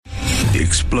The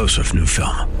explosive new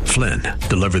film, Flynn,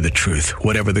 deliver the truth,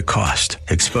 whatever the cost,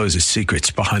 exposes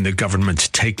secrets behind the government's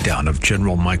takedown of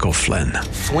General Michael Flynn.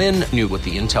 Flynn knew what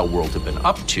the intel world had been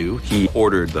up to. He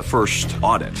ordered the first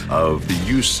audit of the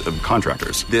use of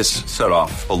contractors. This set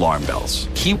off alarm bells.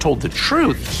 He told the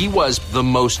truth. He was the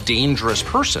most dangerous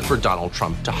person for Donald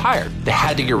Trump to hire. They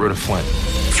had to get rid of Flynn.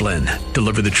 Flynn,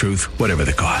 deliver the truth, whatever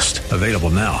the cost. Available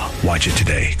now. Watch it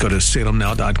today. Go to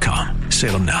salemnow.com.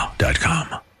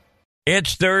 salemnow.com.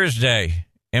 It's Thursday,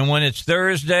 and when it's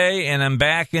Thursday and I'm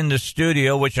back in the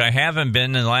studio, which I haven't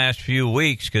been in the last few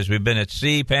weeks because we've been at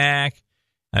CPAC,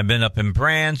 I've been up in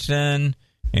Branson,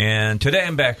 and today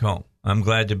I'm back home. I'm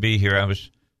glad to be here. I was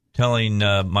telling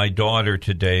my daughter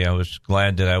today I was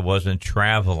glad that I wasn't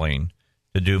traveling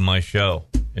to do my show.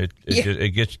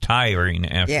 It gets tiring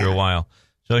after a while.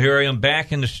 So here I am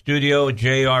back in the studio.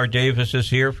 J.R. Davis is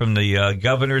here from the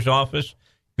governor's office.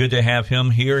 Good to have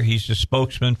him here. He's the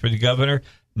spokesman for the governor.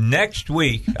 Next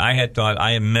week, I had thought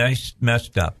I am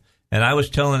messed up. And I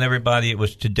was telling everybody it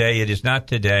was today. It is not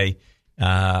today.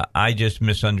 I just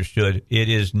misunderstood. It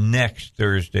is next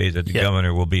Thursday that the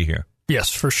governor will be here.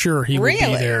 Yes, for sure. He will be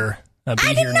there. I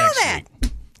didn't know that.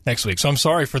 Next week. So I'm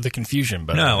sorry for the confusion.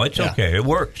 But no, it's okay. It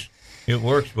works. It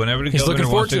works whenever the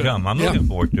governor wants to come. I'm looking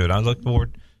forward to it. I look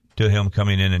forward to him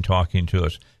coming in and talking to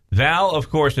us. Val, of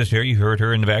course, is here. You heard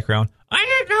her in the background. I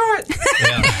didn't know it.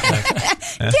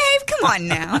 Dave, come on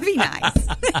now. Be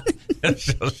nice.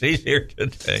 So she's here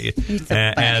today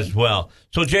as well.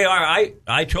 So, JR,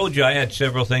 I told you I had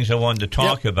several things I wanted to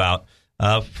talk about.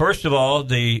 First of all,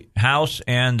 the House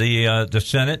and the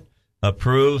Senate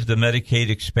approved the Medicaid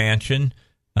expansion.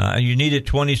 You needed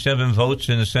 27 votes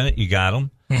in the Senate. You got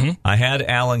them. Mm-hmm. I had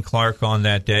Alan Clark on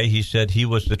that day. He said he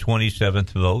was the 27th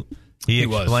vote. He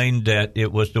explained that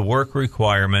it was the work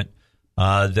requirement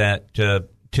that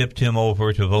tipped him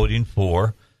over to voting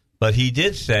for. But he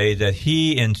did say that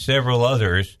he and several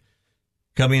others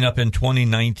coming up in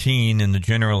 2019 in the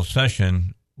general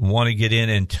session want to get in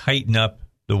and tighten up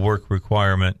the work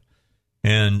requirement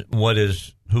and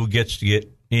who gets to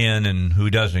get in and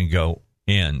who doesn't go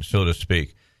in, so to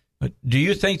speak. Do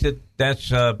you think that's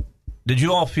did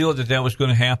you all feel that was going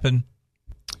to happen?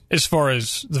 As far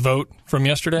as the vote from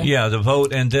yesterday? Yeah, the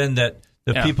vote, and then that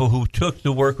the people who took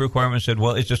the work requirement said,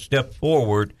 well, it's a step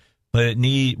forward, but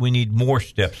we need more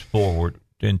steps forward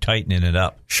in tightening it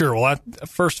up. Sure. Well,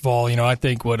 first of all, I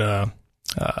think what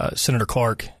Senator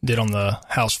Clark did on the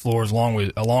House floors,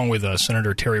 along with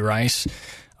Senator Terry Rice,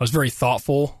 was very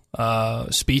thoughtful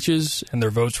speeches, and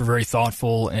their votes were very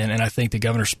thoughtful, and I think the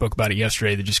governor spoke about it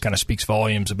yesterday. That just kind of speaks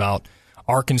volumes about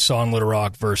Arkansas and Little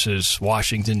Rock versus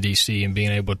Washington, D.C., and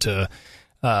being able to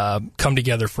come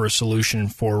together for a solution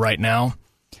for right now.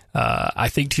 I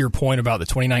think to your point about the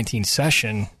 2019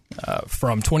 session,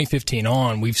 from 2015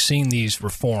 on, we've seen these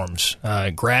reforms,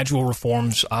 gradual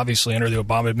reforms. Obviously, under the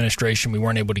Obama administration, we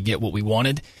weren't able to get what we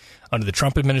wanted. Under the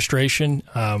Trump administration,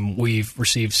 we've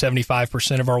received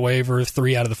 75% of our waiver,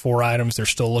 3 out of the 4 items. They're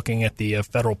still looking at the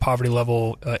federal poverty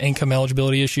level income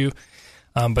eligibility issue.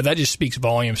 But that just speaks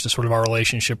volumes to sort of our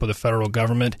relationship with the federal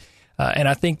government. And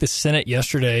I think the Senate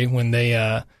yesterday, when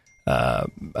they,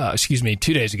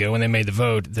 2 days ago, when they made the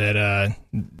vote, that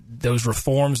those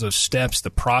reforms, those steps,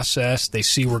 the process, they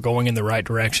see we're going in the right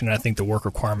direction. And I think the work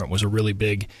requirement was a really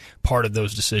big part of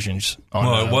those decisions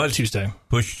on Tuesday.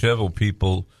 Pushed several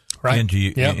people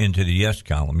into the yes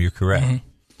column. You're correct.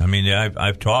 Mm-hmm. I mean,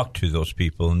 I've talked to those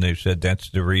people, and they've said that's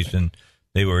the reason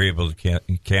they were able to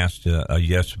cast a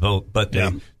yes vote. But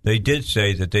they did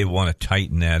say that they want to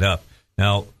tighten that up.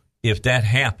 Now, if that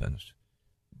happens,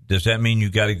 does that mean you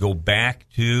got to go back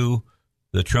to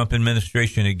the Trump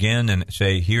administration again and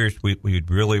say, here's what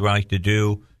we'd really like to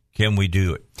do? Can we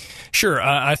do it? Sure.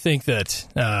 I think that,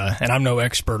 and I'm no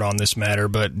expert on this matter,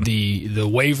 but the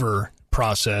waiver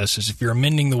process is if you're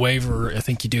amending the waiver, I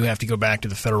think you do have to go back to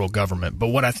the federal government. But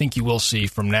what I think you will see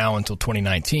from now until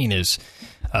 2019 is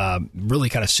really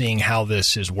kind of seeing how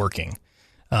this is working.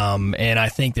 And I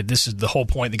think that this is the whole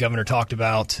point the governor talked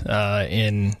about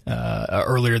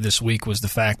earlier this week was the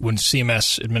fact when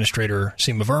CMS Administrator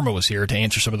Seema Verma was here to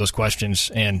answer some of those questions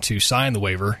and to sign the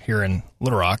waiver here in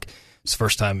Little Rock. It's the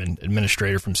first time an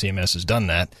administrator from CMS has done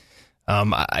that.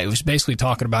 I was basically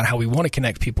talking about how we want to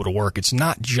connect people to work. It's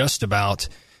not just about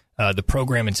the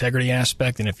program integrity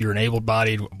aspect. And if you're an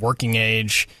able-bodied, working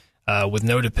age, with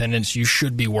no dependents, you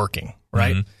should be working,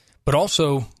 right? Mm-hmm. But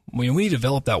also, we need to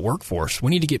develop that workforce. We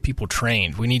need to get people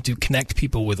trained. We need to connect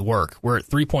people with work. We're at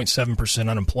 3.7%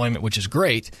 unemployment, which is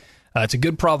great. It's a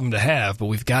good problem to have, but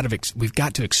we've got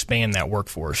to expand that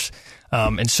workforce.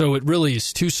 And so it really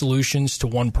is 2 solutions to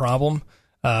 1 problem.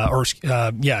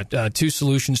 two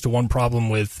solutions to one problem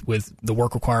with the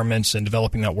work requirements and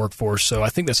developing that workforce. So I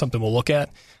think that's something we'll look at.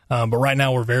 But right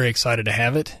now we're very excited to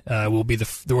have it. We're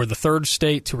the third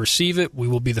state to receive it. We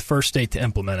will be the first state to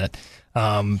implement it.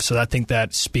 So I think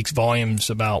that speaks volumes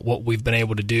about what we've been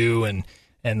able to do and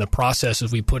the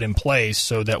processes we put in place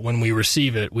so that when we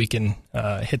receive it, we can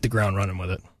hit the ground running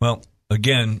with it. Well,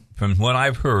 again, from what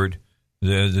I've heard,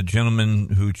 the gentlemen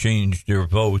who changed their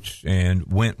votes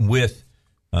and went with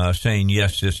saying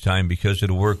yes this time because of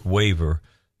the work waiver,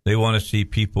 they want to see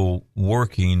people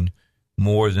working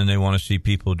more than they want to see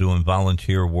people doing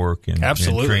volunteer work and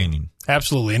training.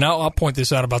 Absolutely. And I'll point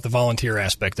this out about the volunteer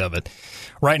aspect of it.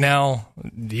 Right now,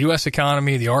 the U.S.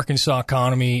 economy, the Arkansas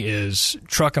economy is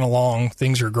trucking along.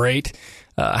 Things are great.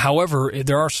 However,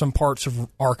 there are some parts of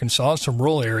Arkansas, some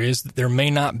rural areas, that there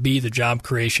may not be the job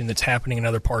creation that's happening in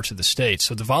other parts of the state.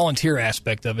 So the volunteer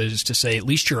aspect of it is to say at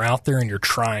least you're out there and you're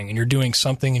trying and you're doing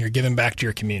something and you're giving back to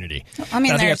your community. I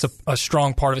think that's a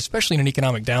strong part of it, especially in an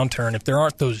economic downturn. If there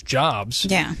aren't those jobs,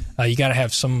 you got to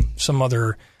have some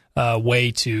other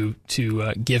way to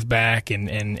give back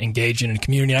and engage in a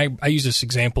community. And I use this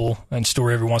example and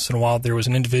story every once in a while. There was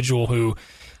an individual who,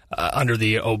 under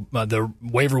the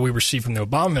waiver we received from the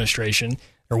Obama administration,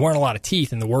 there weren't a lot of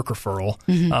teeth in the work referral.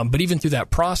 But even through that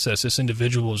process, this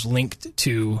individual was linked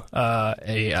to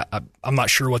I'm not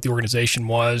sure what the organization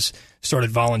was,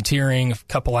 started volunteering a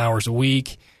couple hours a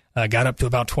week, got up to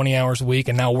about 20 hours a week,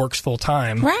 and now works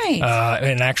full-time in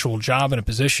an actual job and a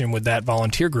position with that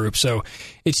volunteer group. So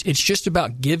it's just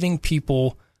about giving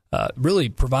people, really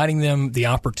providing them the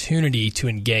opportunity to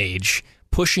engage,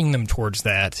 pushing them towards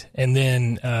that. And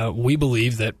then we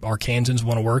believe that Arkansans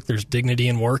want to work. There's dignity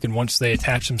in work. And once they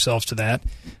attach themselves to that,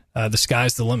 the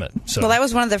sky's the limit. So, well, that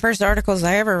was one of the first articles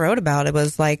I ever wrote about. It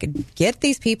was like, get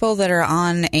these people that are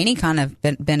on any kind of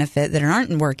benefit, that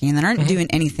aren't working, that aren't doing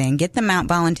anything, get them out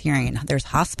volunteering. There's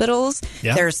hospitals.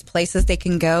 There's places they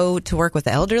can go to work with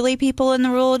elderly people in the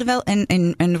rural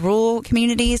in rural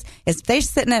communities. If they're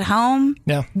sitting at home,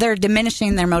 they're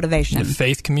diminishing their motivation. The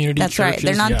faith community. That's churches,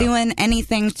 right. They're not doing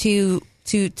anything to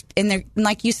and they're,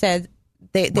 like you said,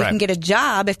 They can get a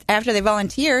job after they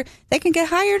volunteer. They can get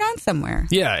hired on somewhere.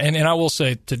 Yeah, and I will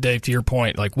say to Dave, to your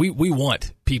point, like we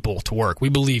want people to work. We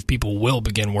believe people will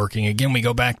begin working. Again, we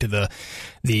go back to the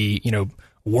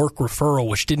work referral,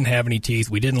 which didn't have any teeth.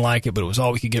 We didn't like it, but it was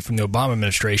all we could get from the Obama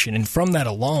administration. And from that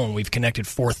alone, we've connected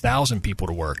 4,000 people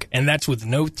to work. And that's with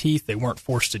no teeth. They weren't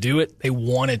forced to do it. They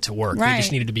wanted to work. They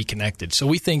just needed to be connected. So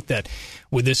we think that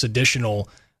with this additional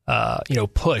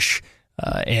push,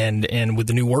 and with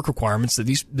the new work requirements,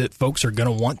 that folks are going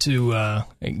to want to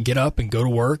get up and go to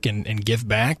work and give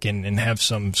back and have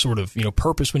some sort of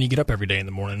purpose when you get up every day in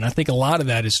the morning. And I think a lot of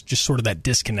that is just sort of that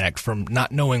disconnect from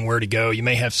not knowing where to go. You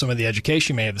may have some of the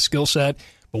education, you may have the skill set,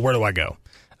 but where do I go?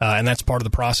 And that's part of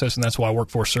the process, and that's why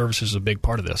Workforce Services is a big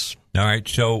part of this. All right.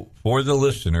 So for the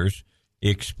listeners,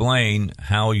 explain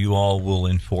how you all will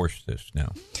enforce this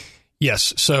now.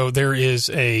 Yes. So there is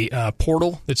a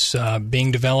portal that's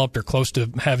being developed or close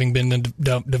to having been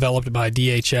developed by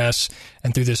DHS.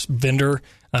 And through this vendor,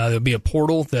 there'll be a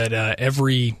portal that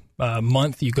every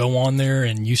month you go on there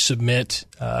and you submit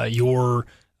your,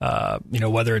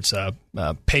 whether it's a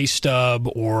pay stub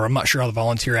or I'm not sure how the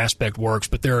volunteer aspect works,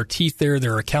 but there are teeth there.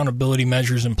 There are accountability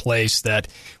measures in place that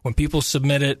when people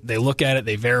submit it, they look at it,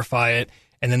 they verify it,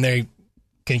 and then they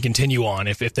can continue on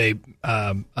if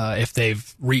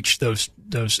they've reached those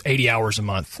 80 hours a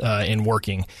month in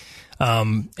working.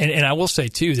 And I will say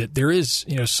too that there is,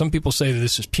 some people say that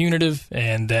this is punitive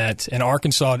and that in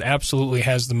Arkansas it absolutely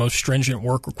has the most stringent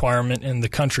work requirement in the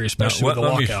country, especially with the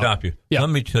lockout. Let me stop you. Yeah. Let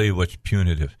me tell you what's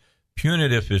punitive.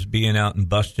 Punitive is being out and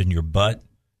busting your butt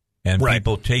and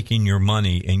people taking your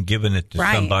money and giving it to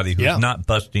somebody who's not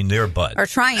busting their butt. Or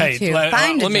trying to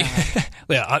find a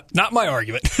job. Not my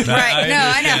argument.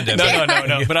 I know.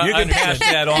 No. But you can pass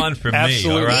that on from me,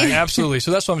 all right? Absolutely. So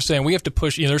that's what I'm saying. We have to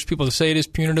push. There's people that say it is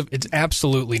punitive. It's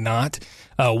absolutely not.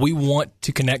 We want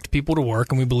to connect people to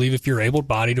work, and we believe if you're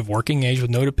able-bodied of working age with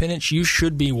no dependents, you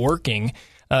should be working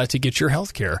to get your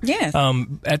health care. Yes.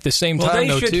 At the same time, they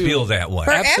though, should feel that way.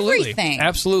 For absolutely. Everything.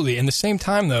 Absolutely. In the same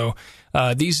time, though,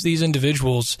 these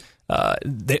individuals,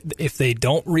 if they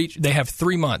don't reach, they have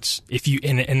 3 months.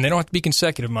 And they don't have to be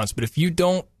consecutive months, but if you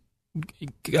don't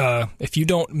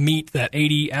meet that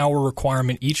 80-hour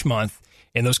requirement each month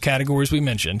in those categories we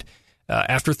mentioned,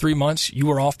 after 3 months, you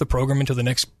are off the program until the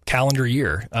next calendar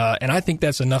year. And I think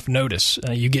that's enough notice.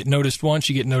 You get noticed once,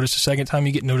 you get noticed a second time,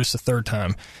 you get noticed a third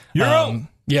time. You're out.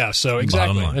 Yeah, so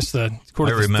exactly. That's the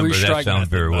quarter. I remember that sounds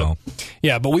very well.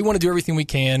 Yeah, but we want to do everything we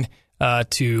can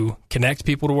to connect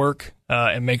people to work,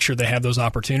 and make sure they have those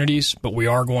opportunities. But we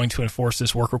are going to enforce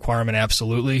this work requirement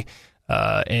absolutely,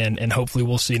 and hopefully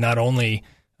we'll see not only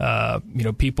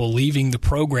people leaving the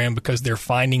program because they're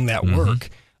finding that work,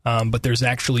 but there's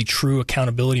actually true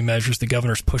accountability measures the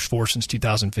governor's pushed for since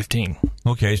 2015.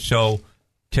 Okay, so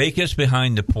take us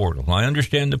behind the portal. I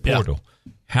understand the portal.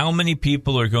 Yeah. How many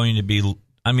people are going to be?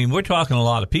 I mean, we're talking a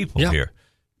lot of people here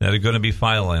that are going to be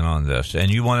filing on this, and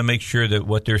you want to make sure that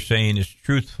what they're saying is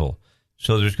truthful.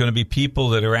 So there's going to be people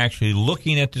that are actually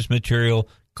looking at this material,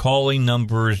 calling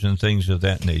numbers and things of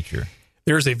that nature.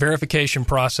 There's a verification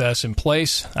process in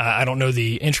place. I don't know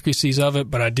the intricacies of it,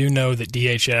 but I do know that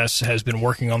DHS has been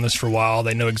working on this for a while.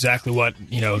 They know exactly what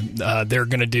they're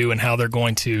going to do and how they're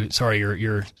going to. Sorry,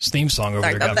 your theme song over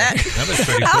sorry there. About that. That was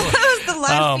pretty cool. That was the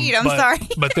last beat. I'm sorry.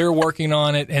 But they're working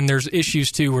on it, and there's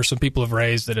issues too where some people have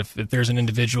raised that if there's an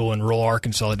individual in rural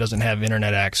Arkansas that doesn't have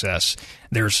internet access,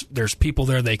 there's people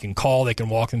there they can call, they can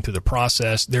walk them through the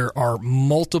process. There are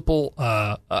multiple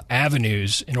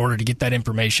avenues in order to get that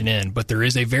information in, but there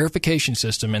is a verification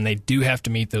system, and they do have to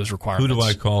meet those requirements. Who do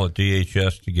I call at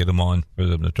DHS to get them on for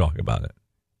them to talk about it?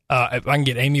 I can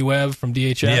get Amy Webb from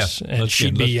DHS, and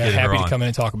she'd be happy to come in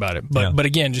and talk about it. But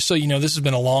again, just so you know, this has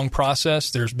been a long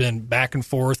process. There's been back and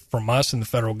forth from us and the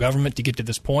federal government to get to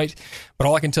this point. But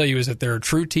all I can tell you is that there are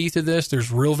true teeth to this.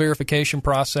 There's real verification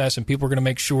process, and people are going to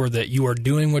make sure that you are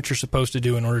doing what you're supposed to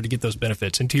do in order to get those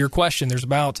benefits. And to your question, there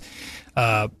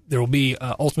will be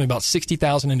ultimately about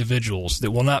 60,000 individuals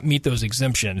that will not meet those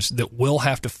exemptions that will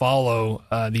have to follow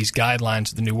these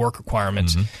guidelines, the new work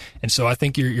requirements. And so I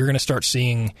think you're going to start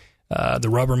seeing the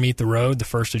rubber meet the road the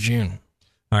 1st of June.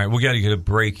 All right, we got to get a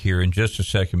break here in just a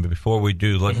second. But before we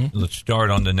do, let's start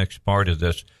on the next part of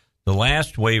this. The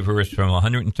last waiver is from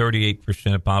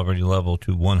 138% of poverty level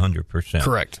to 100%.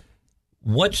 Correct.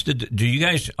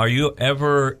 Are you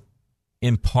ever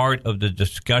in part of the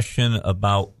discussion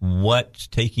about what's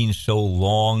taking so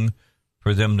long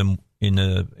for them to in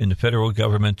the federal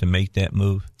government to make that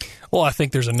move? Well, I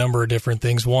think there's a number of different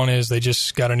things. One is they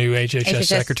just got a new HHS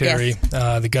secretary.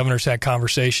 Yes. The governor's had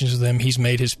conversations with him. He's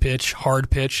made his pitch,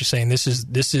 hard pitch, saying this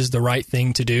is the right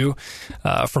thing to do.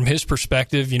 From his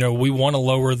perspective, we want to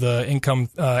lower the income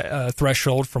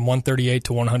threshold from 138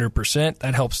 to 100%.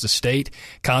 That helps the state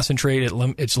concentrate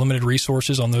its limited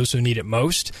resources on those who need it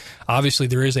most. Obviously,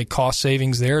 there is a cost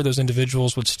savings there. Those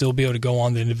individuals would still be able to go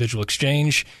on the individual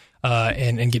exchange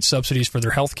and get subsidies for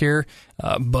their health care.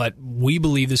 But we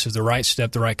believe this is the right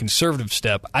step, the right conservative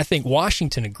step. I think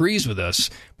Washington agrees with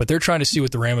us, but they're trying to see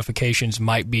what the ramifications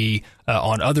might be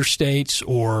on other states,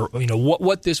 or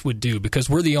what this would do, because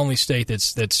we're the only state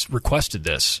that's requested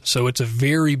this. So it's a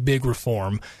very big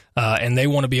reform, and they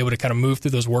want to be able to kind of move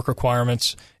through those work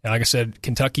requirements. And like I said,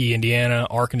 Kentucky, Indiana,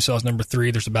 Arkansas is number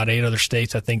 3. There's about 8 other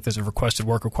states, I think, that have requested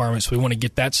work requirements. So we want to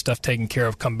get that stuff taken care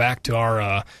of, come back to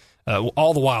our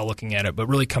all the while looking at it, but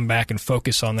really come back and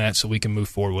focus on that so we can move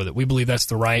forward with it. We believe that's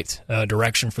the right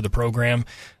direction for the program,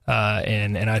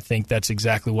 and I think that's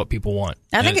exactly what people want.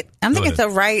 I think it's the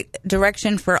right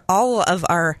direction for all of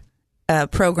our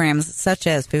programs, such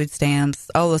as food stamps,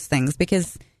 all those things,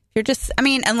 because you're just,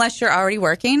 unless you're already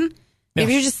working, if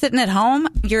you're just sitting at home,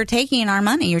 you're taking our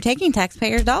money. You're taking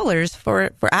taxpayers' dollars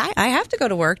I have to go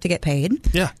to work to get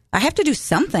paid. Yeah. I have to do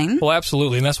something. Well,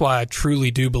 absolutely, and that's why I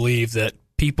truly do believe that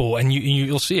people, and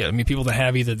you'll see it. People that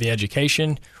have either the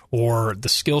education or the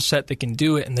skill set that can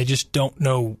do it, and they just don't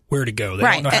know where to go. They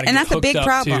don't know how to get that's a big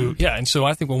problem. And so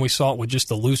I think when we saw it with just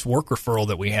the loose work referral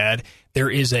that we had,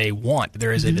 there is a want,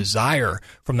 there is a desire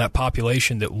from that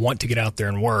population that want to get out there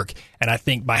and work. And I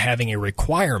think by having a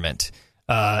requirement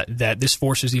that this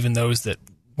forces even those that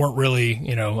weren't really,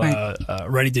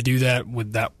 ready to do that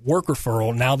with that work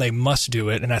referral, now they must do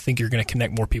it, and I think you're going to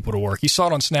connect more people to work. You saw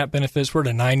it on SNAP benefits. We're at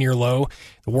a 9-year low.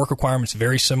 The work requirement's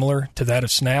very similar to that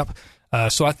of SNAP.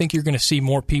 So I think you're going to see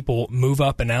more people move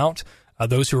up and out.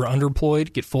 Those who are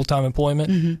underemployed get full-time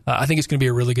employment. I think it's going to be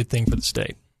a really good thing for the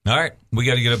state. All right. We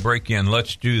got to get a break in.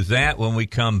 Let's do that when we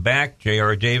come back.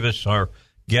 J.R. Davis, our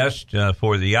guest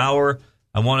for the hour.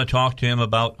 I want to talk to him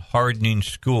about hardening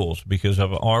schools, because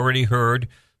I've already heard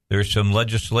there's some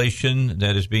legislation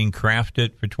that is being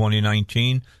crafted for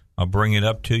 2019. I'll bring it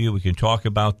up to you. We can talk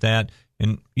about that.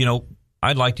 And,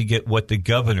 I'd like to get what the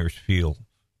governor's feel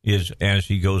is as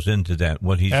he goes into that,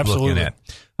 what he's looking at.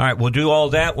 All right, we'll do all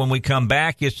that when we come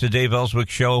back. It's the Dave Elswick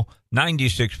Show,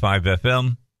 96.5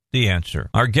 FM, The Answer.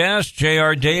 Our guest,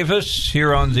 J.R. Davis,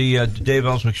 here on the Dave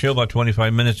Elswick Show, about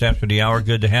 25 minutes after the hour.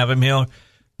 Good to have him here.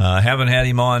 Haven't had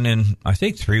him on in, I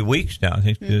think, 3 weeks now. I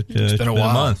think it's been a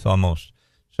month almost.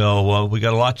 So we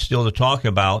got a lot still to talk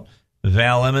about.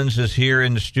 Val Emmons is here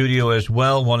in the studio as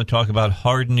well. Want to talk about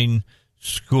hardening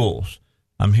schools.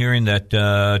 I'm hearing that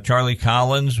Charlie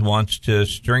Collins wants to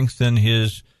strengthen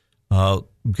his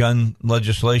gun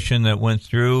legislation that went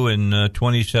through in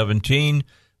 2017.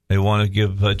 They want to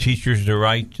give teachers the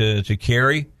right to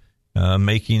carry,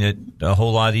 making it a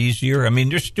whole lot easier. I mean,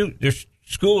 there's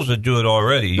schools that do it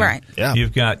already. Right. Yeah.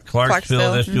 You've got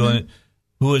Clarksville that's doing it.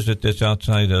 Who is it that's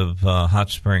outside of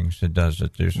Hot Springs that does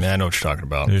it? I know what you're talking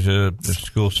about. There's a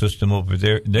school system over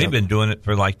there. They've been doing it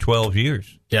for like 12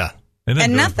 years. Yeah.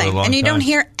 And nothing. And you don't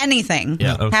hear anything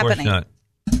of happening. Course not.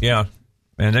 Yeah.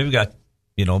 And they've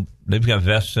got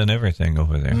vests and everything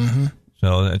over there. Mm-hmm.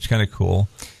 So that's kind of cool.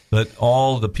 But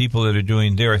all the people that are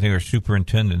doing there, I think, are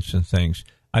superintendents and things.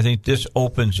 I think this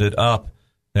opens it up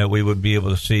that we would be able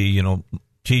to see,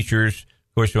 teachers.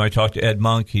 Of course, when I talk to Ed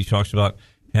Monk, he talks about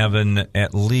having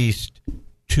at least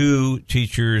 2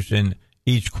 teachers in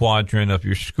each quadrant of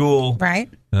your school, right?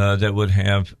 That would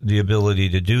have the ability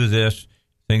to do this,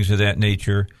 things of that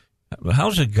nature.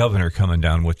 How's the governor coming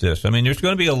down with this? I mean, there's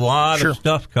going to be a lot of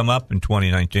stuff come up in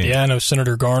 2019. Yeah, I know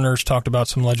Senator Garner's talked about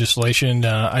some legislation.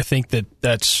 I think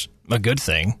that's a good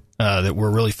thing, that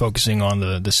we're really focusing on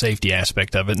the safety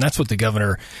aspect of it. And that's what the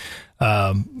governor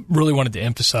really wanted to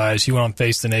emphasize. He went on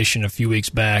Face the Nation a few weeks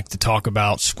back to talk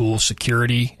about school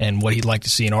security and what he'd like to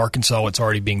see in Arkansas, what's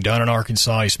already being done in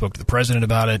Arkansas. He spoke to the president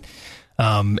about it.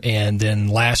 And then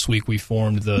last week we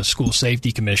formed the School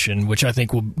Safety Commission, which I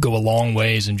think will go a long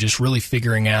ways in just really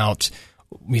figuring out,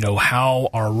 how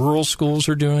our rural schools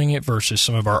are doing it versus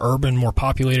some of our urban, more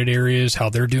populated areas, how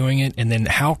they're doing it. And then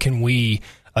how can we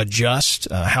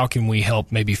adjust? How can we help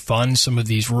maybe fund some of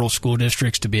these rural school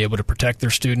districts to be able to protect their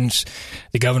students?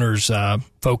 The governor's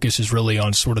focus is really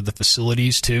on sort of the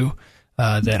facilities too.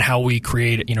 That how we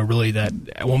create, really that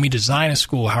when we design a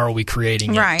school, how are we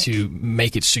creating it to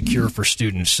make it secure for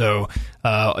students? So,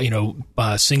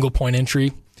 single point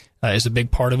entry is a big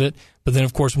part of it. But then,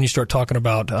 of course, when you start talking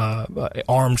about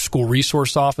armed school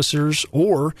resource officers,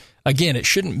 or, again, it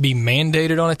shouldn't be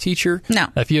mandated on a teacher. No.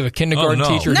 If you have a kindergarten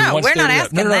teacher who wants we're not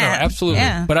asking that. No, absolutely.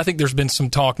 Yeah. But I think there's been some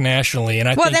talk nationally, and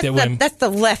I think that's the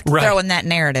left throwing that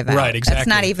narrative out. Right, exactly. That's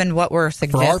not even what we're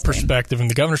suggesting. For our perspective, and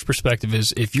the governor's perspective,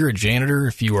 is if you're a janitor,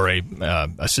 if you are a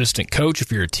assistant coach,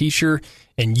 if you're a teacher,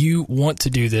 and you want to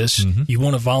do this, you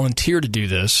want to volunteer to do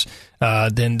this,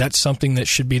 then that's something that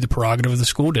should be the prerogative of the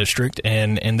school district,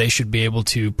 and they should be able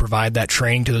to provide that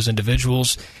training to those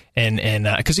individuals. And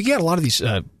because you got a lot of these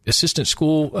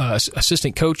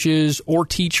assistant coaches or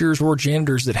teachers or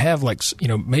janitors that have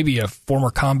maybe a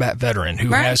former combat veteran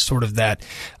who has sort of that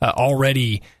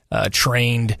already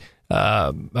trained,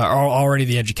 already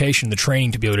the education, the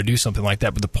training to be able to do something like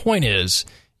that. But the point is,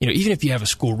 even if you have a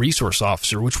school resource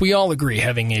officer, which we all agree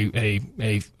having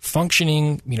a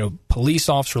functioning, police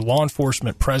officer, law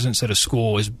enforcement presence at a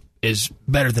school is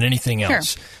better than anything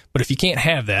else. Sure. But if you can't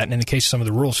have that, and in the case of some of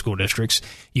the rural school districts,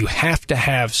 you have to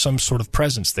have some sort of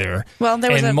presence there. Well,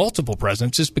 multiple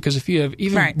presences, because if you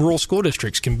have rural school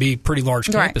districts can be pretty large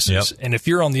campuses, and if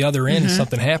you're on the other end and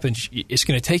something happens, it's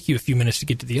going to take you a few minutes to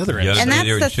get to the other end. And that's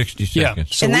in 60 seconds. Yeah.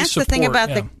 So and that's the thing about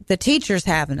the teachers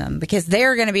having them, because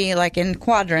they're going to be like in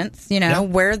quadrants,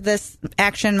 where this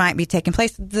action might be taking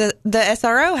place. The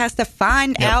SRO has to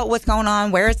find out what's going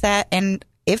on, where it's at, and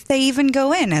if they even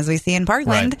go in, as we see in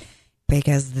Parkland. Right.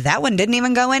 Because that one didn't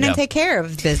even go in and take care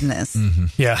of business. Mm-hmm.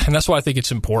 Yeah, and that's why I think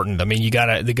it's important. I mean,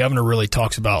 the governor really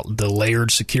talks about the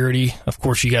layered security. Of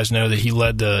course, you guys know that he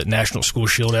led the National School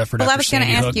Shield effort. Well, I was going to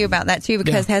ask you about that, too,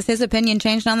 because has his opinion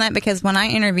changed on that? Because when I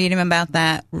interviewed him about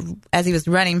that, as he was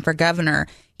running for governor,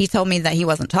 he told me that he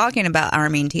wasn't talking about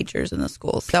arming teachers in the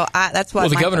schools. So that's why. Well,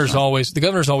 the governor's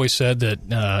always said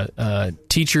that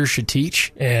teachers should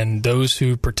teach, and those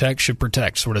who protect should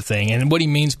protect, sort of thing. And what he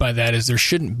means by that is there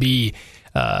shouldn't be.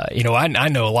 I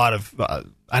know a lot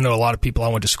of people I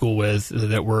went to school with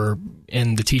that were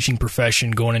in the teaching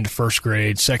profession, going into first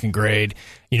grade, second grade,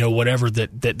 whatever,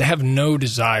 that have no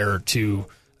desire to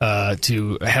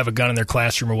have a gun in their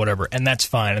classroom or whatever, and that's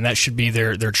fine, and that should be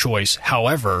their choice.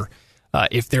 However,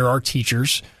 if there are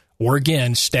teachers or,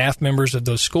 again, staff members of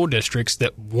those school districts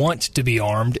that want to be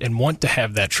armed and want to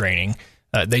have that training,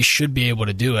 they should be able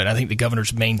to do it. I think the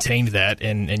governor's maintained that,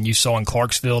 and you saw in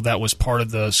Clarksville that was part of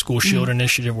the School Shield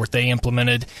initiative where they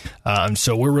implemented.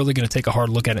 So we're really going to take a hard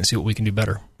look at it and see what we can do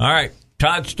better. All right.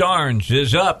 Todd Starnes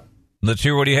is up. Let's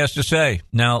hear what he has to say.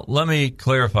 Now, let me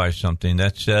clarify something.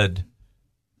 That said,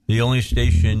 the only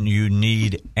station you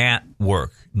need at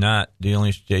work, not the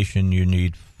only station you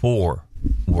need for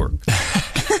work.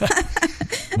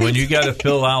 When you got to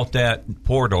fill out that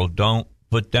portal, don't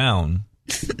put down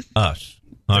us.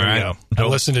 All right. I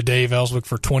listened to Dave Elswick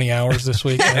for 20 hours this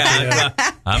week.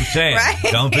 I'm saying, Right?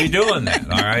 Don't be doing that,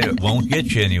 all right? It won't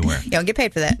get you anywhere. You don't get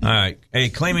paid for that. All right. Hey,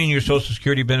 claiming your Social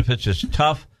Security benefits is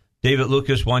tough. David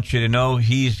Lucas wants you to know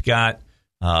he's got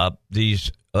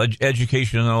these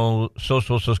educational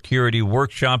Social Security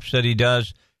workshops that he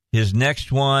does. His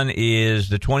next one is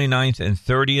the 29th and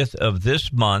 30th of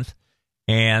this month,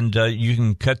 and you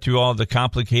can cut through all the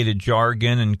complicated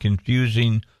jargon and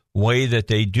confusing way that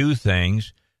they do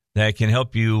things that can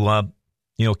help you,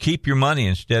 keep your money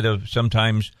instead of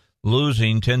sometimes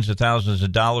losing tens of thousands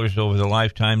of dollars over the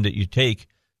lifetime that you take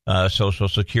Social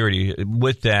Security.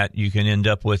 With that, you can end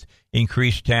up with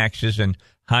increased taxes and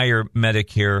higher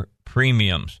Medicare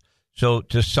premiums. So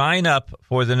to sign up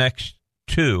for the next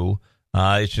two,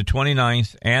 it's the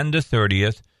 29th and the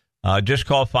 30th. Just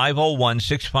call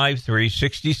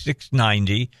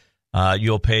 501-653-6690.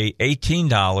 You'll pay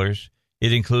 $18.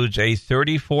 It includes a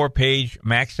 34-page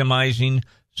Maximizing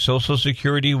Social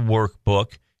Security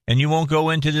workbook, and you won't go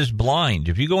into this blind.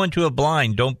 If you go into a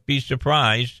blind, don't be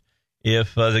surprised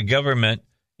if the government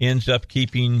ends up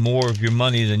keeping more of your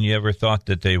money than you ever thought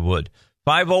that they would.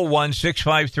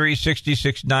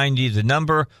 501-653-6690, the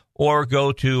number, or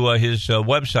go to his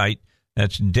website.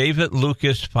 That's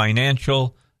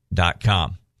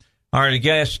davidlucasfinancial.com. Our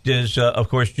guest is, of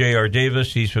course, J.R.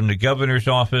 Davis. He's from the governor's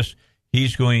office.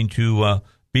 He's going to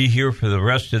be here for the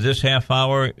rest of this half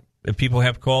hour. If people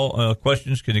have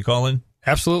questions, can you call in?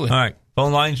 Absolutely. All right.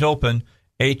 Phone lines open,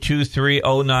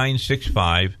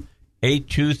 823-0965,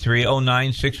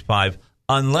 823-0965,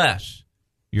 unless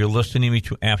you're listening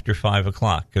to after 5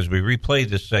 o'clock, because we replay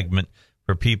this segment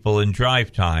for people in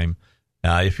drive time.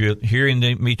 If you're hearing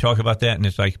me talk about that and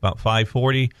it's like about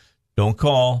 5:40, don't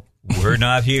call. We're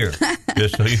not here,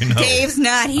 just so you know. Dave's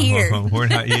not here. We're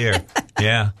not here.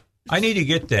 Yeah. I need to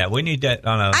get that. We need that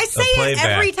on a it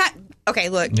every time. Okay,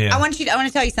 look. Yeah. I want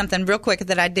to tell you something real quick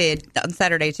that I did on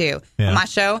Saturday, too, on my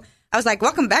show. I was like,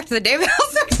 welcome back to the David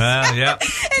Elswick Show. Yeah.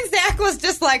 And Zach was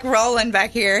just like rolling back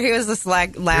here. He was just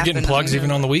like laughing. We're getting plugs even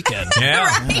on the weekend. Yeah.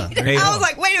 Right? Yeah. Hey, I was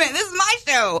like, wait a minute, this is my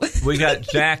show. We got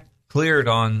Zach cleared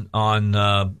on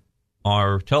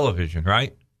our television,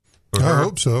 right? I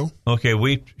hope so. Okay,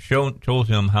 we told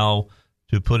him how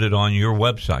to put it on your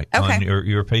website, on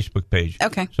your Facebook page.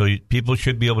 Okay. So people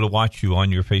should be able to watch you on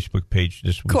your Facebook page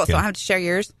this weekend. Cool, so I have to share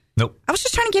yours? Nope. I was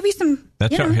just trying to give you some...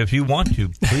 That's all right. If you want to,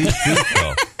 please do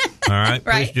so. All right?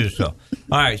 Right. Please do so.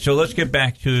 All right, so let's get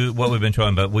back to what we've been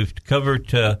talking about. We've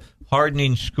covered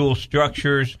hardening school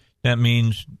structures. That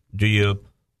means, do you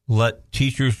let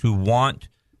teachers who want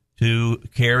to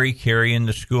carry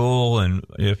into school? And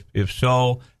if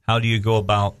so, how do you go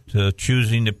about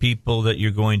choosing the people that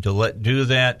you're going to let do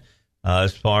that?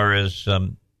 As far as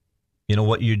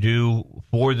what you do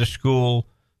for the school,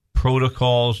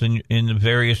 protocols in the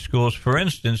various schools. For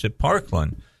instance, at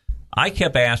Parkland, I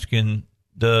kept asking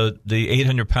the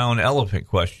 800-pound elephant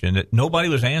question that nobody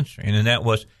was answering, and that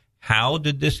was, how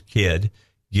did this kid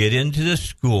get into the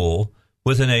school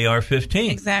with an AR-15?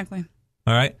 Exactly.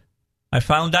 All right. I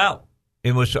found out.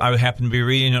 I happened to be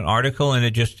reading an article, and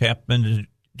it just happened to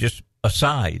just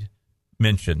aside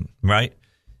mention, right?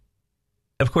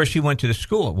 Of course, he went to the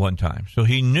school at one time, so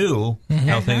he knew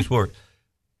how things worked.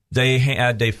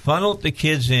 They funneled the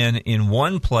kids in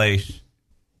one place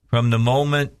from the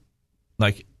moment,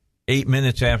 like 8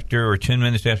 minutes after or 10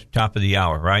 minutes after the top of the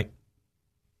hour, right?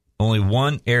 Only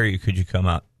one area could you come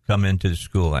into the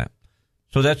school at.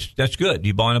 So that's good.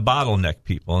 You want to bottleneck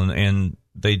people, and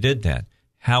they did that.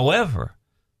 However,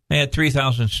 they had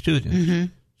 3,000 students. Mm-hmm.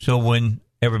 So when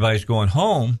everybody's going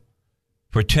home,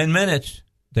 for 10 minutes,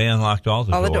 they unlocked all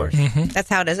the doors. Mm-hmm. That's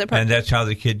how it is. And that's how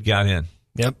the kid got in.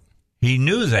 Yep. He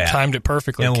knew that. Timed it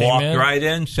perfectly. And walked right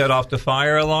in, set off the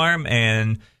fire alarm,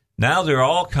 and now they're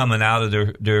all coming out of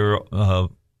their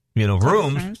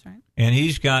rooms, right. And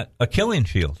he's got a killing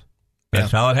field.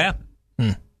 That's how it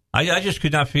happened. I just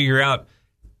could not figure out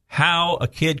how a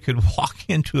kid could walk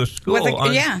into a school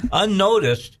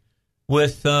unnoticed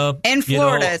with in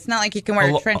Florida. It's not like you can wear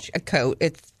a coat.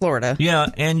 It's Florida. Yeah,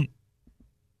 and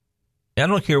I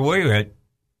don't care where you're at.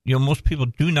 Most people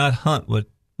do not hunt with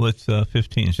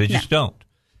 15s. They just don't.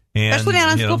 And, especially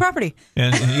not on school property.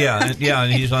 And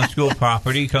and he's on school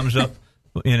property. He comes up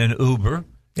in an Uber.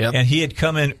 Yep. And he had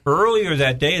come in earlier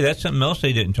that day. That's something else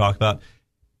they didn't talk about.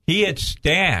 He had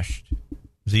stashed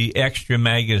the extra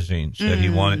magazines that he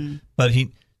wanted, but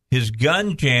his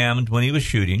gun jammed when he was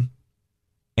shooting,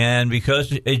 and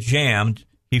because it jammed,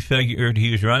 he figured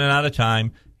he was running out of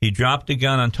time. He dropped the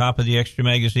gun on top of the extra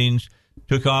magazines,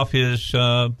 took off his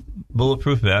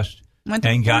bulletproof vest,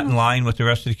 and got in line with the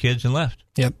rest of the kids and left.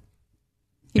 Yep.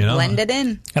 He blended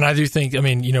in. And I do think,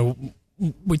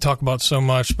 we talk about so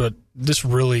much, but this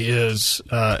really is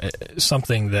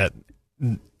something that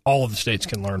all of the states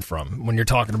can learn from when you're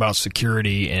talking about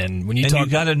security. And when you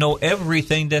got to know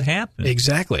everything that happened.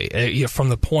 Exactly. From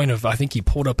the point of, I think he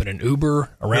pulled up in an Uber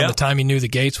around the time he knew the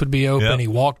gates would be open. He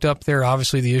walked up there,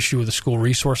 obviously the issue with the school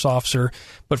resource officer.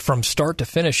 But from start to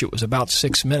finish, it was about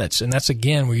 6 minutes. And that's,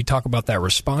 again, where you talk about that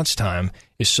response time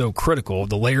is so critical,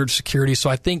 the layered security. So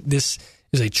I think this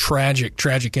is a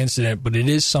tragic incident, but it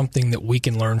is something that we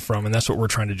can learn from, and that's what we're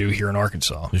trying to do here in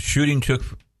Arkansas. The shooting took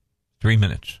 3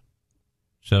 minutes.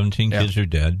 17 kids are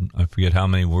dead. I forget how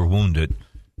many were wounded.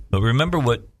 But remember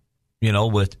what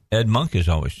Ed Monk has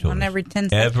always told us. Every 10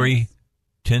 seconds. Every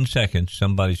 10 seconds,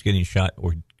 somebody's getting shot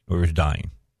or is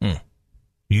dying.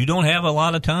 You don't have a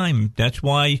lot of time. That's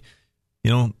why,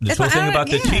 this whole thing about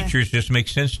the teachers just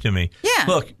makes sense to me. Yeah.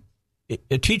 Look,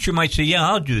 a teacher might say,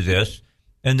 I'll do this.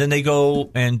 And then they go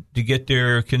and to get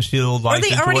their concealed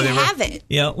license or they already whatever. have it.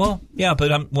 Yeah, well,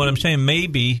 but what I'm saying,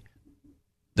 maybe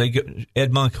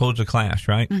Ed Monk holds a class,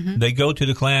 right? Mm-hmm. They go to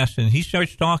the class, and he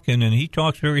starts talking, and he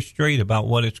talks very straight about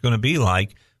what it's going to be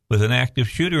like with an active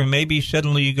shooter. And maybe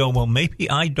suddenly you go, well, maybe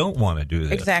I don't want to do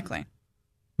this. Exactly.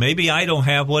 Maybe I don't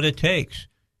have what it takes.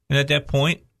 And at that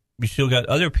point, you still got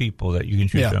other people that you can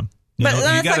shoot them. But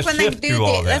you got to sift through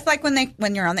all that. That's like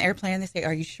when you're on the airplane and they say,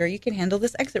 "Are you sure you can handle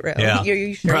this exit row? Yeah. Are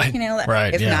you sure you can handle that?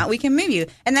 Right, if not, we can move you."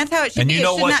 And that's how it should be. It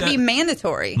should not be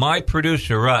mandatory. My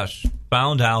producer Russ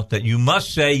found out that you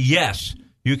must say yes.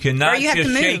 You cannot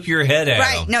just shake your head at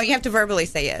Right? him. No, you have to verbally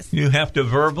say yes. You have to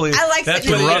verbally. I like that's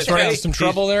when Russ ran into some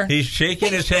trouble there. He's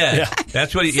shaking his head.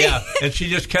 That's what. And she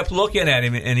just kept looking at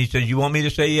him, and he said, "You want me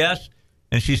to say yes?"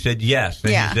 And she said yes.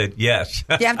 And he said yes.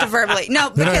 You have to verbally.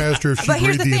 No, then I asked her if she but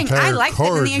here's the thing. I like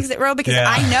sitting in the exit row because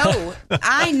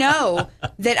I know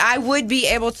that I would be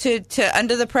able to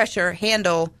under the pressure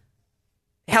handle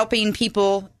helping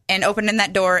people and opening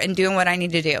that door and doing what I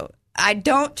need to do. I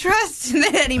don't trust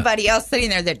that anybody else sitting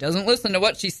there that doesn't listen to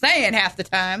what she's saying half the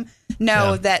time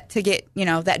that to get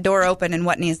that door open and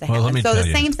what needs to happen. So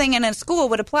the same thing in a school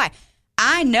would apply.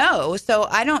 I know, so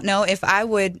I don't know if I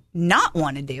would not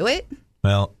want to do it.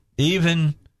 Well,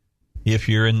 even if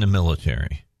you're in the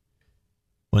military,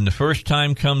 when the first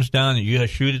time comes down and you got to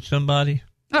shoot at somebody,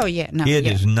 it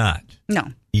is not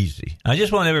easy. I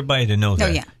just want everybody to know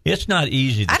that. It's not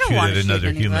easy to shoot at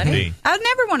another human being. I would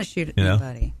never want to shoot at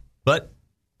anybody. But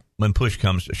when push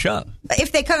comes to shove,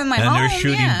 if they come in my home, and they're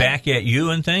shooting back at you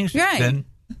and things, then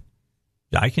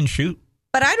I can shoot.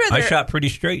 But I shot pretty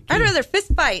straight, too. I'd rather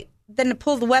fist fight than to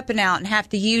pull the weapon out and have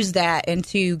to use that and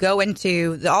to go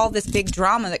into all this big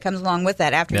drama that comes along with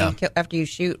that after you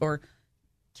shoot or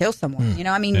kill someone.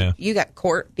 You got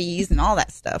court fees and all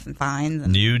that stuff and fines.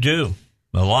 And you do.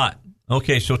 A lot.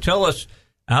 Okay, so tell us,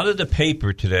 out of the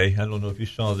paper today, I don't know if you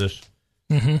saw this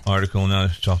article, now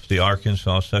it's off the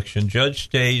Arkansas section. Judge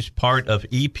stays part of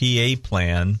EPA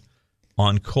plan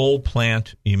on coal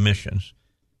plant emissions.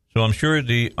 So I'm sure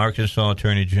the Arkansas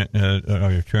Attorney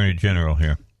General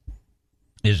here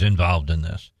is involved in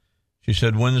this. She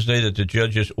said Wednesday that the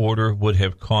judge's order would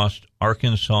have cost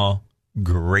Arkansas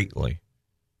greatly.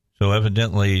 So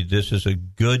evidently this is a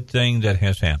good thing that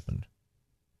has happened.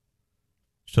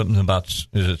 Something about,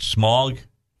 is it smog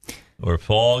or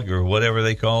fog or whatever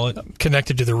they call it?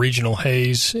 Connected to the regional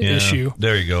haze issue.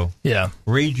 There you go. Yeah.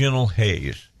 Regional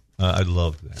haze. I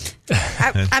love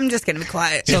that. I'm just going to be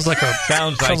quiet. Sounds like an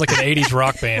 80s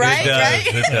rock band. Right,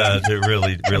 It does. It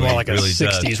really more like really a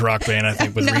 60s does. rock band, I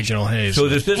think, with regional haze. So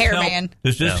does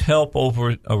this help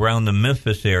over around the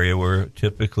Memphis area where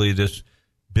typically this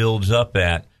builds up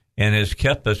at and has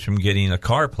kept us from getting a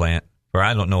car plant for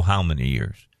I don't know how many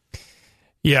years?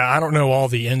 Yeah, I don't know all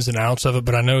the ins and outs of it,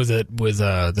 but I know that with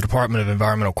the Department of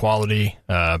Environmental Quality,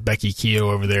 Becky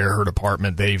Keogh over there, her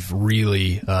department, they've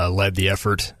really led the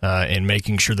effort in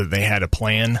making sure that they had a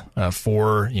plan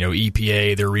for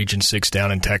EPA, their Region 6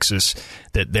 down in Texas,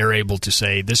 that they're able to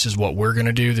say, this is what we're going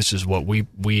to do, this is what we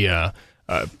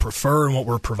prefer and what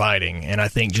we're providing. And I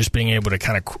think just being able to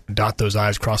kind of dot those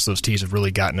I's, cross those T's have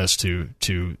really gotten us to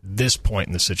this point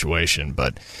in the situation.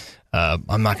 But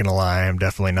I'm not going to lie, I'm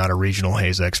definitely not a regional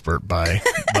haze expert by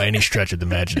any stretch of the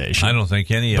imagination. I don't think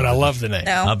any of it. But I love the name.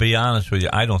 No. I'll be honest with you,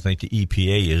 I don't think the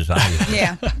EPA is either.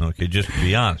 Yeah. Okay, just to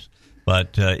be honest.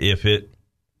 But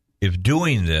if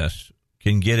doing this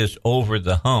can get us over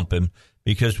the hump, and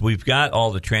because we've got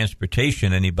all the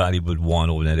transportation anybody would want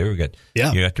over that area.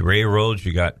 You got the railroads,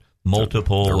 you got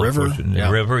multiple the river,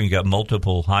 river, and you got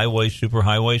multiple highways,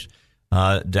 superhighways.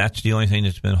 That's the only thing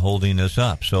that's been holding us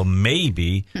up. So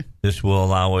maybe this will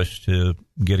allow us to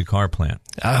get a car plant.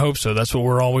 I hope so. That's what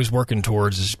we're always working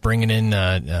towards, is bringing in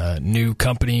new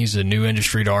companies and new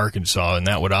industry to Arkansas. And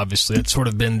that would obviously, it's sort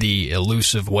of been the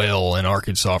elusive whale in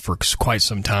Arkansas for quite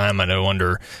some time. I know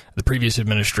under the previous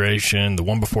administration, the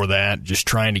one before that, just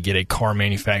trying to get a car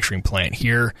manufacturing plant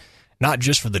here. Not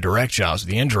just for the direct jobs,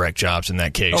 the indirect jobs in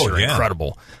that case are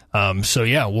incredible.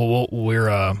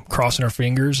 We're crossing our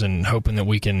fingers and hoping that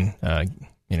we can,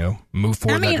 move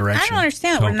forward that direction. I don't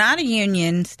understand. So, we're not a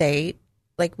union state.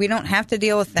 Like, we don't have to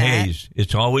deal with that. Hayes,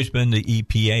 it's always been the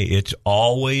EPA. It's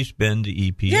always been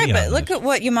the EPA. Yeah, but look at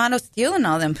what Yamato Steel and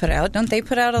all them put out. Don't they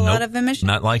put out a lot of emissions?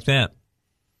 Not like that.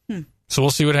 So we'll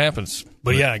see what happens.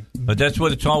 But that's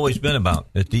what it's always been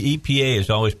about. That the EPA has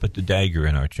always put the dagger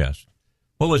in our chest.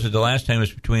 What was it? The last time it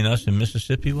was between us and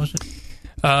Mississippi, was it?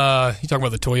 You talking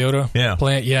about the Toyota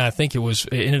plant? Yeah, I think it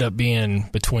ended up being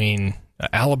between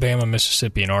Alabama,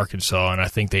 Mississippi, and Arkansas, and I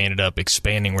think they ended up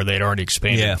expanding where they'd already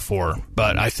expanded before.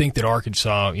 But I think that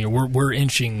Arkansas, we're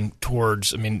inching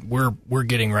towards. I mean, we're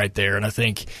getting right there, and I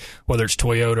think whether it's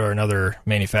Toyota or another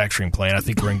manufacturing plant, I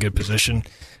think we're in good position.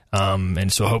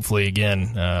 And so hopefully,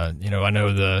 again, I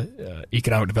know the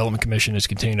Economic Development Commission is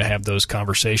continuing to have those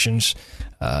conversations.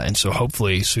 And so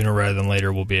hopefully sooner rather than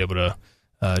later, we'll be able to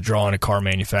draw in a car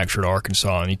manufacturer to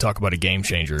Arkansas. And you talk about a game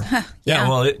changer.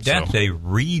 That's a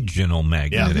regional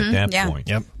magnet at that point.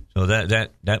 Yep. So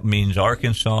that means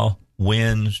Arkansas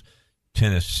wins,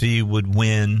 Tennessee would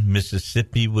win,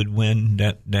 Mississippi would win.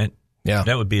 That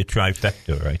would be a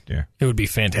trifecta right there. It would be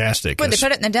fantastic. Would they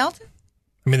put it in the Delta?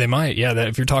 I mean, they might,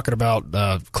 if you're talking about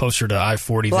closer to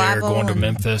I-40 there, going to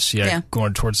Memphis,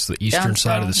 going towards the eastern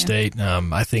side of the state,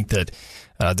 I think that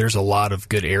there's a lot of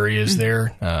good areas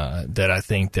there that I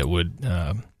think that would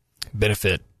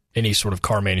benefit any sort of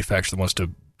car manufacturer that wants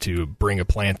to bring a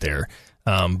plant there.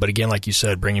 But again, like you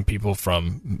said, bringing people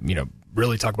from,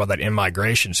 really talk about that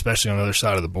in-migration, especially on the other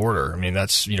side of the border. I mean,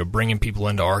 that's, bringing people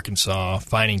into Arkansas,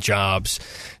 finding jobs.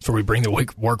 So we bring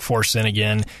the workforce in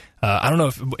again. I don't know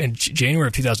if in January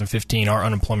of 2015, our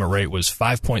unemployment rate was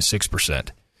 5.6%.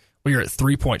 We are at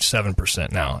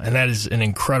 3.7% now, and that is an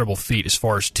incredible feat as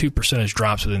far as 2 percentage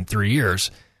drops within 3 years.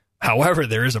 However,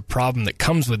 there is a problem that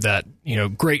comes with that,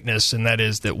 greatness, and that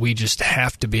is that we just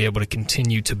have to be able to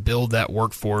continue to build that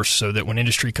workforce so that when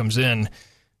industry comes in,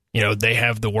 they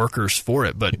have the workers for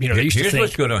it. But, here's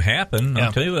what's going to happen.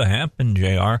 I'll tell you what happened,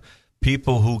 JR.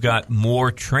 People who got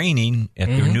more training at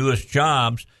their newest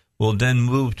jobs will then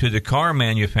move to the car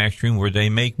manufacturing where they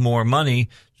make more money.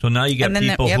 So now you got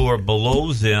people who are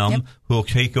below them who will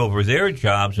take over their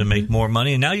jobs and make more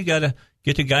money. And now you got to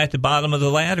get the guy at the bottom of the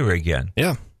ladder again.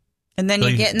 Yeah. And then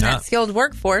you get in that skilled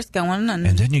workforce going. And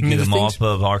then you get them off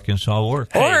of Arkansas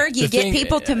work. Or you get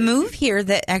people to move here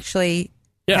that actually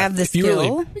have the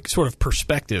skill. Really, sort of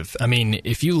perspective. I mean,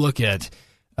 if you look at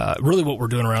really what we're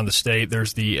doing around the state,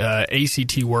 there's the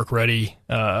ACT Work Ready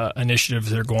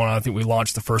initiatives that are going on. I think we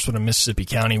launched the first one in Mississippi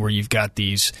County, where you've got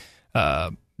these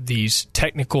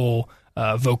technical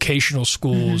vocational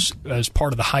schools as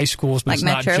part of the high schools, but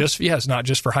like it's not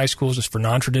just for high schools, it's for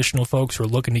non-traditional folks who are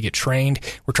looking to get trained.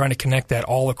 We're trying to connect that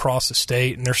all across the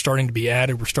state, and they're starting to be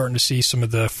added. We're starting to see some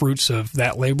of the fruits of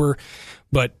that labor.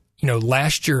 But,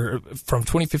 last year, from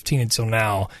 2015 until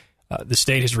now, the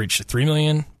state has reached a 3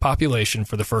 million population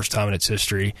for the first time in its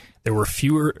history. There are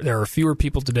fewer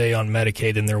people today on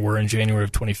Medicaid than there were in January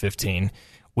of 2015.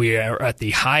 We are at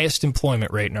the highest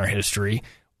employment rate in our history.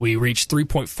 We reached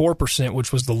 3.4%,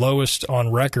 which was the lowest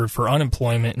on record for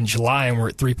unemployment in July, and we're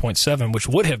at 3.7%, which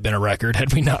would have been a record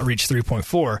had we not reached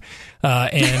 3.4%.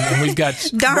 And we've got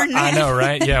darn. I know,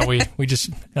 right? Yeah, we just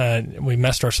we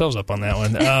messed ourselves up on that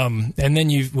one. And then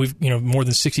we've more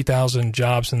than 60,000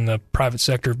 jobs in the private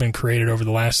sector have been created over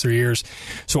the last 3 years.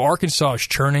 So Arkansas is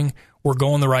churning. We're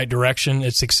going the right direction.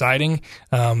 It's exciting,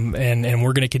 and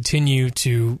we're going to continue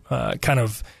to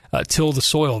till the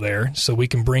soil there so we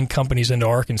can bring companies into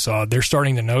Arkansas. They're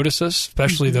starting to notice us,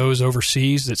 especially those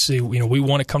overseas that see, we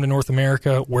want to come to North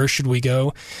America. Where should we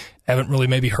go? Haven't really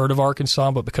maybe heard of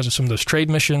Arkansas, but because of some of those trade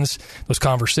missions, those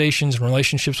conversations and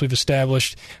relationships we've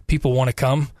established, people want to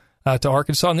come to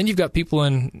Arkansas. And then you've got people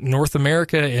in North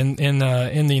America, in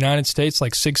the United States,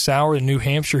 like Sig Sauer in New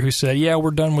Hampshire, who said,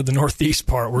 we're done with the Northeast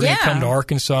part. We're going to come to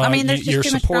Arkansas. I mean, you're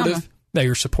supportive.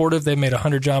 You're supportive. They made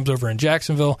 100 jobs over in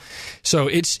Jacksonville. So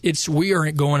we are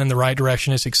going in the right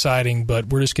direction. It's exciting, but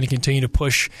we're just going to continue to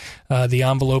push the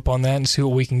envelope on that and see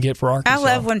what we can get for Arkansas. I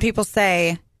love when people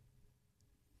say,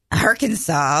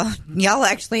 Arkansas, y'all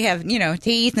actually have,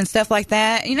 teeth and stuff like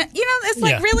that. It's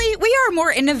like really, we are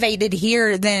more innovated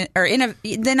here than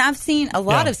I've seen a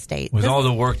lot of states. With all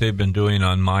the work they've been doing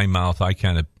on my mouth, I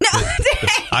kind of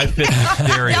I fit the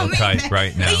stereotype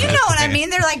right now. You know what I mean?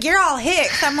 They're like, you're all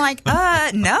Hicks. I'm like,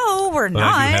 no, we're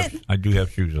not. I do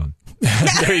have shoes on.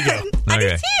 There you go. I do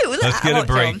too. Let's get a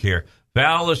break here.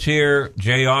 Val is here.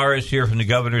 JR is here from the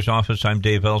governor's office. I'm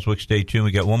Dave Elswick. Stay tuned.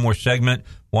 We got one more segment.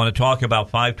 Want to talk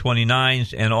about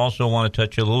 529s and also want to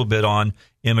touch a little bit on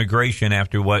immigration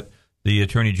after what the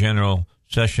Attorney General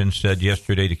Sessions said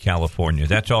yesterday to California.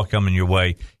 That's all coming your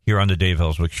way here on the Dave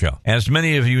Elswick Show. As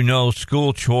many of you know,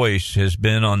 school choice has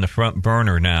been on the front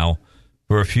burner now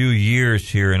for a few years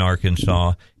here in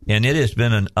Arkansas, and it has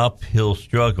been an uphill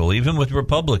struggle, even with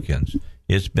Republicans.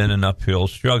 It's been an uphill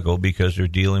struggle because they're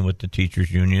dealing with the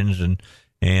teachers' unions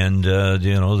and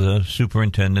the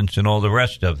superintendents and all the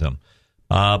rest of them.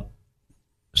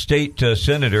 State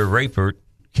Senator Rayford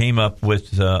came up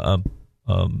with a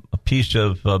piece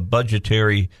of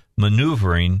budgetary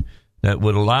maneuvering that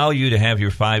would allow you to have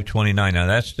your 529. Now,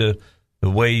 that's the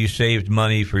way you saved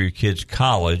money for your kids'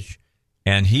 college,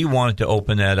 and he wanted to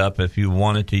open that up if you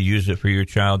wanted to use it for your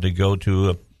child to go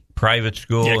to a private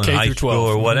school and high school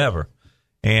or whatever.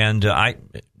 And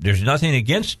there's nothing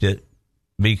against it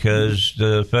because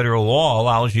the federal law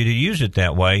allows you to use it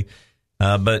that way.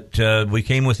 But we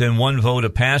came within one vote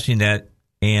of passing that,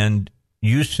 and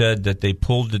you said that they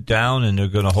pulled it down and they're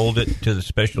going to hold it to the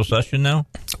special session now?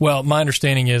 Well, my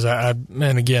understanding is,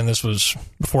 and again, this was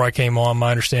before I came on, my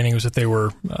understanding was that they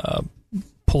were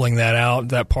pulling that out,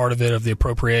 that part of it of the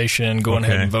appropriation, going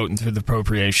ahead and voting through the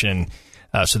appropriation.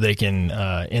 So they can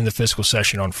end the fiscal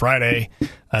session on Friday.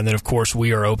 And then, of course,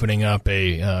 we are opening up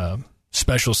a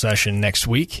special session next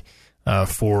week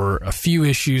for a few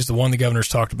issues. The one the governor's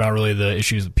talked about, really the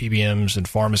issues of PBMs and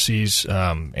pharmacies,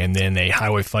 and then a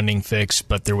highway funding fix.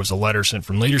 But there was a letter sent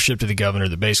from leadership to the governor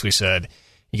that basically said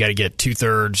you got to get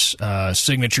 2/3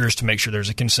 signatures to make sure there's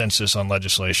a consensus on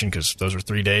legislation, because those are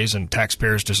 3 days, and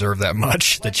taxpayers deserve that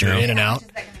much that you're in and out.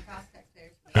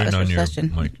 Turn on your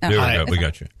mic. There we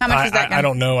got you. How much is that? I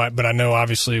don't know, but I know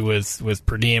obviously with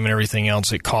per diem and everything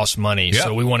else, it costs money. Yep.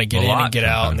 So we want to get in and get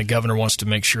out, and the governor wants to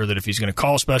make sure that if he's going to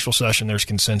call a special session, there's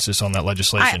consensus on that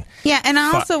legislation. And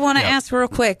I also want to ask real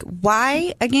quick,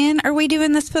 why, again, are we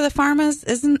doing this for the pharmacies?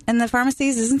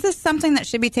 Isn't this something that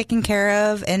should be taken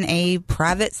care of in a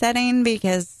private setting?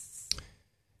 Because...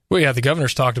 Well, yeah, the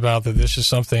governor's talked about that this is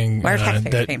something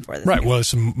that paying for this. Right. Well,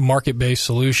 some market-based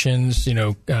solutions,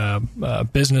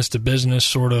 business to business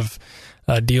sort of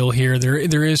deal here.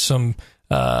 There is some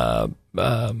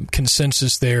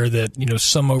consensus there that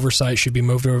some oversight should be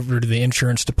moved over to the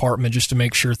insurance department just to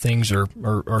make sure things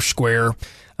are square.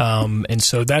 And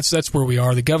so that's where we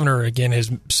are. The governor, again,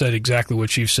 has said exactly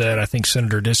what you've said. I think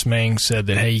Senator Dismang said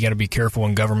that, hey, you got to be careful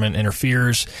when government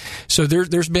interferes. So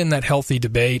there's been that healthy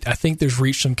debate. I think there's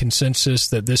reached some consensus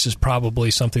that this is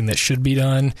probably something that should be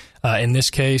done in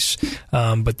this case.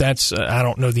 But that's I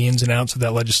don't know the ins and outs of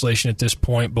that legislation at this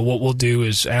point. But what we'll do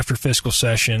is after fiscal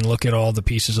session, look at all the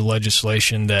pieces of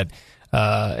legislation that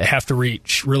have to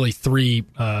reach really three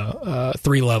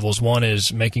levels. One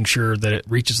is making sure that it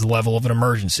reaches the level of an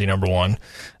emergency, number one.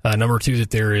 Number two,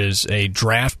 that there is a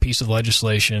draft piece of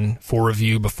legislation for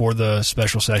review before the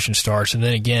special session starts. And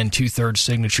then again, 2/3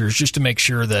 signatures just to make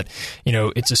sure that,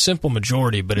 it's a simple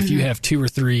majority. But if you have two or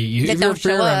three, if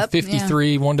you're around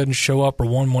 53, one doesn't show up or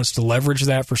one wants to leverage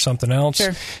that for something else.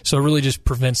 Sure. So it really just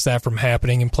prevents that from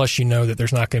happening. And plus, that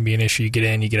there's not going to be an issue. You get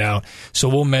in, you get out. So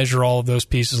we'll measure all of those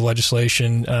pieces of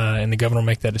legislation, and the governor will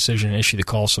make that decision and issue the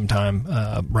call sometime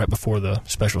right before the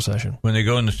special session. When they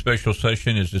go into special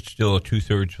session, is it still a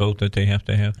 2/3 vote that they have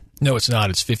to have? No, it's not.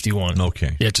 It's 51.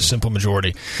 Okay. Yeah, it's a simple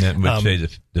majority. That would say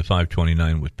that the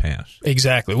 529 would pass.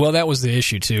 Exactly. Well, that was the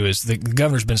issue, too, is the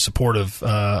governor's been supportive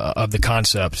of the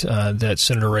concept that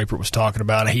Senator Rayford was talking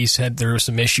about. He said there were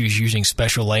some issues using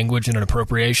special language in an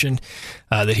appropriation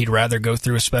that he'd rather go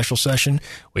through a special session.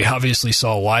 We obviously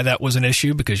saw why that was an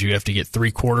issue, because you have to get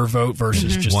 3/4 vote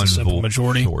versus just a simple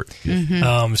majority.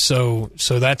 So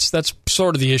that's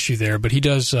sort of the issue there. But he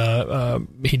does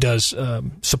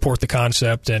support the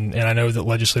concept, and I know that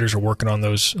legislators are working on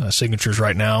those signatures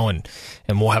right now, and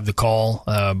we'll have the call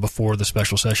before the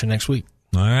special session next week.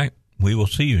 All right. We will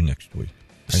see you next week.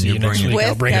 See you next week.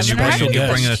 I'll bring a special guest. You're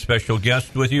bringing a special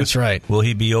guest with you? That's right. Will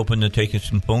he be open to taking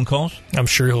some phone calls? I'm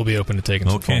sure he'll be open to taking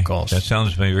some phone calls. That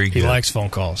sounds very good. He likes phone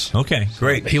calls. Okay,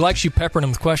 great. He likes you peppering him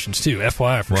with questions, too,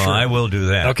 FYI, for sure. Well, I will do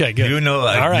that. Okay, good.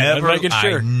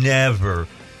 I never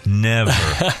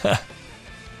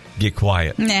get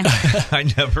quiet. Yeah.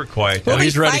 I never quiet. Well,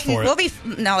 he's ready for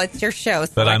it. No, it's your show.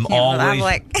 So But I'm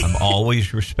like,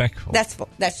 always respectful. That's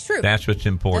true. That's what's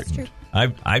important. That's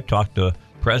true. I've talked to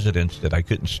presidents that I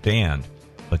couldn't stand,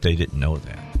 but they didn't know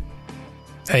that.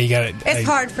 Hey, you got it. It's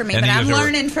hard for me, but I'm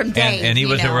learning from Dave. And he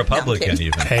was a Republican, no,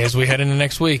 even. Hey, as we head into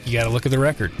next week, you got to look at the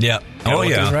record. Yeah. Oh,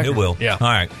 yeah. It will. Yeah. All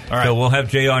right. So we'll have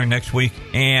JR next week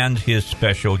and his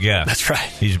special guest. That's right.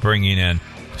 He's bringing in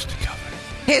Mr. Governor.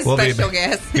 His special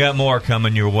guest. Got more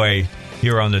coming your way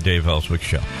here on the Dave Elswick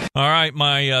Show. All right.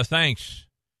 My thanks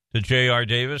to J.R.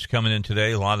 Davis coming in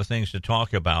today. A lot of things to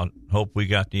talk about. Hope we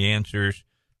got the answers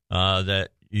that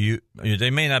they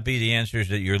may not be the answers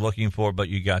that you're looking for, but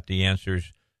you got the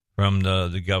answers from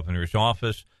the governor's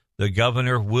office. The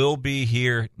governor will be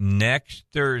here next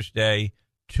Thursday,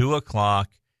 2:00,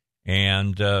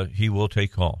 and he will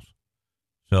take calls.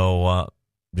 So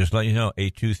just let you know,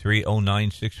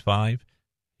 823-0965.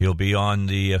 He'll be on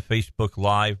the Facebook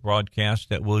Live broadcast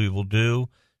that we will do.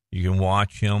 You can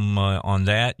watch him on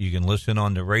that. You can listen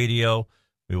on the radio.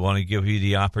 We want to give you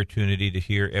the opportunity to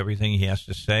hear everything he has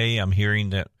to say. I'm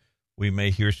hearing that we may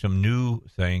hear some new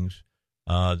things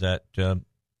that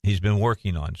he's been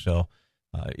working on. So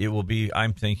it will be,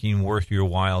 I'm thinking, worth your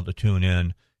while to tune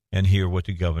in and hear what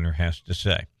the governor has to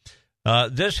say.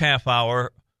 This half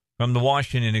hour from the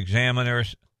Washington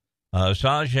Examiners,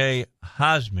 Sajid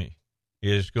Hazmi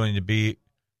is going to be,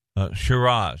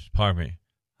 Hazmi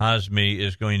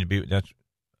is going to be,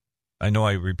 I know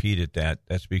I repeated that.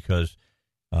 That's because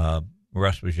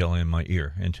Russ was yelling in my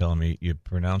ear and telling me you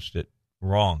pronounced it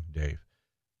wrong, Dave.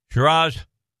 Shiraz,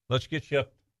 let's get you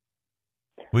up.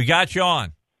 We got you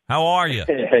on. How are you?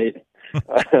 Hey,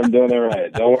 I'm doing all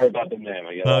right. Don't worry about the name.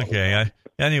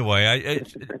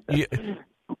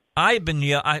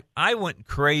 I went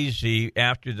crazy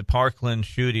after the Parkland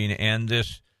shooting, and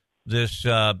this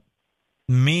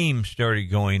meme started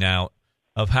going out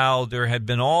of how there had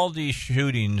been all these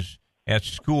shootings at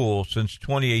school since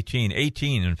 2018.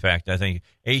 18, in fact, I think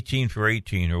 18 for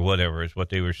 18 or whatever is what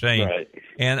they were saying. Right.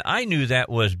 And I knew that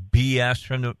was BS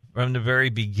from the very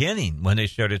beginning when they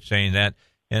started saying that.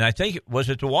 And I think, was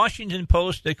it the Washington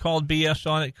Post that called BS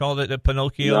on it, called it a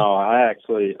Pinocchio? No, I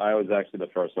was actually the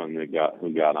first one who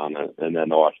got on it, and then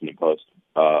the Washington Post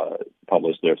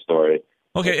published their story.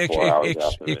 Okay,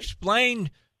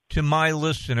 explain to my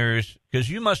listeners, because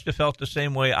you must have felt the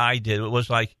same way I did. It was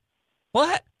like,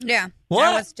 what? Yeah, what?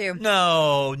 I was too.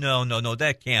 No,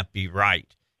 that can't be right.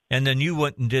 And then you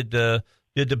went and did the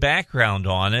background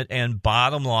on it, and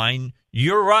bottom line,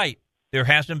 you're right. There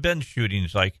hasn't been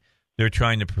shootings like they're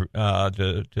trying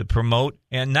to promote,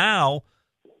 and now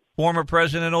former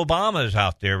President Obama is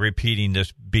out there repeating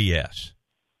this BS.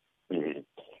 Mm-hmm.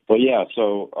 Well, yeah.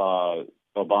 So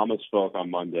Obama spoke on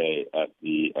Monday at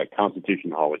the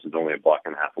Constitution Hall, which is only a block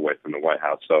and a half away from the White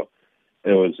House. So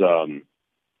it was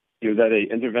he was at an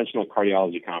interventional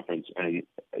cardiology conference, and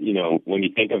when you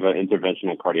think of an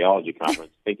interventional cardiology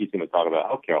conference, I think he's going to talk about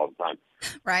healthcare all the time.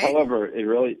 Right. However,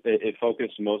 it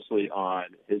focused mostly on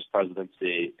his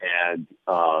presidency, and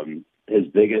his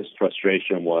biggest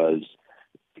frustration was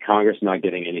Congress not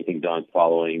getting anything done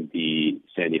following the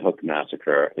Sandy Hook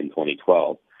massacre in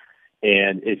 2012.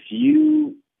 And if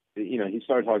he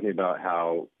started talking about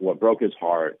how what broke his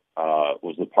heart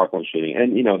was the Parkland shooting,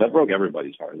 and that broke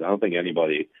everybody's heart. I don't think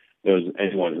there was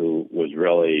anyone who was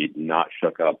really not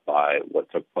shook up by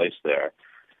what took place there.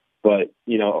 But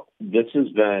this has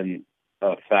been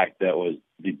a fact that was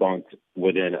debunked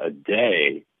within a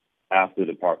day after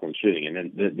the Parkland shooting. And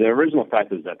then the original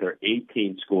fact is that there are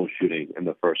 18 school shootings in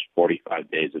the first 45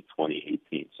 days of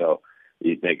 2018. So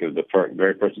you think of the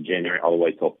very first of January all the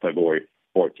way till February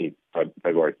 14th,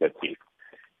 February 15th.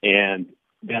 And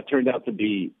that turned out to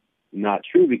be not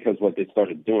true, because what they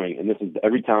started doing, and this is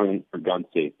Every Town for Gun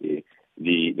Safety,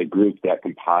 the group that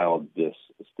compiled this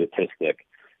statistic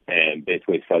and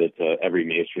basically fed it to every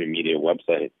mainstream media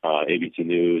website, ABC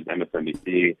News,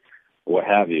 MSNBC, what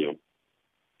have you.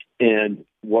 And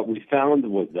what we found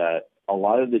was that a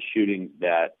lot of the shootings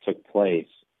that took place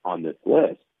on this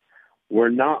list were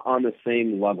not on the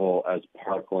same level as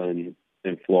Parkland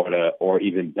in Florida or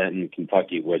even Benton,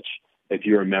 Kentucky, which, if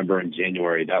you remember, in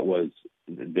January, that was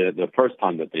the first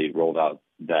time that they rolled out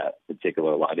that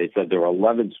particular law. They said there were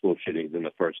 11 school shootings in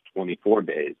the first 24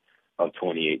 days of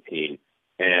 2018.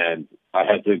 And I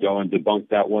had to go and debunk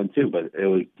that one too. But it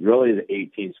was really the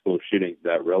 18 school shootings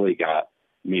that really got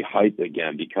me hyped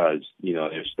again, because,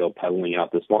 they're still peddling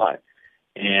out this lie.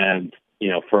 And,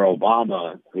 for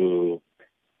Obama, who,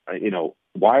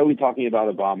 why are we talking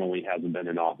about Obama when he hasn't been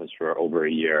in office for over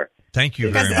a year? Thank you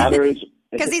It very matters much.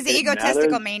 Because he's an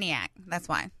egotistical maniac. That's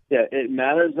why. Yeah, it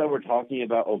matters that we're talking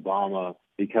about Obama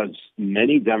because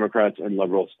many Democrats and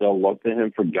liberals still look to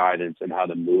him for guidance on how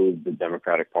to move the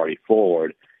Democratic Party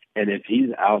forward. And if he's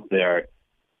out there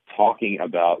talking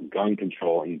about gun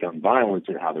control and gun violence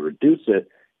and how to reduce it,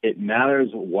 it matters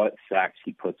what facts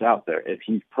he puts out there. If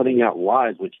he's putting out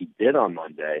lies, which he did on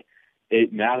Monday,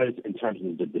 it matters in terms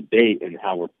of the debate and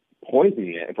how we're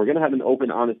poisoning it. If we're going to have an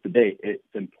open, honest debate, it's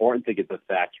important to get the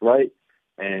facts right.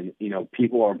 And,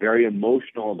 people are very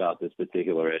emotional about this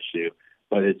particular issue,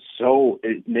 but it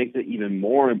makes it even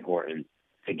more important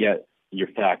to get your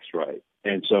facts right.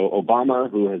 And so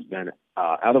Obama, who has been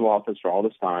out of office for all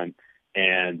this time,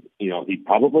 and, he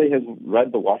probably has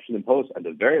read the Washington Post at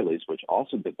the very least, which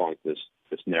also debunked this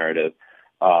narrative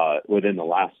within the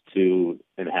last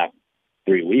 2.5,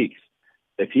 3 weeks.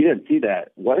 If he didn't see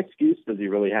that, what excuse does he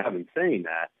really have in saying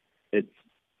that? It's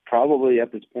probably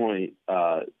at this point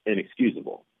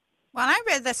inexcusable. When I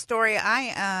read that story,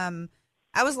 I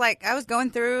was going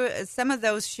through some of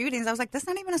those shootings. I was like, that's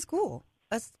not even a school.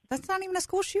 That's not even a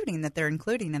school shooting that they're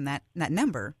including in that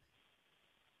number.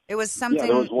 It was something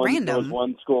random.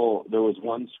 There was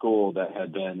one school that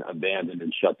had been abandoned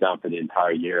and shut down for the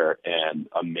entire year, and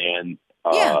a man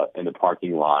in the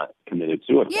parking lot committed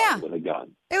suicide with a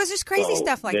gun. It was just crazy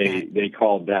stuff like that. They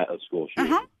called that a school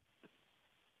shooting. Uh-huh.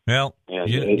 Well, in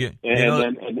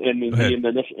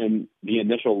the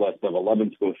initial list of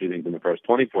 11 school shootings in the first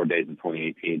 24 days of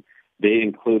 2018, they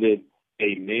included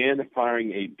a man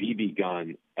firing a BB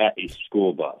gun at a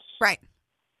school bus. Right.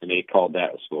 And they called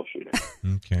that a school shooting.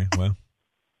 Okay, well,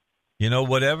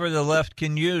 whatever the left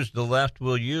can use, the left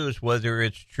will use, whether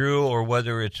it's true or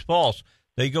whether it's false.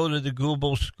 They go to the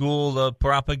Google school of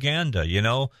propaganda. You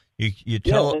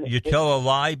tell a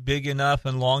lie big enough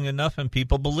and long enough, and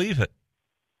people believe it.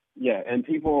 Yeah, and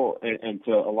people, and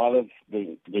to a lot of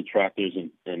the detractors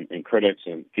and critics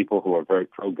and people who are very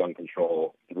pro-gun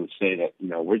control who say that,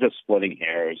 we're just splitting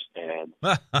hairs and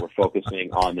we're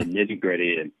focusing on the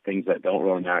nitty-gritty and things that don't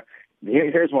really matter.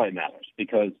 Here's why it matters.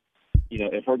 Because,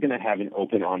 if we're going to have an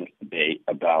open, honest debate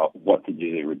about what to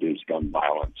do to reduce gun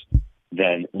violence,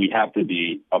 then we have to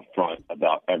be upfront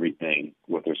about everything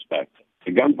with respect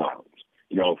to gun violence.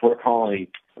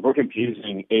 If we're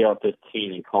confusing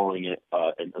AR-15 and calling it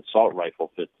an assault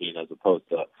rifle 15 as opposed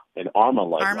to an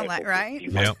Armalite rifle, right?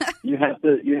 You have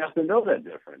to know that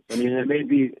difference.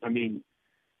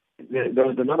 There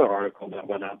was another article that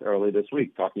went out early this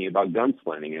week talking about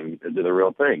gunsplaining and is it a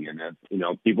real thing? And that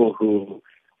people who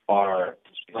are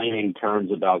explaining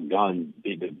terms about guns,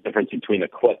 the difference between a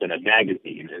clip and a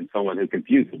magazine, and someone who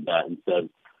confuses that and says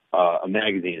a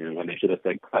magazine and when they should have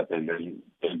said clip, and then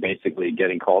basically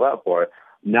getting called out for it.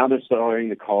 Now they're starting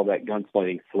to call that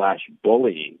gunsplaining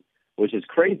 /bullying, which is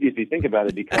crazy if you think about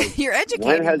it. Because you're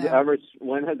educating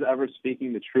when has ever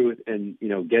speaking the truth and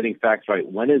getting facts right?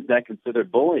 When is that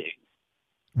considered bullying?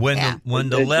 When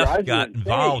the left got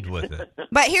involved with it.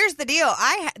 But here's the deal: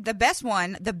 the best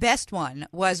one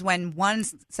was when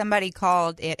somebody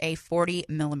called it a 40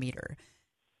 millimeter.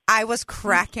 I was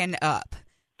cracking up.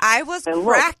 I was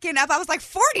like,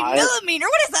 40 millimeter?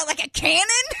 What is that, like a cannon?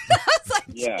 I was like,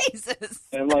 Jesus.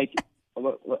 And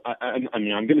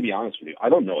I'm going to be honest with you. I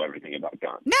don't know everything about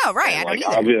guns. No, right. And, I don't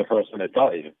either. I'll be the first one to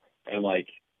tell you. And,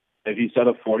 if you said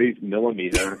a 40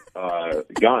 millimeter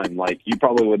gun, you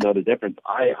probably would know the difference.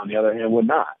 I, on the other hand, would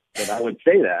not. But I would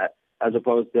say that as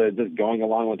opposed to just going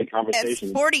along with the conversation.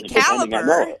 It's 40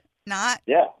 caliber, not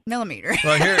millimeter.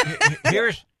 Well,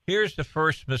 here's the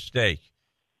first mistake.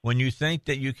 When you think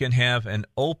that you can have an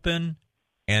open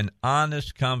and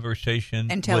honest conversation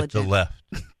with the left.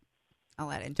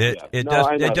 I'll add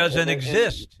it doesn't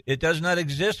exist. It does not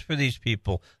exist for these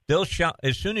people. They'll shout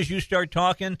as soon as you start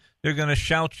talking. They're going to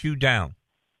shout you down.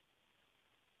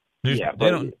 They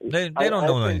don't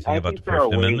know anything about the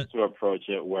First Amendment. There are ways to approach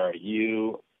it where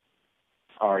you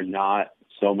are not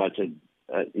so much to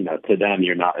them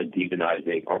you're not a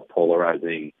demonizing or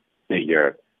polarizing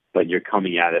figure, but you're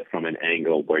coming at it from an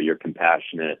angle where you're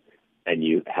compassionate and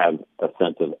you have a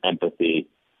sense of empathy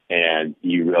and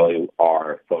you really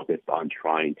are focused on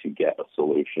trying to get a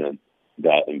solution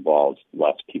that involves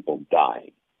less people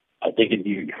dying. I think if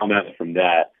you can come at it from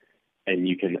that and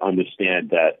you can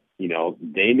understand that,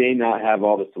 they may not have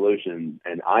all the solutions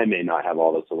and I may not have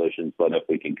all the solutions, but if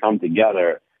we can come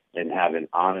together and have an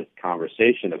honest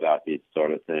conversation about these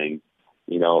sort of things,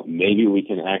 maybe we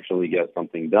can actually get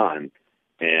something done.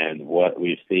 And what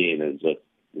we've seen is just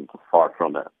far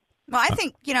from it. Well, I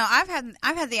think, I've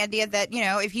had the idea that,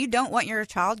 if you don't want your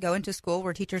child going to school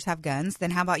where teachers have guns, then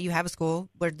how about you have a school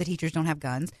where the teachers don't have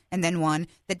guns, and then one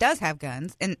that does have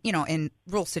guns. And, in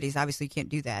rural cities, obviously you can't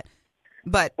do that.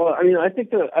 But well, I mean, I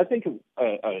think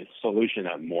a solution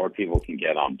that more people can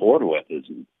get on board with is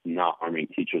not arming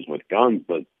teachers with guns,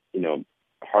 but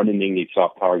hardening these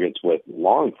soft targets with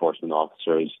law enforcement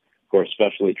officers who are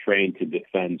specially trained to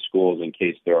defend schools in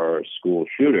case there are school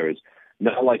shooters.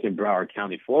 Not like in Broward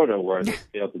County, Florida, where they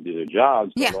fail to do their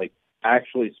jobs, but like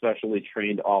actually specially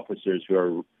trained officers who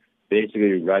are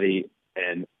basically ready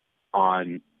and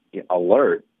on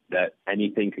alert that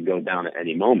anything could go down at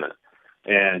any moment.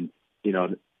 And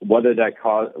whether that's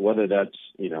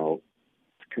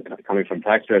coming from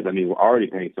taxpayers. I mean, we're already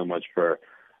paying so much for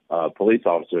police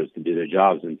officers to do their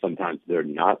jobs, and sometimes they're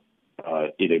not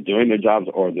either doing their jobs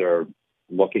or they're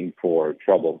looking for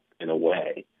trouble in a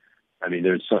way. I mean,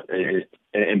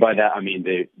 and by that I mean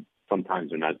they're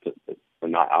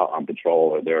not out on patrol,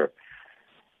 or they're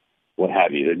what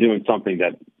have you. They're doing something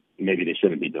that maybe they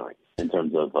shouldn't be doing in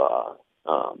terms of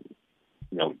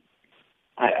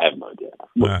I have no idea.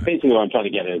 Right. Basically, what I'm trying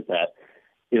to get is that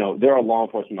there are law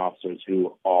enforcement officers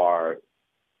who are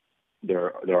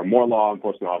there are more law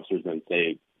enforcement officers than,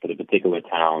 say, for the particular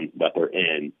town that they're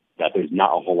in, that there's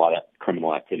not a whole lot of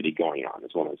criminal activity going on, is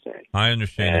what I'm saying. I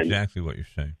understand exactly what you're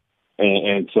saying.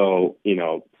 And so,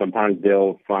 sometimes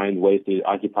they'll find ways to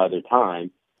occupy their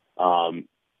time,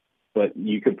 but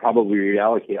you could probably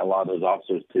reallocate a lot of those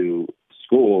officers to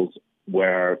schools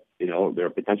where, there are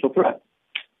potential threats.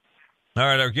 All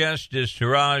right, our guest is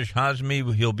Siraj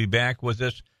Hazmi. He'll be back with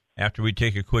us after we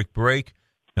take a quick break.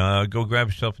 Go grab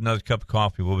yourself another cup of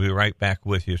coffee. We'll be right back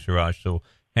with you, Siraj. So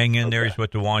hang in there. He's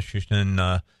with the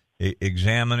Washington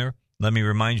Examiner. Let me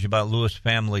remind you about Lewis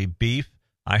Family Beef.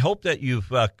 I hope that you've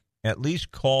at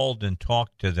least called and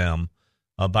talked to them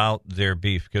about their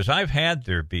beef, because I've had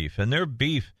their beef, and their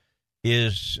beef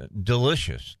is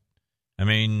delicious. I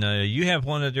mean, you have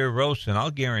one of their roasts, and I'll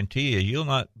guarantee you'll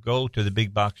not go to the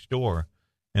big box store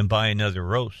and buy another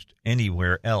roast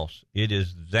anywhere else. It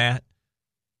is that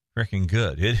freaking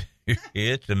good.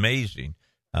 It's amazing.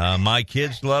 My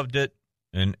kids loved it,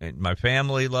 and my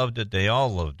family loved it. They all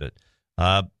loved it.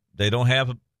 They don't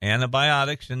have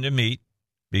antibiotics in their meat,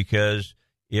 because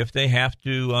if they have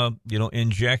to,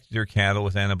 inject their cattle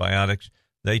with antibiotics,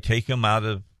 they take them out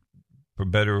of, for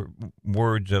better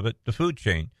words of it, the food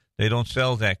chain. They don't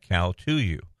sell that cow to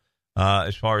you.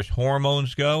 As far as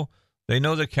hormones go, they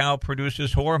know the cow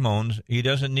produces hormones. He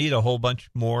doesn't need a whole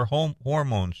bunch more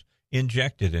hormones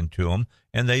injected into him,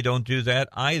 and they don't do that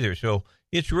either. So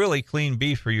it's really clean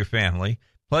beef for your family.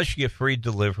 Plus, you get free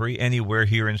delivery anywhere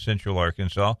here in Central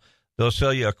Arkansas. They'll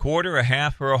sell you a quarter, a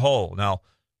half, or a whole. Now,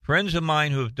 friends of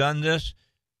mine who have done this,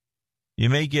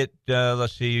 you may get,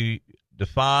 the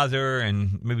father,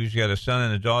 and maybe he's got a son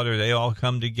and a daughter. They all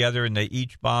come together, and they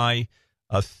each buy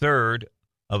a third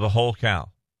of a whole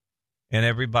cow, and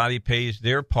everybody pays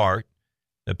their part.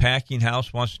 The packing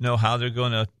house wants to know how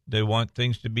they want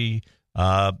things to be,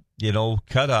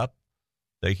 cut up.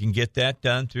 They can get that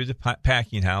done through the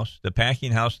packing house. The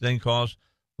packing house then calls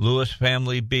Lewis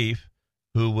Family Beef,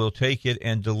 who will take it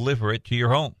and deliver it to your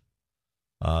home.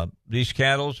 These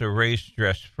cattle are raised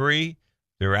stress-free.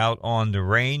 They're out on the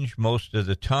range most of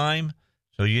the time,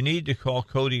 so you need to call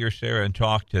Cody or Sarah and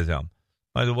talk to them.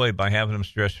 By the way, by having them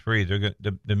stress-free,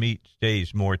 the meat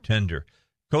stays more tender.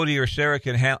 Cody or Sarah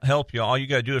can help you. All you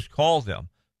got to do is call them,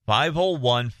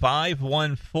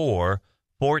 501-514-1494,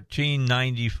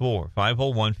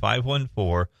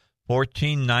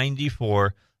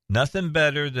 501-514-1494. Nothing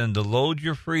better than to load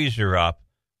your freezer up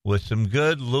with some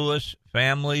good Lewis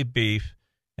Family Beef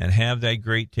and have that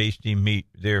great tasty meat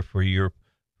there for your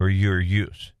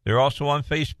use. They're also on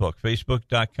Facebook,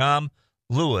 facebook.com,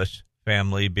 Lewis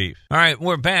Family Beef. All right,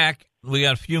 we're back. We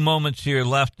got a few moments here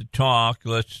left to talk.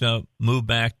 Let's move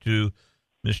back to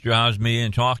Mr. Hazmi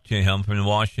and talk to him from the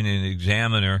Washington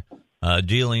Examiner,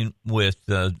 dealing with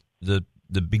the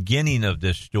beginning of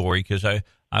this story, because I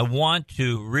want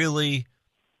to really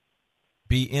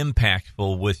be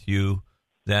impactful with you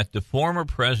that the former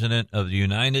president of the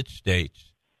United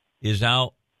States is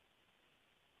out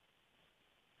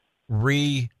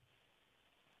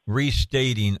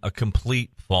restating a complete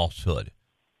falsehood.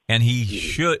 And he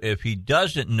should, if he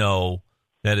doesn't know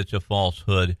that it's a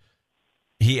falsehood,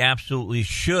 he absolutely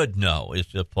should know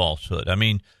it's a falsehood. I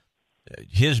mean,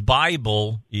 his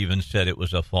Bible even said it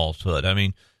was a falsehood. I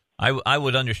mean, I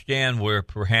would understand where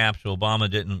perhaps Obama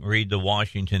didn't read the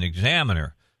Washington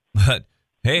Examiner, but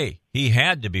hey, he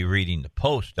had to be reading the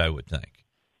Post, I would think.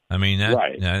 I mean,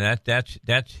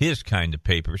 that's his kind of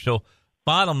paper. So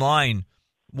bottom line,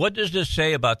 what does this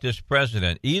say about this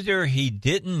president? Either he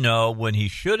didn't know when he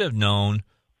should have known,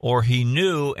 or he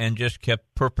knew and just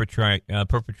kept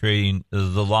perpetrating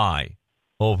the lie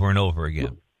over and over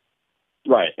again.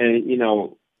 Right. And,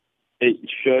 it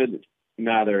should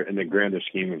matter in the grander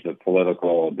scheme of the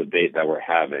political debate that we're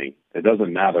having. It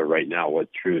doesn't matter right now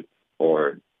what truth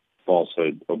or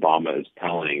falsehood Obama is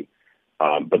telling,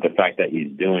 but the fact that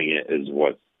he's doing it is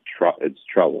what's it's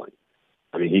troubling.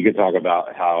 I mean, he could talk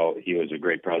about how he was a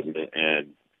great president, and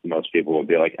most people would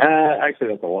be like, actually,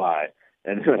 that's a lie.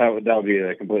 And that would be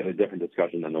a completely different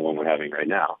discussion than the one we're having right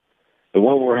now. The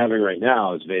one we're having right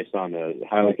now is based on a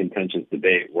highly contentious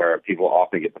debate where people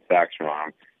often get the facts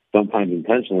wrong, sometimes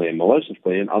intentionally and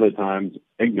maliciously, and other times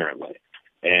ignorantly.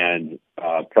 And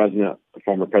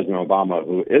former President Obama,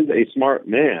 who is a smart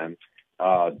man,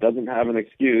 doesn't have an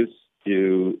excuse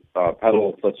to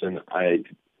peddle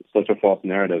such a false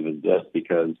narrative as this,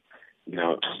 because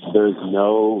there's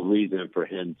no reason for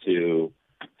him to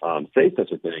say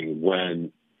such a thing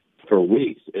when for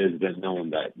weeks it has been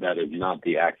known that is not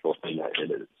the actual thing that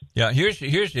it is. Yeah, here's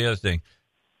the other thing.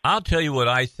 I'll tell you what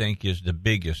I think is the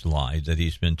biggest lie that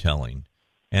he's been telling.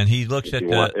 And he looks if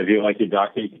you like your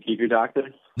doctor, you can keep your doctor?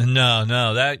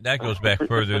 No, that goes back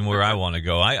further than where I want to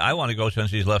go. I want to go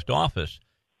since he's left office.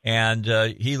 And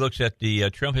he looks at the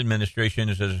Trump administration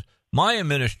and says, my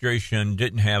administration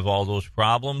didn't have all those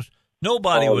problems.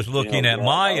 Nobody was looking at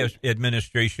my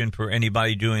administration for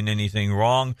anybody doing anything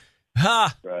wrong.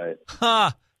 Ha! Right.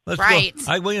 Ha! Let's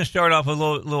go. We can start off with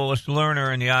Lois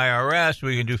Lerner in the IRS.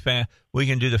 We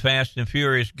can do the Fast and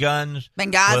Furious guns,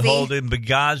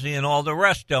 Benghazi, and all the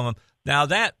rest of them. Now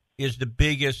that is the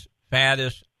biggest,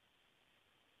 fattest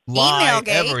lie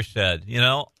ever said.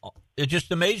 It's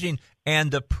just amazing,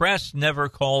 and the press never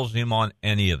calls him on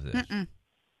any of this. Mm-mm.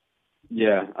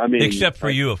 Yeah, I mean, except for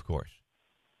you, of course.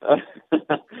 I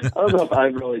don't know if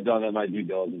I've really done my due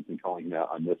diligence in calling him out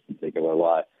on this particular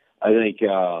lie. I think,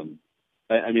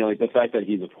 like the fact that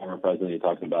he's a former president, he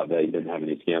talks about that he didn't have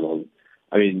any scandals.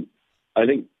 I mean, I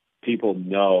think people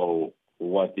know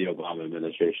what the Obama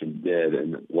administration did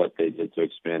and what they did to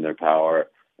expand their power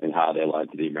and how they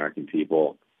lied to the American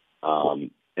people,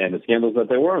 and the scandals that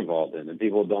they were involved in. And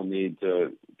people don't need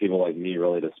people like me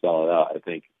really to spell it out. I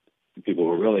think people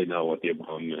who really know what the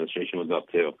Obama administration was up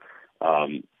to.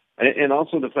 And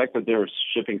also the fact that they were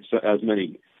shipping as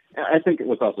many. I think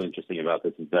what's also interesting about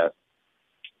this is that,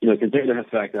 considering the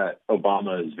fact that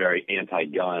Obama is very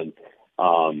anti-gun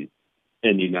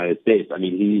in the United States, I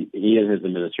mean, he and his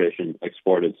administration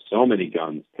exported so many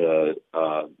guns to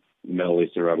Middle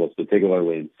Eastern rebels,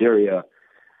 particularly in Syria.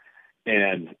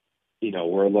 And,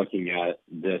 we're looking at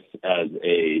this as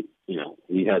he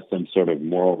has some sort of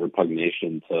moral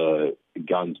repugnation to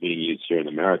guns being used here in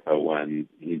America when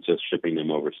he's just shipping them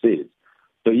overseas.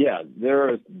 So, yeah, there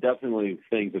are definitely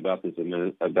things about the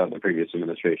previous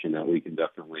administration that we can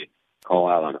definitely call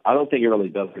out on. I don't think it really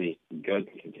does any good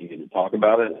to continue to talk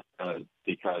about it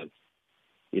because,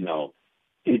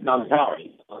 he's not in power.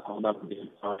 He'll never be in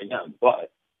power again.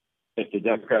 But if the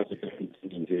Democrats are going to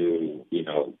continue to,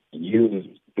 use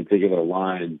particular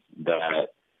lines that,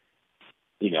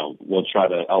 will try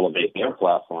to elevate their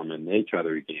platform and they try to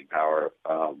regain power,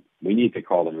 we need to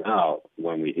call them out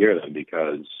when we hear them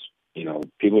because,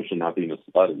 people should not be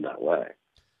misled in that way.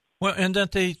 Well, and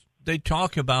that they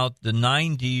talk about the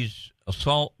 90s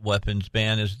assault weapons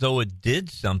ban as though it did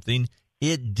something.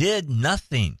 It did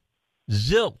nothing.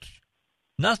 Zilch.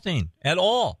 Nothing at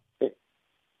all.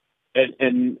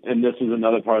 And this is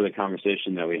another part of the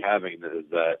conversation that we're having is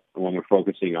that when we're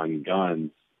focusing on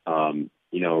guns, gun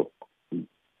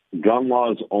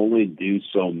laws only do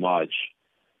so much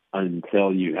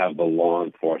until you have the law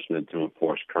enforcement to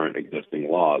enforce current existing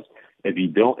laws. If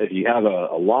you have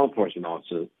a law enforcement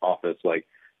office like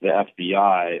the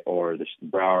FBI or the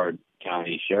Broward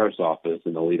County Sheriff's Office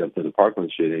in the lead up to the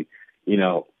Parkland shooting,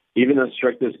 even the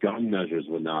strictest gun measures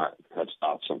would not have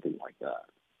stopped something like that.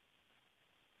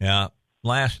 Yeah.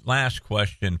 Last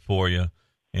question for you,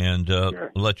 and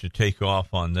sure. I'll let you take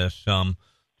off on this.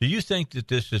 Do you think that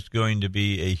this is going to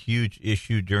be a huge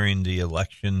issue during the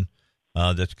election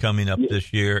that's coming up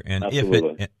this year? And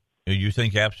absolutely. if you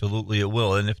think absolutely it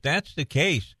will, and if that's the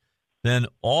case, then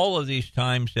all of these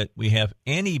times that we have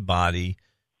anybody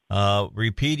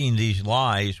repeating these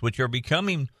lies, which are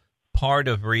becoming part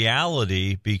of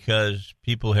reality because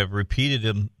people have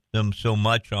repeated them so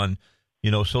much on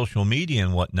social media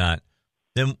and whatnot,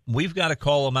 then we've got to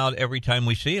call them out every time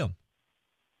we see them.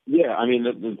 Yeah, I mean,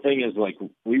 the thing is,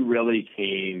 we really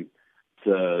came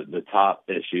to the top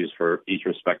issues for each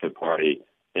respective party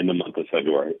in the month of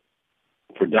February.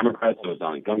 For Democrats, it was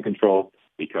on gun control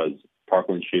because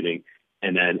Parkland shooting.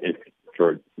 And then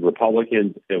for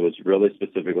Republicans, it was really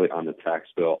specifically on the tax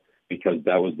bill because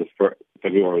that was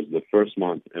February was the first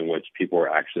month in which people were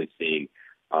actually seeing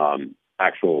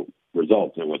actual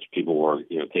results in which people were,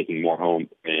 taking more home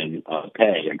in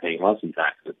pay and paying less in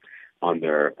taxes on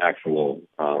their actual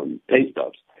pay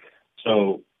stubs.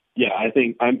 So, yeah, I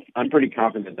think I'm pretty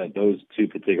confident that those two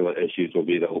particular issues will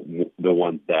be the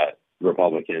ones that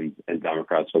Republicans and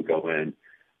Democrats will go in,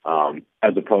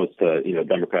 as opposed to,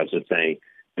 Democrats just saying,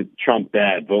 Trump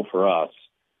bad, vote for us,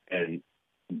 and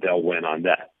they'll win on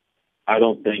that. I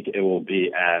don't think it will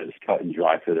be as cut and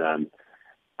dry for them.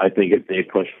 I think if they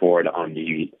push forward on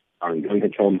gun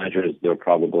control measures, they'll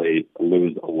probably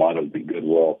lose a lot of the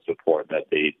goodwill support that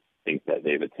they think that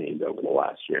they've attained over the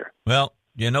last year. Well,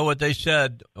 you know what they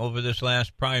said over this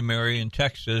last primary in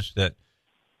Texas, that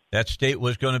state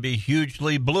was going to be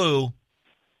hugely blue.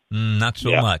 Not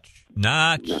so much.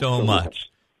 Not so much.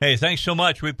 Hey, thanks so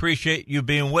much. We appreciate you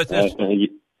being with us.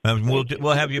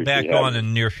 We'll have you back on in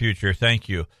the near future. Thank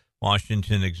you.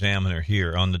 Washington Examiner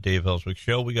here on the Dave Elswick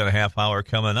Show. We got a half hour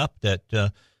coming up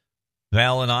that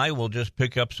Val and I will just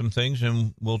pick up some things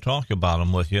and we'll talk about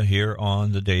them with you here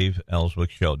on the Dave Elswick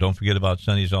Show. Don't forget about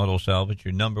Sonny's Auto Salvage,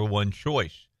 your number one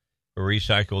choice for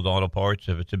recycled auto parts,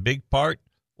 if it's a big part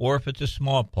or if it's a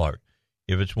small part.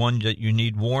 If it's one that you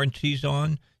need warranties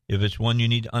on, if it's one you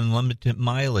need unlimited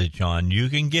mileage on, you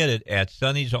can get it at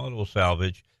Sonny's Auto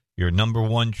Salvage, your number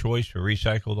one choice for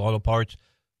recycled auto parts.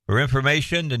 For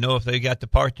information, to know if they got the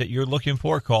part that you're looking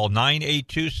for, call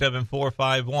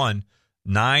 982-7451,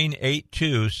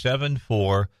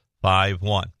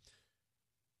 982-7451.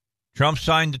 Trump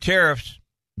signed the tariffs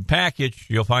package.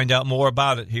 You'll find out more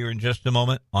about it here in just a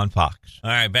moment on Fox. All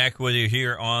right, back with you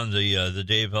here on the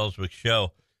Dave Elswick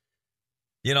Show.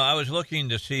 I was looking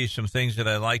to see some things that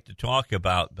I like to talk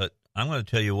about, but I'm going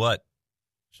to tell you what,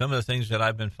 some of the things that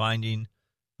I've been finding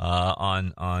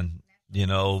on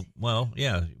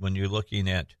when you're looking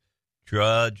at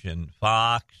Drudge and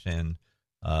Fox and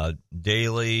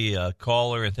Daily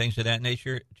Caller and things of that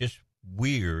nature, just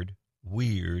weird.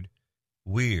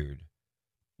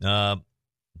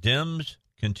 Dems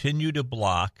continue to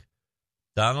block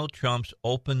Donald Trump's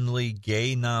openly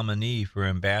gay nominee for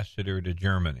ambassador to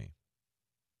Germany.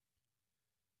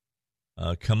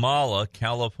 Kamala,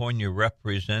 California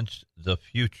represents the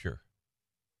future.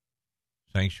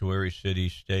 Sanctuary city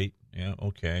state. Yeah,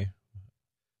 okay.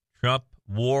 Trump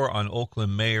war on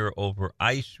Oakland mayor over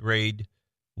ICE raid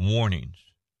warnings.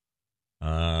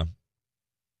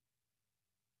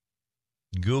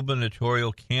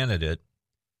 Gubernatorial candidate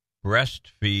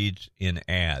breastfeeds in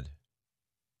ad.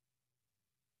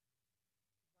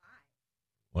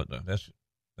 Why? What? That's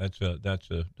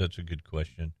a good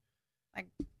question. Like,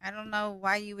 I don't know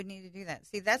why you would need to do that.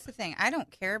 See, that's the thing. I don't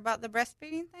care about the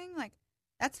breastfeeding thing. Like,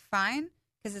 that's fine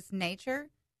because it's nature.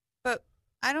 But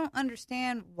I don't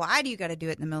understand, why do you got to do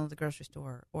it in the middle of the grocery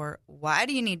store? Or why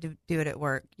do you need to do it at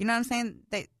work? You know what I'm saying?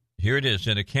 Here it is.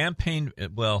 In a campaign,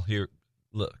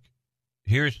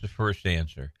 here's the first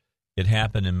answer. It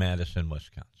happened in Madison,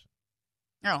 Wisconsin.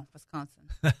 Oh, Wisconsin.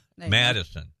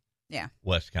 Madison. Yeah.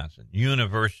 Wisconsin.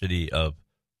 University of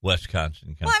Wisconsin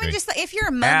country. Well, I mean, just like, if you're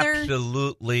a mother.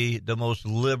 Absolutely the most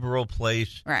liberal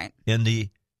place right. in the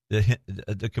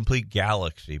complete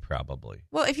galaxy, probably.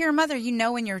 Well, if you're a mother, you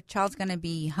know when your child's going to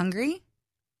be hungry.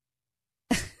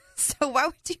 So why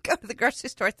would you go to the grocery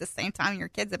store at the same time your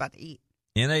kid's about to eat?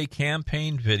 In a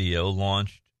campaign video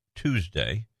launched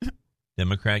Tuesday,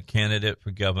 Democrat candidate for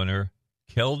governor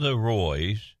Kelda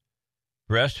Roys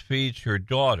breastfeeds her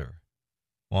daughter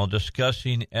while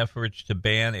discussing efforts to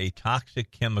ban a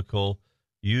toxic chemical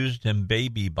used in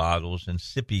baby bottles and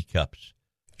sippy cups.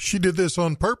 She did this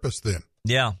on purpose then.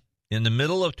 Yeah. In the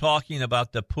middle of talking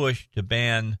about the push to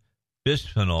ban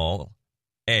bisphenol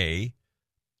A,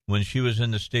 when she was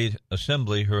in the state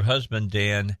assembly, her husband,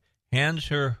 Dan, hands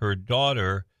her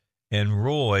daughter, and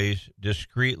Roy's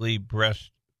discreetly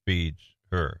breastfeeds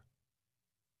her.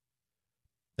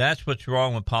 That's what's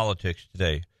wrong with politics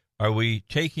today. Are we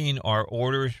taking our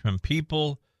orders from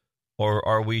people, or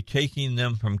are we taking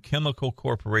them from chemical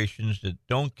corporations that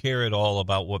don't care at all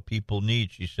about what people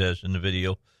need, she says in the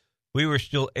video. We were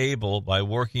still able, by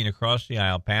working across the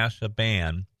aisle, pass a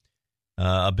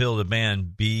bill to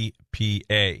ban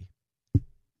BPA.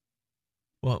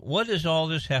 Well, what does all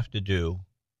this have to do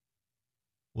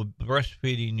with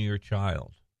breastfeeding your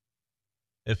child?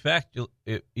 In fact,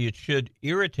 it should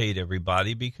irritate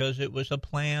everybody because it was a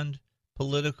planned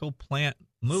political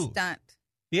move. Stunt.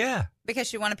 Yeah. Because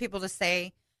she wanted people to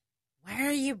say, why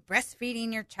are you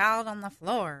breastfeeding your child on the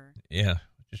floor? Yeah,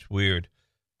 just weird.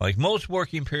 Like most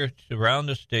working parents around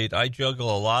the state, I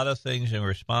juggle a lot of things and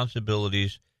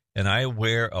responsibilities, and I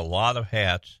wear a lot of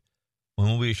hats.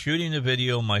 When we were shooting the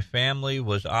video, my family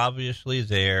was obviously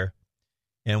there,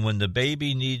 and when the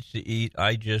baby needs to eat,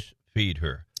 I just feed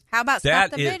her. How about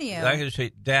stop the video? I'm going to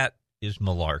say that is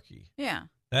malarkey. Yeah.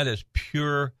 That is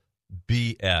pure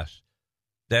BS.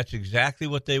 That's exactly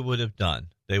what they would have done.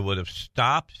 They would have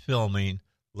stopped filming,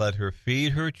 let her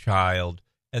feed her child,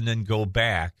 and then go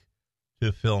back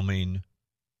to filming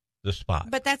the spot.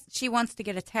 But she wants to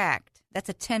get attacked. That's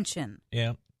attention.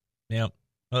 Yeah.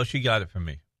 Well, she got it from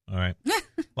me. All right.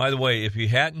 By the way, if you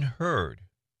hadn't heard,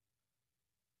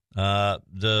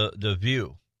 the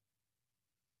View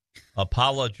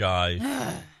apologized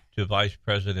to Vice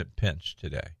President Pence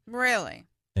today. Really?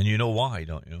 And you know why,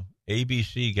 don't you?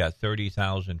 ABC got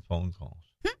 30,000 phone calls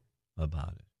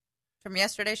about it. From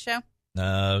yesterday's show?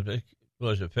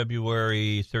 Was it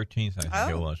February 13th, I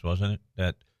think it was, wasn't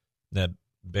it? That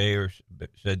Bayer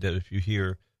said that if you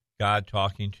hear God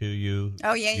talking to you,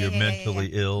 you're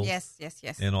mentally ill. Yes.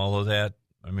 And all of that.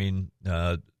 I mean,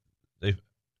 they've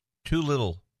too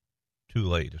little, too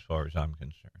late, as far as I'm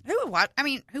concerned.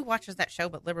 Who watches that show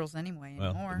but liberals anyway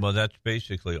anymore? Well, that's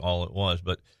basically all it was.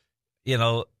 But,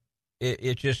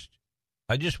 it just,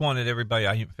 I just wanted everybody,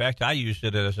 in fact, I used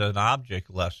it as an object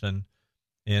lesson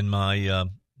in my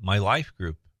my life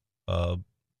group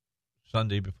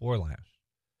Sunday before last,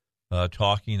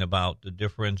 talking about the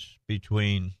difference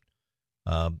between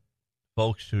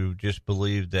folks who just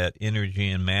believe that energy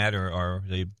and matter are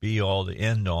the be-all, the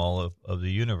end-all of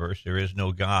the universe. There is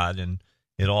no God, and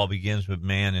it all begins with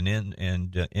man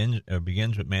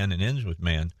begins with man and ends with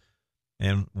man,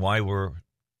 and why we're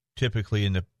typically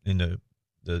in the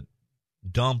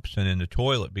dumps and in the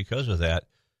toilet because of that.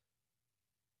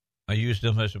 I use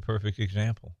them as a perfect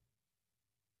example.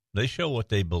 They show what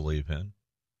they believe in,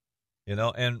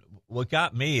 and what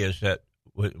got me is that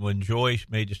when Joyce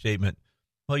made the statement,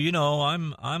 well,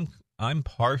 I'm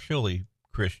partially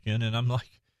Christian, and I'm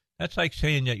like, that's like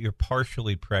saying that you're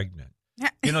partially pregnant.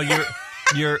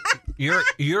 You're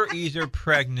either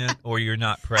pregnant or you're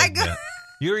not pregnant.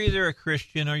 You're either a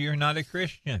Christian or you're not a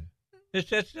Christian. It's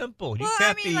that simple. You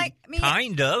can't be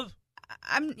kind of.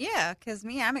 Because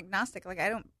I'm agnostic. Like,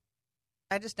 I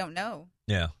just don't know.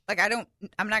 Yeah. Like,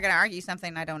 I'm not going to argue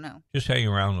something I don't know. Just hang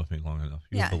around with me long enough.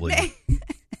 You'll believe it.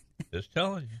 Just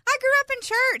telling you. I grew up in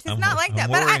church. It's not like that.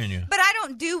 But I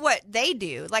don't do what they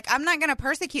do. Like, I'm not going to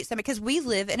persecute somebody because we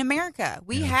live in America.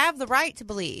 We have the right to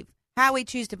believe how we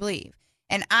choose to believe.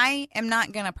 And I am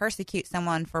not going to persecute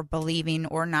someone for believing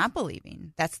or not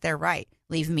believing. That's their right.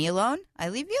 Leave me alone. I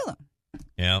leave you alone.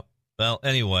 Yeah. Well,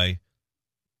 anyway,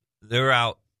 they're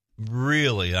out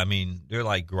really. I mean, they're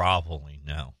like groveling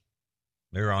now.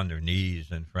 They're on their knees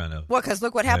in front of. Well, because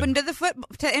look what happened to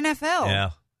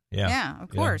NFL. Yeah, of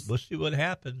course. We'll see what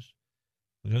happens.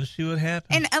 We're going to see what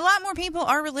happens. And a lot more people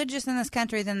are religious in this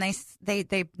country than they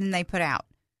put out.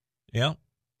 Yeah,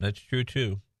 that's true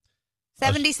too.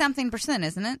 70-something%,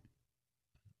 isn't it?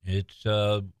 It's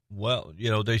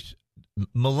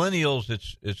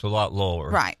millennials. It's a lot lower,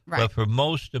 right? But for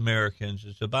most Americans,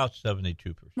 it's about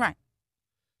 72%, right?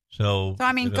 So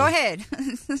I mean, go ahead.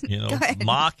 Go ahead.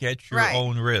 Mock at your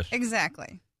own risk.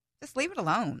 Exactly. Just leave it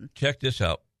alone. Check this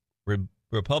out.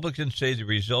 Republicans say the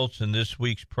results in this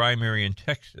week's primary in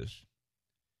Texas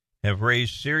have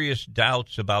raised serious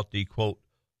doubts about the, quote,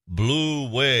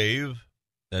 blue wave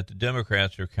that the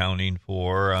Democrats are counting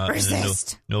for in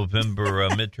the November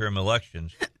midterm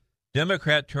elections.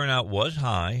 Democrat turnout was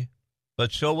high,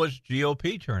 but so was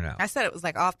GOP turnout. I said it was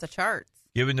like off the charts.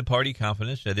 Giving the party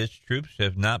confidence that its troops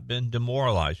have not been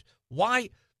demoralized. Why,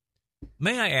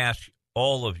 may I ask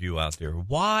all of you out there,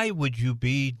 why would you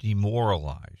be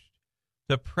demoralized?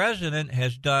 The president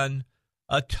has done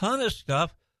a ton of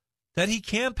stuff that he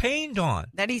campaigned on.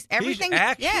 That he's everything. He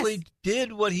actually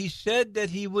did what he said that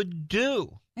he would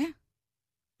do. Yeah.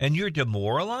 And you're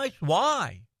demoralized?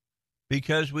 Why?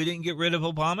 Because we didn't get rid of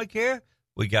Obamacare?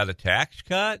 We got a tax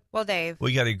cut? Well, Dave.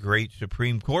 We got a great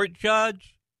Supreme Court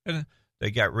judge? And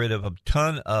they got rid of a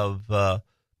ton of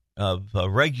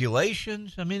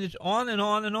regulations. I mean, it's on and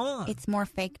on and on. It's more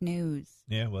fake news.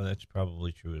 Yeah, well, that's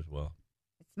probably true as well.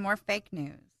 It's more fake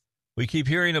news. We keep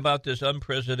hearing about this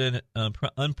unprecedented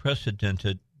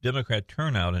Democrat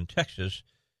turnout in Texas,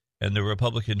 and the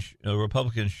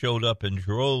Republicans showed up in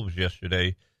droves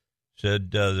yesterday,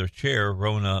 said their chair,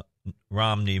 Romney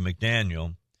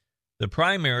McDaniel. The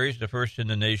primaries, the first in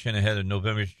the nation ahead of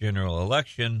November's general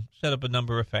election, set up a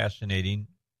number of fascinating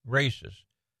races.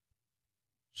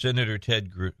 Senator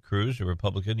Ted Cruz, a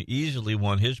Republican, easily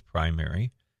won his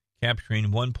primary,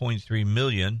 capturing 1.3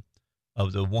 million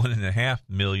of the 1.5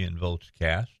 million votes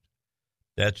cast.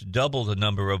 That's double the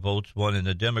number of votes won in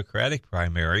the Democratic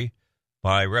primary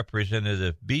by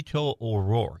Representative Beto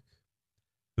O'Rourke,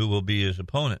 who will be his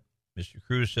opponent. Mr.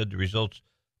 Cruz said the results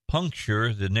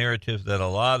puncture the narrative that a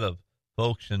lot of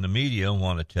folks in the media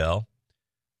want to tell.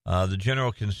 The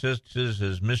general consensus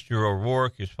is Mr.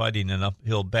 O'Rourke is fighting an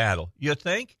uphill battle. You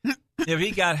think? If he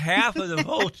got half of the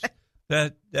votes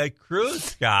that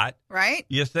Cruz got, right?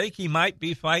 You think he might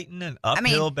be fighting an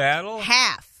uphill battle?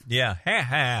 Half. Yeah,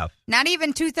 half. Not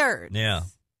even 2/3. Yeah.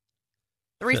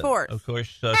 3/4. Of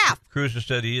course, half. Cruz has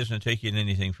said he isn't taking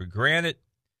anything for granted.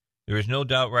 There is no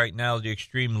doubt right now the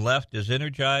extreme left is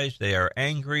energized. They are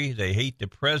angry. They hate the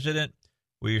president.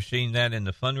 We are seeing that in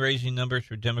the fundraising numbers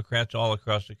for Democrats all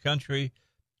across the country.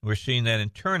 We're seeing that in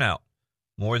turnout.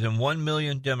 More than 1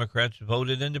 million Democrats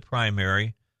voted in the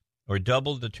primary, or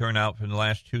doubled the turnout from the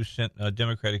last two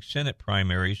Democratic Senate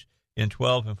primaries in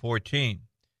 12 and 14.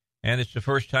 And it's the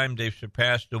first time they've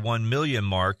surpassed the 1 million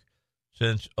mark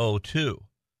since 2002.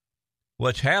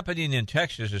 What's happening in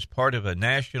Texas is part of a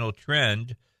national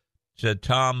trend, said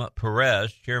Tom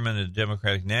Perez, chairman of the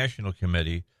Democratic National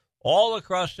Committee. All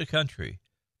across the country,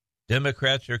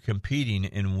 Democrats are competing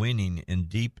and winning in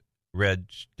deep red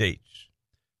states.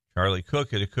 Charlie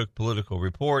Cook at a Cook Political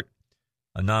Report,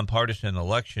 a nonpartisan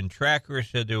election tracker,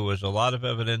 said there was a lot of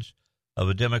evidence of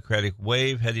a Democratic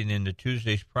wave heading into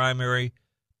Tuesday's primary,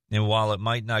 and while it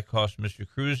might not cost Mr.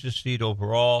 Cruz his seat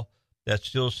overall, that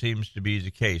still seems to be the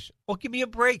case. Well, give me a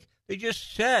break. They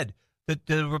just said that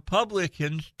the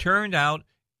Republicans turned out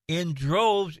in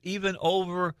droves even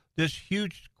over this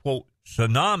huge, quote,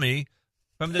 tsunami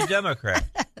from the Democrats.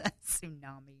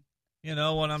 Tsunami. You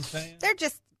know what I'm saying? They're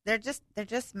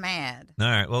just mad. All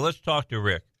right. Well, let's talk to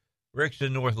Rick. Rick's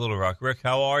in North Little Rock. Rick,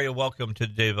 how are you? Welcome to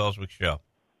the Dave Elswick Show.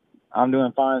 I'm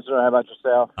doing fine, sir. How about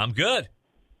yourself? I'm good.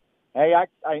 Hey, I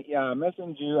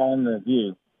messaged you on The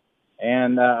View,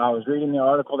 and I was reading the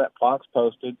article that Fox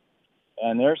posted,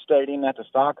 and they're stating that the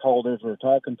stockholders were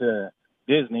talking to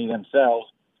Disney themselves,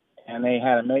 and they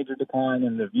had a major decline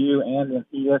in The View and in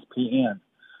ESPN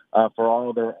for all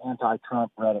of their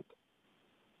anti-Trump rhetoric.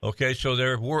 Okay, so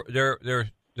they're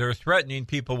threatening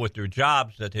people with their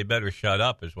jobs that they better shut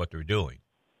up is what they're doing.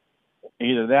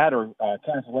 Either that or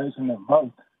cancellation of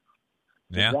both.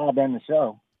 Yeah. The job and the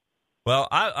show. Well,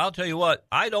 I'll tell you what,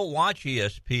 I don't watch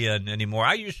ESPN anymore.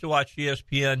 I used to watch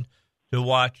ESPN to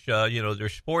watch, their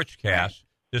sportscasts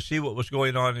to see what was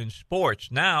going on in sports.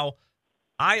 Now,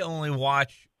 I only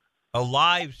watch a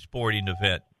live sporting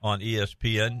event on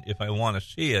ESPN if I want to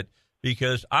see it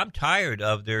because I'm tired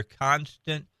of their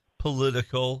constant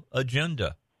political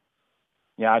agenda.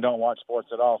 Yeah, I don't watch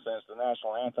sports at all since the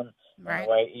national anthem. Right. And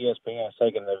the way ESPN has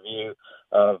taken the view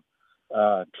of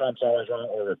Trump's always wrong,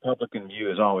 or Republican view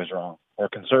is always wrong, or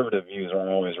conservative views are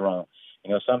always wrong.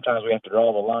 Sometimes we have to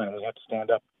draw the line, and we have to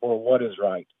stand up for what is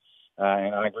right.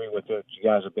 And I agree with what you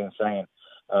guys have been saying.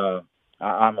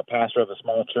 I'm a pastor of a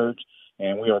small church,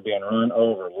 and we are being run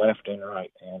over left and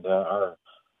right. And our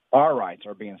rights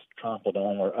are being trampled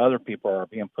on where other people are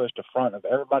being pushed in front of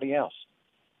everybody else.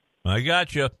 I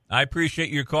got you. I appreciate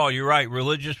your call. You're right.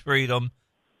 Religious freedom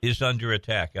is under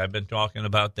attack. I've been talking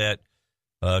about that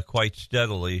quite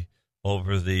steadily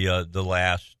over the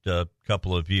last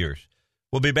couple of years.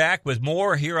 We'll be back with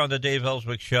more here on the Dave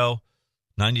Elswick Show,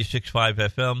 96.5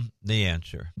 FM, The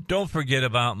Answer. Don't forget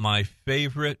about my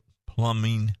favorite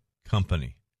plumbing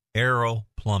company, Arrow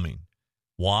Plumbing.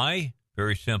 Why?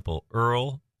 Very simple.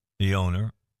 Earl, the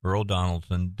owner, Earl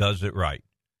Donaldson, does it right.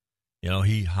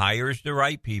 He hires the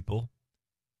right people,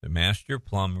 the master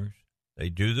plumbers. They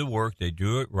do the work. They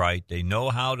do it right. They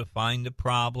know how to find the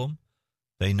problem.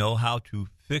 They know how to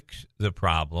fix the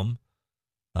problem.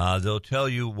 They'll tell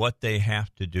you what they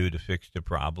have to do to fix the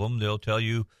problem. They'll tell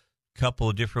you a couple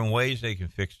of different ways they can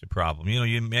fix the problem.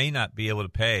 You may not be able to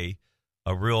pay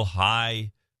a real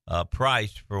high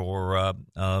price for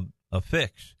a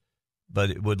fix, but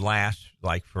it would last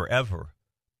like forever.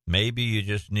 Maybe you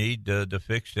just need the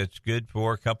fix that's good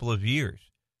for a couple of years.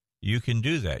 You can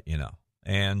do that,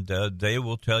 and they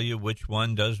will tell you which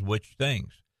one does which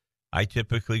things. I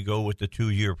typically go with the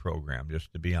 2-year program,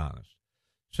 just to be honest.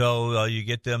 So you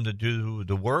get them to do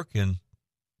the work, and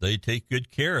they take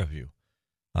good care of you.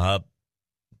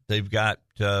 They've got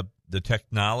the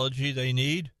technology they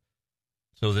need,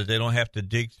 so that they don't have to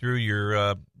dig through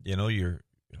the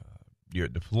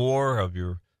floor of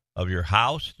your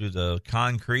house, through the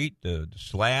concrete, the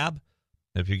slab.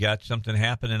 If you got something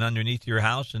happening underneath your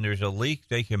house and there's a leak,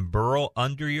 they can burrow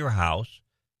under your house,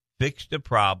 fix the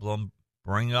problem,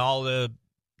 bring all the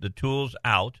tools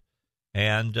out,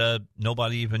 and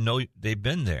nobody even know they've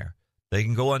been there. They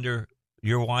can go under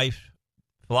your wife's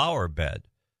flower bed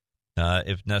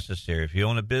if necessary. If you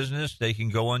own a business, they can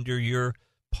go under your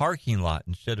parking lot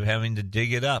instead of having to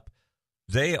dig it up.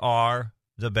 They are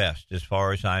the best as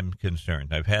far as I'm concerned.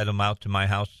 I've had them out to my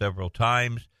house several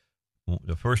times.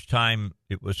 The first time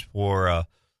it was for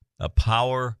a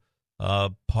power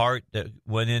part that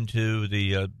went into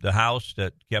the house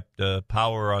that kept the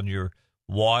power on your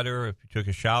water if you took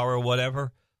a shower or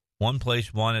whatever. One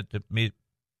place wanted to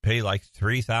pay like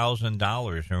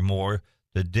 $3,000 or more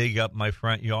to dig up my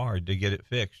front yard to get it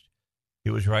fixed.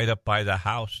 It was right up by the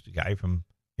house. The guy from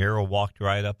Arrow walked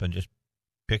right up and just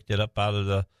picked it up out of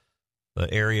the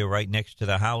area right next to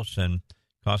the house and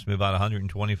cost me about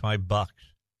 $125.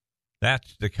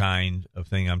 That's the kind of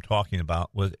thing I'm talking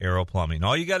about with Arrow Plumbing.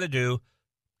 All you got to do,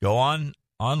 go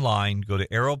online, go to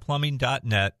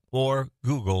arrowplumbing.net or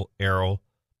Google Arrow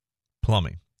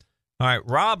Plumbing. All right,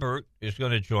 Robert is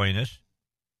going to join us.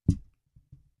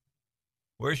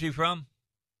 Where's he from?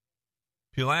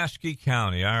 Pulaski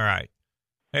County. All right.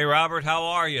 Hey, Robert, how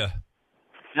are you?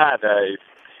 Hi, Dave.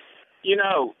 You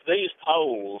know, these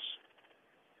polls,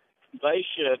 they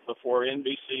should, before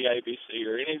NBC, ABC,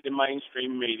 or any of the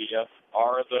mainstream media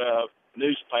or the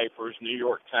newspapers, New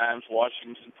York Times,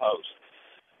 Washington Post,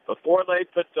 before they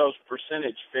put those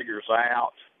percentage figures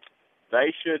out,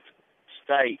 they should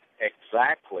state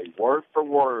exactly, word for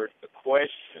word, the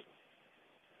question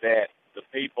that the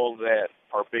people that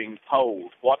are being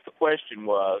polled, what the question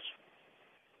was,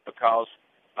 because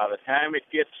by the time it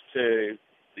gets to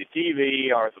the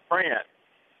TV or the print,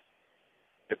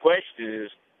 the question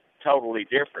is totally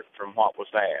different from what was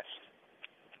asked.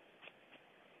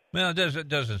 Well, it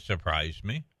doesn't surprise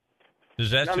me.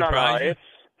 Does that surprise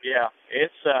you?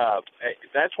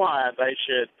 That's why they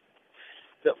should.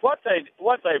 What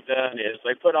they've done is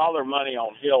they put all their money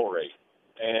on Hillary,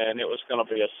 and it was going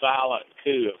to be a silent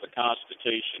coup of the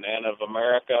Constitution and of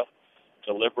America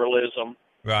to liberalism.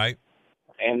 Right.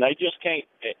 And they just can't.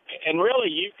 And really,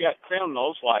 you've got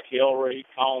criminals like Hillary,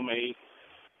 Comey,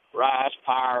 Rice,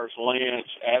 Powers, Lynch,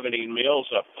 Avenue Mills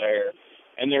up there,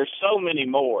 and there's so many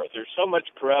more. There's so much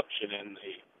corruption in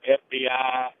the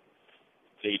FBI,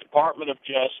 the Department of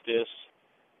Justice.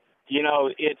 You know,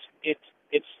 it's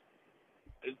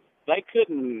they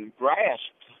couldn't grasp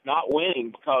not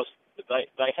winning because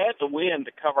they had to win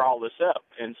to cover all this up.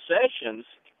 And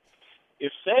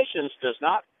if Sessions does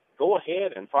not go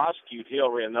ahead and prosecute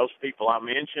Hillary and those people I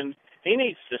mentioned, he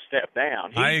needs to step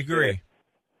down. I agree.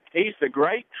 He's the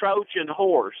great Trojan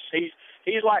horse.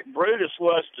 He's like Brutus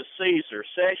was to Caesar.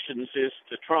 Sessions is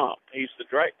to Trump. He's the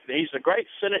great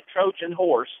Senate Trojan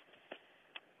horse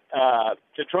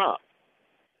to Trump.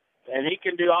 And he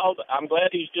can do I'm glad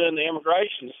he's doing the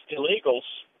immigration illegals,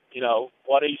 you know,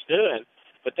 what he's doing.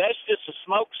 But that's just a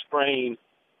smokescreen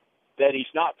that he's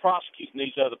not prosecuting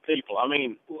these other people. I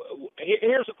mean,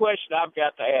 here's a question I've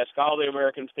got to ask all the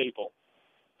American people.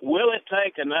 Will it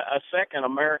take a second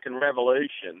American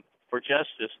Revolution for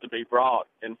justice to be brought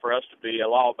and for us to be a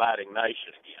law-abiding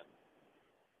nation again?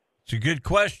 It's a good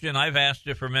question. I've asked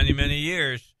it for many, many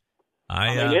years.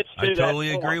 I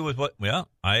totally agree with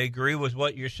I agree with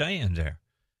what you're saying there.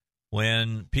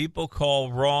 When people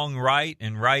call wrong right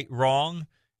and right wrong,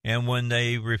 and when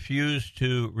they refuse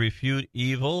to refute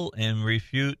evil and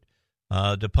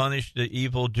to punish the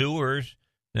evildoers,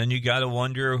 then you got to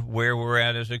wonder where we're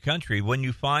at as a country. When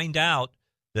you find out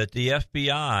that the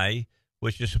FBI,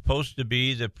 which is supposed to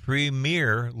be the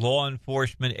premier law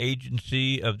enforcement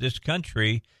agency of this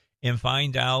country, and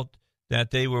find out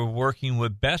that they were working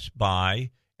with Best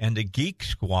Buy and the Geek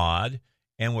Squad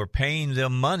and were paying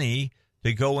them money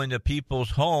to go into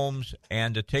people's homes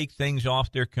and to take things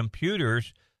off their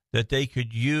computers that they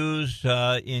could use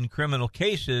in criminal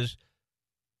cases,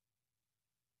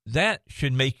 that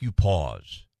should make you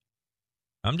pause.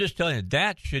 I'm just telling you,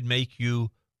 that should make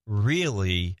you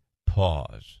really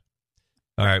pause.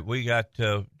 All right, we got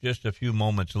just a few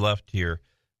moments left here.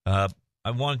 I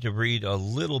wanted to read a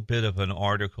little bit of an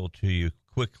article to you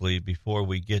quickly before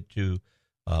we get to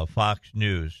Fox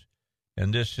News.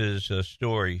 And this is a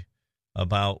story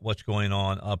about what's going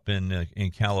on up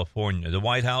in California. The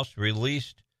White House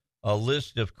released a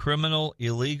list of criminal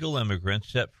illegal immigrants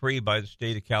set free by the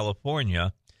state of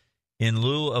California in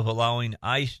lieu of allowing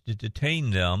ICE to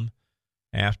detain them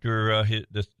after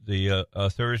the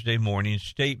Thursday morning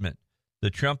statement. The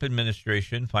Trump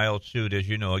administration filed suit, as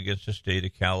you know, against the state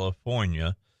of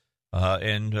California.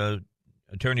 And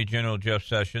Attorney General Jeff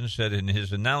Sessions said in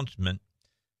his announcement,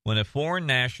 when a foreign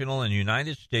national in the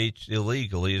United States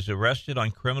illegally is arrested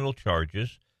on criminal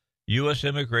charges, U.S.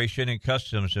 Immigration and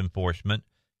Customs Enforcement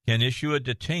can issue a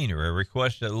detainer, a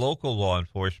request that local law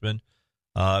enforcement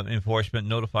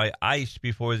notify ICE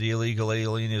before the illegal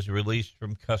alien is released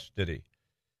from custody.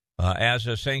 As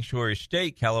a sanctuary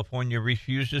state, California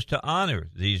refuses to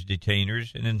honor these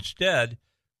detainers and instead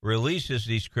releases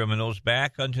these criminals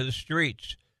back onto the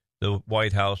streets. the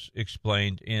White House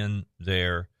explained in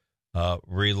their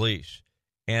release.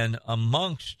 And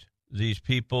amongst these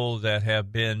people that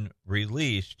have been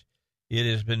released, it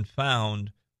has been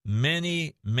found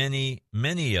many, many,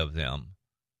 many of them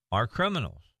are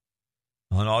criminals.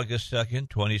 On August 2nd,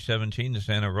 2017, the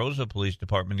Santa Rosa Police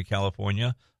Department in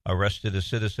California arrested a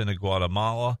citizen of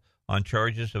Guatemala on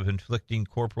charges of inflicting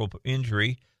corporal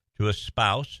injury to a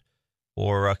spouse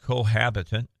or a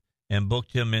cohabitant and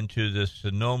booked him into the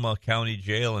Sonoma County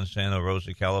Jail in Santa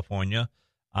Rosa, California.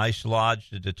 ICE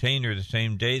lodged the detainer the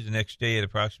same day. The next day at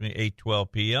approximately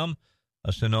 8:12 p.m.,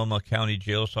 a Sonoma County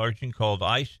jail sergeant called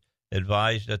ICE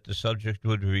advised that the subject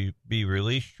would be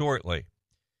released shortly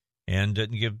and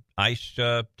didn't give ICE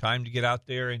time to get out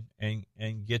there and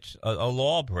get a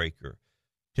lawbreaker.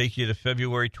 Take you to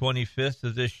February 25th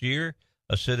of this year.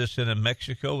 A citizen of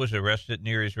Mexico was arrested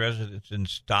near his residence in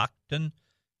Stockton.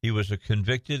 He was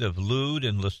convicted of lewd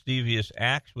and lascivious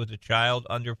acts with a child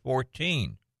under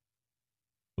 14.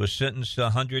 Was sentenced to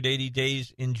 180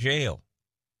 days in jail.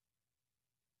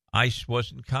 ICE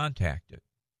wasn't contacted.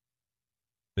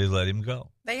 They let him go.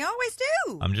 They always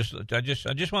do. I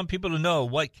just want people to know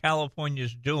what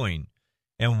California's doing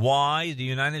and why the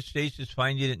United States is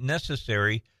finding it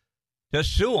necessary to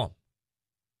sue them.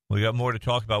 We got more to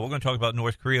talk about. We're going to talk about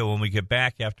North Korea when we get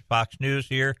back after Fox News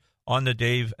here on the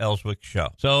Dave Elswick Show.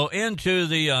 So into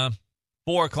the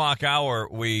 4 o'clock hour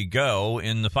we go.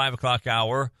 In the 5 o'clock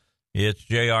hour, it's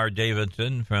J.R.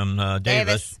 Davidson from from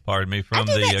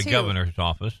the governor's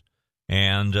office.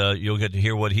 And you'll get to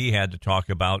hear what he had to talk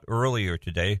about earlier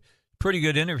today. Pretty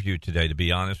good interview today, to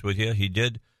be honest with you. He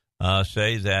did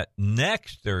say that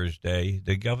next Thursday,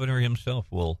 the governor himself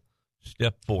will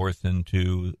step forth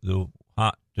into the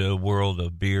hot world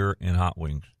of beer and hot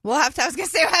wings. We'll have to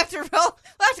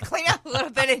clean up a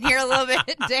little bit in here a little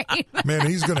bit, Dave. Man,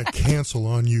 he's going to cancel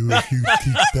on you if you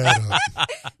keep that up.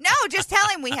 No, just tell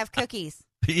him we have cookies.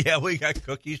 Yeah, we got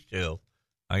cookies, too.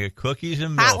 I got cookies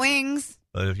and milk. Hot wings.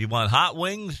 But if you want hot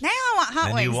wings, now I want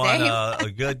hot wings, and you want Dave.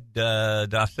 a good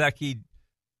Dos Equis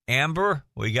Amber,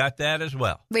 we got that as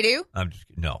well. We do? I was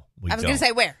going to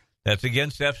say where? That's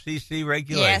against FCC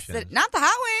regulations. Yes, not the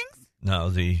hot wings.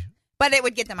 No, but it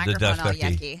would get the microphone all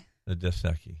yucky. The Dos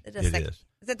Equis. It is.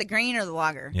 Is it the green or the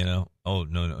lager? Oh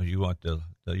no, you want the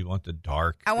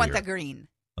dark. I want the green.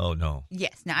 Oh no.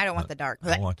 Yes, no, I don't want the dark.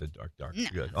 I want the dark. No.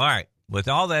 Good. All right. With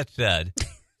all that said,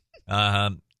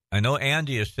 I know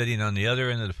Andy is sitting on the other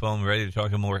end of the phone, ready to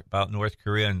talk more about North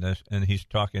Korea, and he's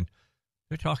talking.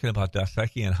 They're talking about Dos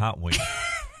Equis and hot wings.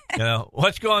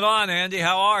 What's going on, Andy?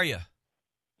 How are you?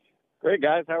 Great,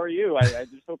 guys. How are you? I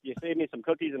just hope you save me some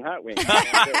cookies and hot wings.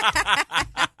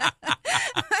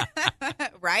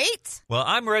 Right? Well,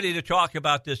 I'm ready to talk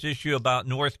about this issue about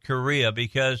North Korea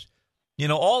because,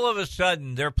 all of a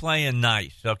sudden they're playing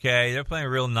nice, okay? They're playing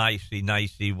real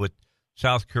nicey with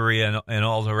South Korea and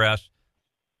all the rest.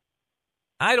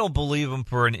 I don't believe them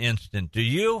for an instant. Do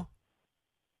you?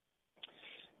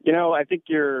 I think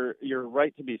you're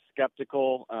right to be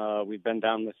skeptical. We've been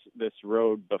down this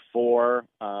road before.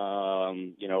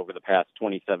 Over the past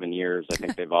 27 years, I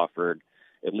think they've offered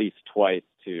at least twice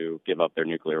to give up their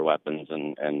nuclear weapons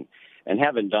and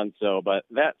haven't done so. But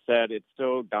that said, it's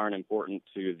so darn important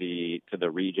to the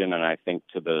region, and I think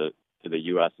to the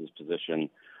U.S.'s position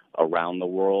around the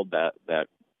world that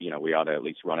we ought to at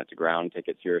least run it to ground, take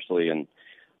it seriously, and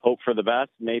hope for the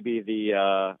best. Maybe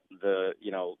the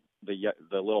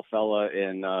little fella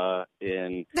in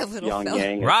Pyongyang,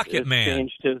 Rocket Man,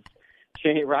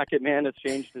 Rocket Man has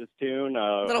changed his tune.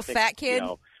 Fat kid.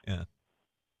 Yeah.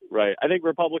 Right. I think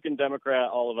Republican, Democrat,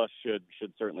 all of us should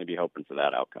certainly be hoping for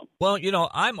that outcome. Well,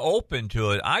 I'm open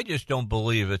to it. I just don't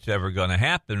believe it's ever going to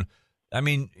happen. I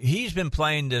mean, he's been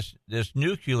playing this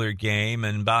nuclear game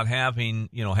and about having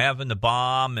the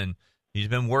bomb, and he's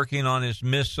been working on his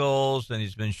missiles, and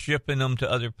he's been shipping them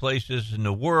to other places in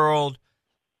the world.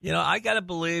 I got to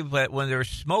believe that when there's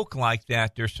smoke like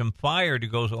that, there's some fire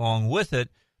that goes along with it.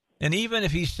 And even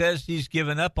if he says he's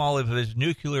given up all of his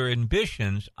nuclear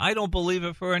ambitions, I don't believe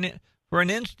it for an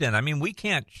instant. I mean, we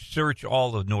can't search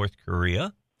all of North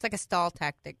Korea. It's like a stall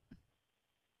tactic.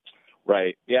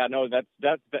 Right. Yeah. No.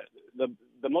 That's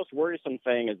the most worrisome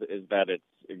thing is that it's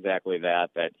exactly that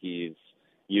he's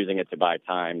using it to buy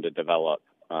time to develop,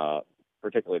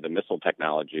 particularly the missile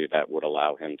technology that would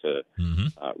allow him to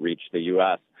reach the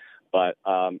U.S. But,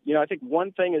 I think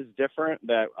one thing is different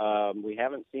that we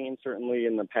haven't seen certainly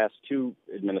in the past two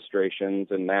administrations,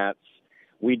 and that's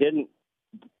we didn't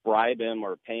bribe him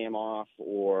or pay him off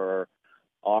or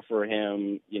offer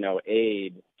him,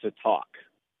 aid to talk.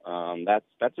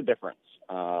 That's a difference.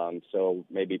 So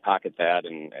maybe pocket that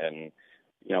and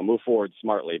move forward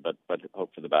smartly, but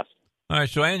hope for the best. All right.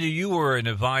 So, Andy, you were an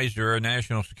advisor, a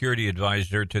national security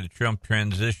advisor to the Trump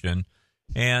transition.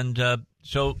 And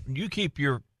so you keep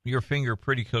your finger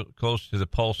pretty close to the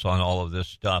pulse on all of this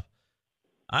stuff.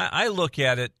 I look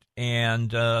at it,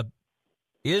 and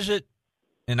is it,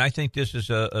 and I think this is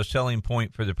a selling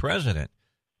point for the president,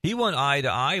 he went eye to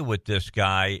eye with this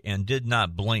guy and did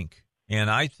not blink. And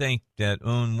I think that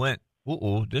Un went,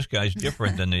 this guy's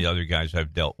different than the other guys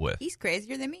I've dealt with. He's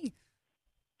crazier than me.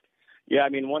 Yeah, I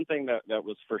mean, one thing that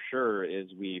was for sure is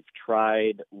we've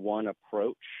tried one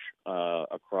approach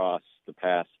across the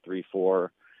past 3-4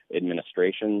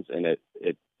 administrations, and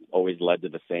it always led to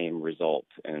the same result.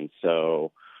 And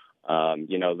so,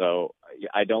 though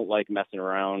I don't like messing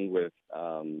around with,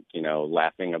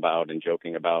 laughing about and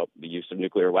joking about the use of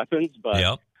nuclear weapons, but,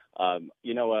 yep.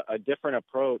 A different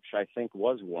approach, I think,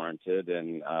 was warranted.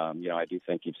 And, I do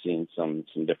think you've seen some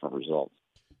different results.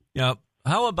 Yeah.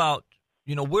 How about,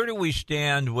 where do we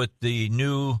stand with the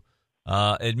new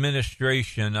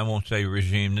administration? I won't say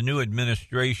regime, the new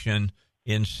administration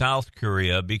in South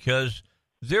Korea, because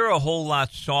they're a whole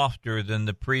lot softer than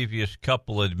the previous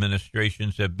couple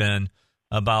administrations have been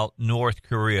about North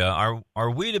Korea.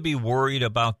 Are we to be worried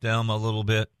about them a little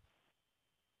bit?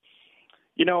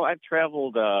 I've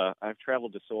traveled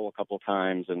to Seoul a couple of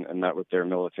times and met with their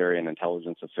military and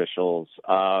intelligence officials.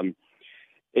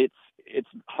 It's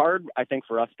hard, I think,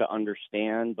 for us to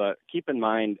understand, but keep in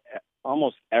mind,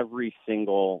 almost every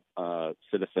single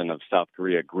citizen of South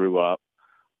Korea grew up,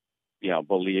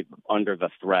 believe under the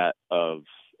threat of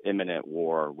imminent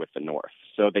war with the North.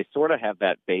 So they sort of have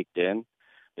that baked in.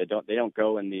 They don't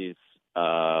go in these,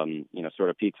 sort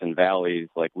of peaks and valleys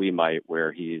like we might,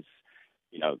 where he's,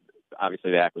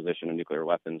 obviously the acquisition of nuclear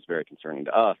weapons is very concerning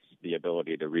to us. The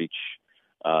ability to reach,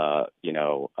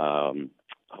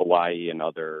 Hawaii and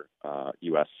other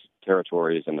U.S.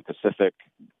 territories in the Pacific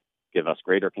give us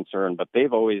greater concern. But they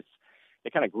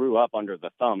kind of grew up under the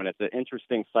thumb. And it's an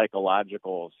interesting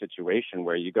psychological situation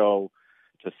where you go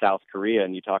to South Korea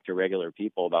and you talk to regular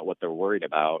people about what they're worried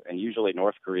about. And usually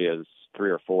North Korea is 3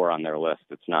 or 4 on their list.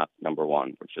 It's not number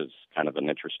 1, which is kind of an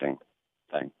interesting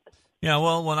thing. Yeah,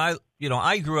 well, when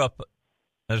I grew up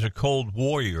as a Cold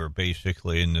Warrior,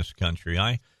 basically, in this country.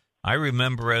 I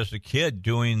remember as a kid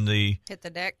doing the hit the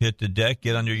deck,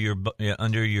 get under your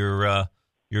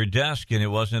desk, and it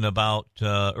wasn't about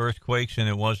earthquakes, and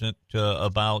it wasn't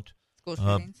about school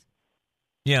shootings.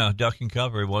 Duck and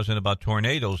cover. It wasn't about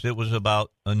tornadoes. It was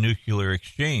about a nuclear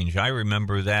exchange. I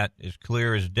remember that as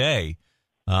clear as day.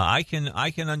 I can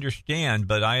understand,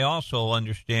 but I also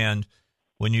understand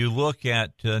when you look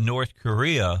at North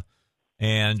Korea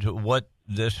and what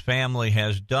this family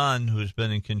has done, who's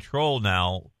been in control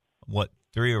now,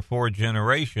 3 or 4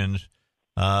 generations,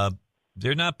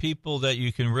 they're not people that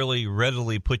you can really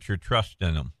readily put your trust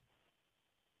in them.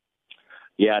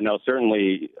 Yeah, no,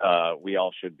 certainly we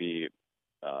all should be,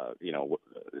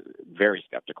 very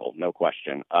skeptical, no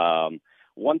question.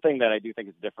 One thing that I do think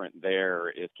is different there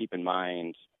is keep in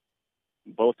mind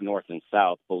both North and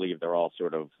South believe they're all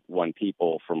sort of one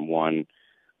people from one,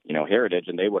 heritage,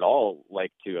 and they would all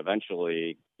like to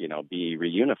eventually, be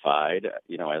reunified,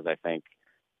 as I think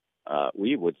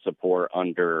we would support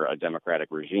under a democratic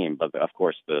regime. But of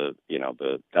course, the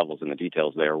devil's in the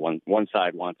details there. One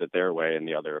side wants it their way, and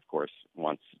the other, of course,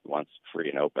 wants free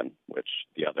and open, which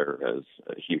the other is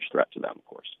a huge threat to them, of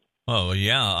course. Oh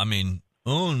yeah, I mean,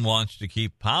 Un wants to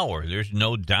keep power. There's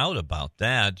no doubt about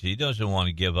that. He doesn't want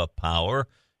to give up power,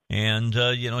 and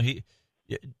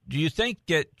do you think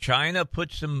that China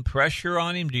put some pressure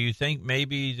on him? Do you think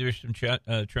maybe there's some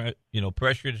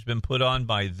pressure that's been put on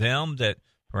by them that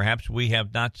perhaps we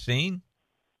have not seen?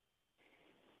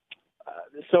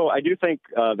 So I do think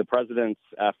the president's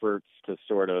efforts to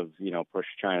sort of, push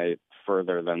China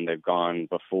further than they've gone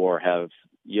before have,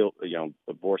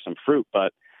 bore some fruit.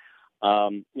 But, I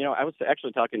was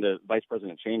actually talking to Vice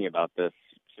President Cheney about this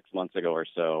 6 months ago or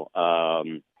so.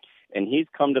 And he's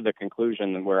come to the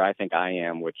conclusion where I think I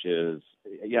am, which is,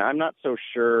 I'm not so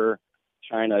sure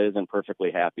China isn't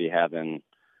perfectly happy having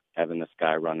this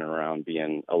guy running around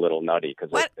being a little nutty,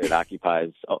 because it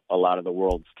occupies a lot of the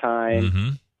world's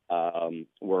time. Mm-hmm.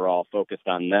 We're all focused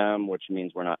on them, which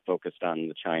means we're not focused on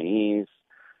the Chinese.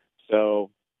 So,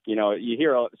 you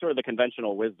hear sort of the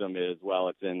conventional wisdom is, well,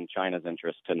 it's in China's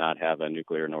interest to not have a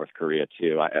nuclear North Korea,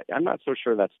 too. I'm not so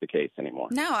sure that's the case anymore.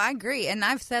 No, I agree. And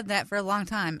I've said that for a long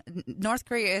time. North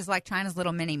Korea is like China's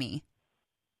little mini-me.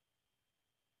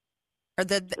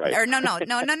 Or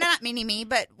not Mini-Me,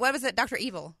 but what was it, Dr.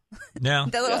 Evil? Yeah.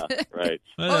 Right.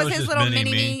 Well, what was his little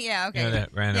Mini-Me? Yeah, okay.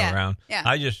 That ran around. Yeah.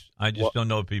 I just don't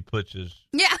know if he puts his,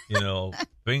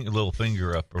 little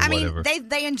finger up or whatever. Mean,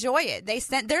 they enjoy it.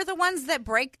 They're the ones that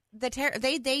break the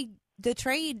the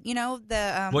trade,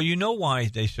 Well, you know why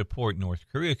they support North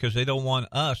Korea, because they don't want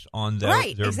us on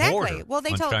their border, well,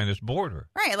 on China's border.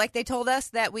 Right, like they told us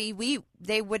that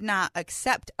they would not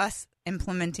accept us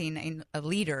implementing a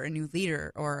new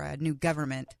leader or a new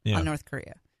government on North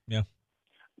Korea. Yeah.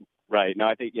 Right. No,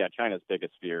 I think, China's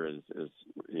biggest fear is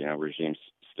regime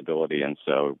stability. And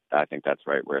so I think that's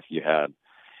right, where if you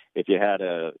had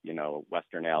a,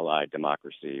 Western allied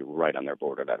democracy right on their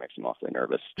border, that makes them awfully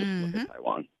nervous. Just look at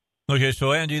Taiwan. Okay,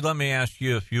 so Andy, let me ask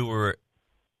you if you were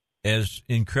as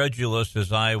incredulous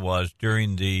as I was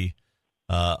during the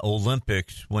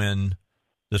Olympics when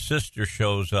the sister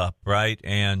shows up, right,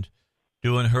 and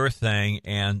doing her thing,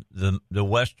 and the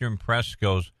Western press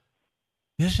goes,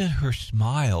 "Isn't her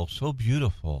smile so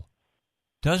beautiful?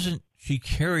 Doesn't she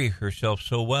carry herself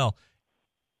so well?"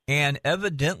 And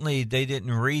evidently they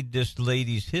didn't read this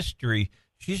lady's history.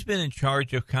 She's been in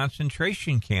charge of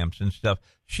concentration camps and stuff.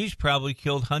 She's probably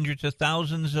killed hundreds of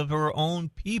thousands of her own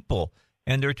people,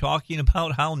 and they're talking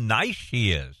about how nice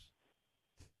she is.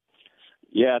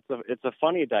 Yeah, it's a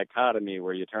funny dichotomy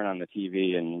where you turn on the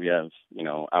TV and we have,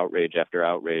 outrage after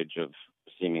outrage of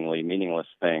seemingly meaningless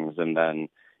things, and then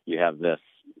you have this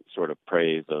sort of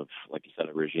praise of, like you said,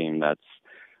 a regime that's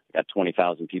got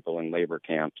 20,000 people in labor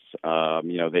camps.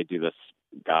 They do this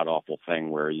god-awful thing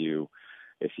where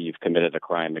if you've committed a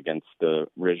crime against the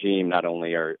regime, not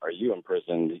only are you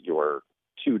imprisoned, your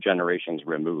 2 generations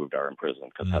removed are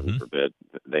imprisoned, because heaven forbid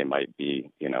they might be,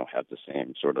 have the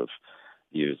same sort of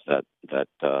views that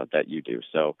you do.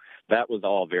 So that was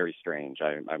all very strange.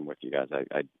 I'm with you guys.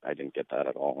 I didn't get that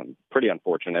at all, and pretty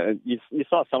unfortunate. You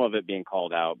saw some of it being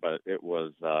called out, but it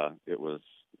was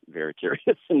very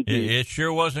curious indeed. It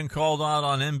sure wasn't called out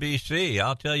on NBC,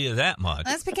 I'll tell you that much.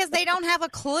 That's because they don't have a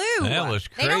clue. That was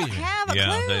crazy. They don't have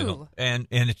a clue. And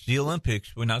it's the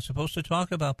Olympics. We're not supposed to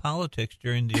talk about politics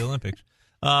during the Olympics.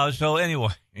 So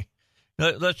anyway,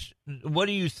 what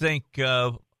do you think?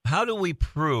 How do we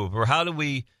prove, or how do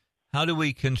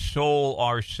we console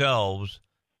ourselves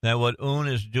that what Un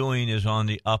is doing is on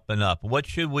the up and up? What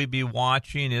should we be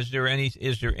watching? Is there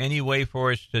any way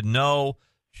for us to know?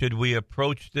 Should we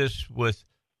approach this with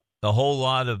a whole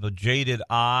lot of a jaded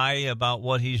eye about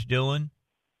what he's doing?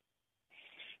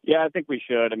 Yeah, I think we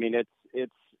should. I mean,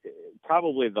 it's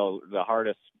probably the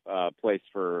hardest place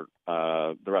for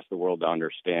the rest of the world to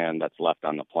understand that's left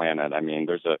on the planet. I mean,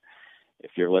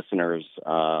 if your listeners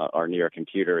are near a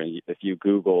computer, and if you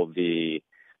Google the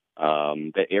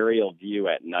aerial view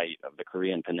at night of the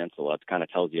Korean Peninsula, it kind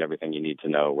of tells you everything you need to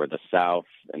know, where the South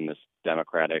and this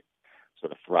democratic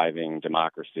sort of thriving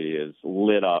democracy is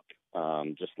lit up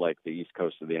just like the East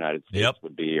Coast of the United States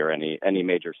would be, or any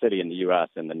major city in the U.S.,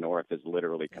 and the North is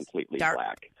literally completely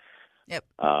black. Yep.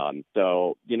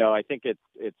 So, I think it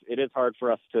is hard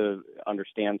for us to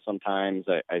understand sometimes.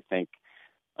 I think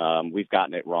we've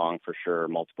gotten it wrong for sure.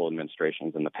 Multiple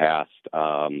administrations in the past.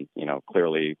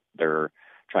 Clearly they're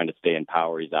trying to stay in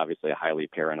power. He's obviously a highly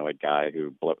paranoid guy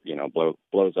who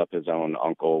blows up his own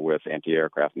uncle with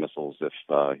anti-aircraft missiles if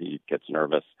he gets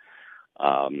nervous.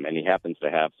 And he happens to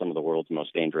have some of the world's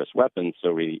most dangerous weapons,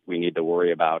 so we need to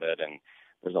worry about it. And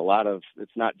there's a lot of,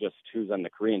 it's not just who's on the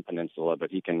Korean Peninsula,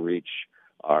 but he can reach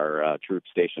our troops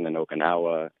stationed in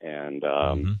Okinawa and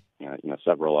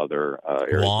several other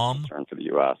areas of concern for the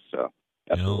U.S. So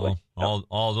absolutely,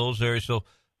 all those areas. So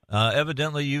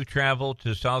evidently, you've traveled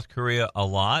to South Korea a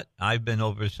lot. I've been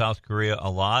over to South Korea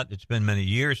a lot. It's been many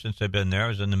years since I've been there. I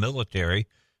was in the military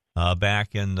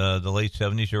back in the late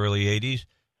 70s, early 80s.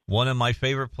 One of my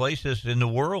favorite places in the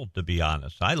world, to be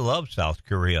honest. I love South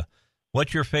Korea.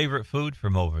 What's your favorite food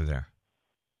from over there?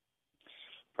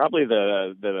 Probably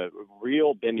the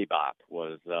real bibimbap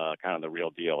was kind of the real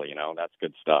deal. That's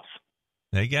good stuff.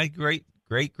 They got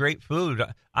great food.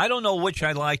 I don't know which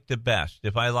I like the best,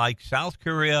 if I like South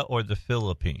Korea or the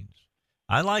Philippines.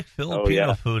 I like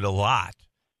Filipino food a lot.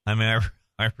 I mean,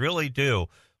 I really do.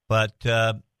 But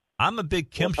I'm a big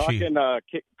kimchi.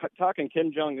 Talking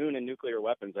Kim Jong-un and nuclear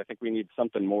weapons, I think we need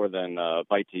something more than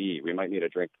bite to eat. We might need a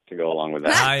drink to go along with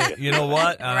that. You know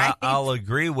what? Right. I'll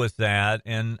agree with that.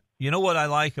 And you know what I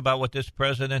like about what this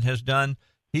president has done?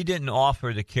 He didn't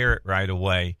offer the carrot right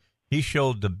away. He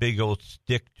showed the big old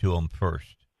stick to him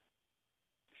first.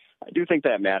 I do think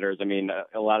that matters. I mean,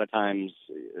 a lot of times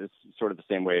it's sort of the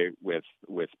same way with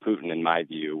Putin, in my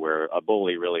view, where a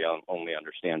bully really only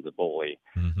understands a bully.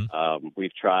 Mm-hmm.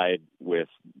 We've tried with,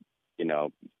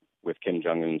 with Kim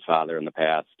Jong-un's father in the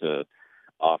past to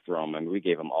offer him. I mean, we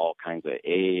gave him all kinds of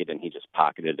aid, and he just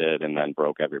pocketed it and then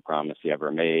broke every promise he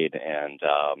ever made, and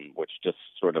which just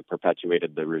sort of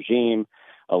perpetuated the regime,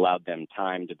 allowed them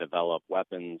time to develop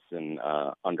weapons and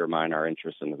undermine our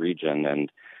interests in the region,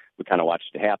 and we kind of watched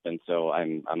it happen. So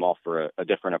I'm all for a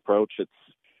different approach. It's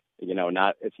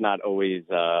it's not always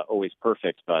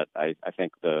perfect, but I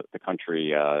think the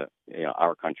country, our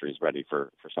country is ready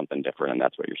for something different, and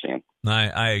that's what you're seeing.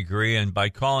 I agree, and by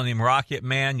calling him Rocket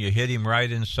Man, you hit him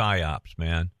right in psyops,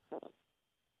 man.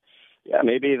 Yeah,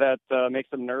 maybe that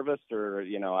makes him nervous, or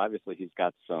obviously he's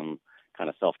got some kind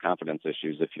of self-confidence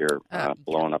issues if you're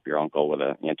blowing up your uncle with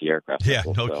an anti-aircraft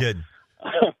missile. No kidding.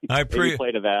 I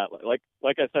play to that. Like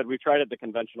I said, we've tried it the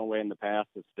conventional way in the past.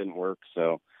 It didn't work,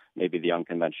 so maybe the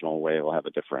unconventional way will have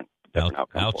a different outcome.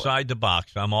 Outside the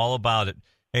box. I'm all about it.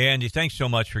 Hey, Andy, thanks so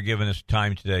much for giving us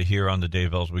time today here on the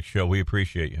Dave Elswick Show. We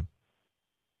appreciate you.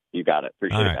 You got it.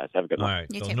 Appreciate it, guys. Have a good one. All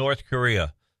right. So North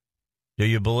Korea, do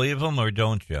you believe them or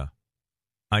don't you?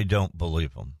 I don't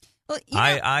believe them. Well,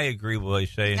 I agree with what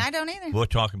he's saying. I don't either. We'll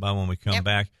talk about it when we come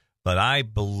back. But I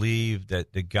believe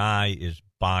that the guy is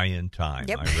buying time.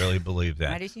 Yep. I really believe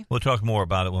that. I do too. We'll talk more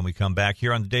about it when we come back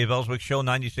here on the Dave Elswick Show,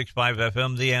 96.5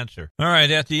 FM, The Answer. All right,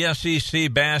 at the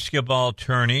SEC basketball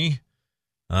tourney,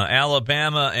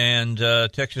 Alabama and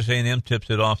Texas A&M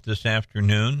tipped it off this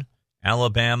afternoon.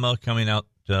 Alabama coming out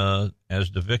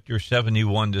as the victor,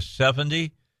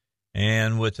 71-70.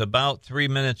 And with about 3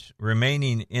 minutes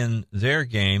remaining in their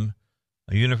game,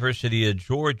 University of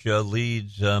Georgia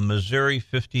leads Missouri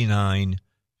 59-57.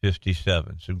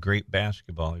 Some great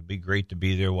basketball. It'd be great to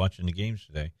be there watching the games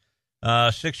today.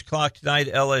 6 o'clock tonight,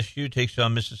 LSU takes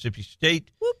on Mississippi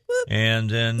State. Whoop, whoop. And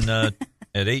then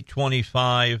at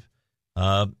 8:25,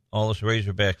 all us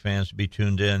Razorback fans be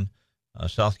tuned in.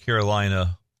 South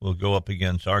Carolina will go up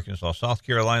against Arkansas. South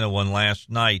Carolina won last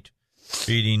night,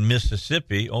 beating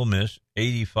Mississippi, Ole Miss,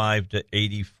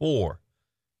 85-84.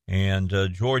 And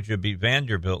Georgia beat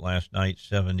Vanderbilt last night,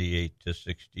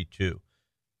 78-62.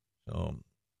 So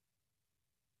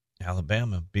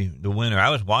Alabama beat the winner.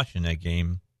 I was watching that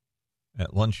game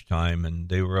at lunchtime, and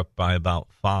they were up by about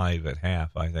 5 at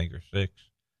half, I think, or 6.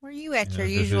 Were you at your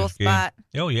usual spot?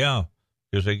 Oh, yeah,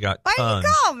 because they got Why tons. Why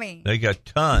you call me? They got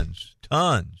tons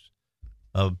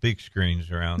of big screens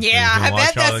around. Yeah, so I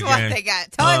bet that's what they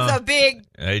got. Tons of big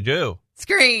They do.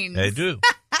 Screens. They do.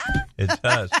 It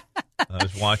does. I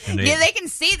was watching it. Yeah, they can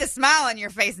see the smile on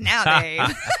your face now, Dave.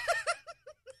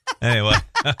 Anyway.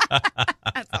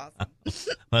 That's awesome.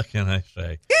 What can I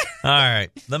say? All right.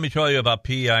 Let me tell you about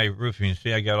PI Roofing.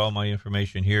 See, I got all my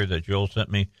information here that Joel sent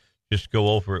me. Just go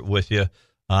over it with you.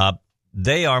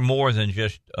 They are more than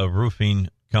just a roofing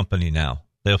company now.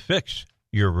 They'll fix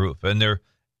your roof, and they're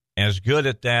as good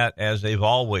at that as they've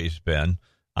always been.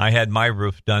 I had my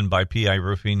roof done by PI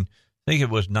Roofing, I think it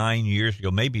was 9 years ago,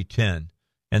 maybe 10,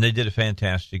 and they did a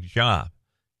fantastic job.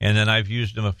 And then I've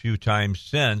used them a few times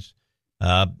since.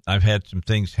 I've had some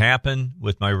things happen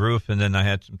with my roof, and then I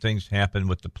had some things happen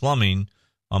with the plumbing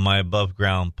on my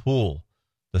above-ground pool.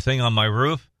 The thing on my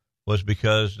roof was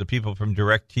because the people from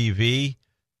DirecTV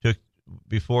took,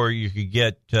 before you could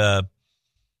get, the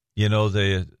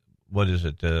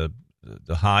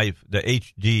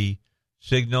HD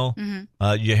signal,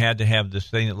 you had to have this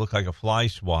thing that looked like a fly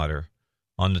swatter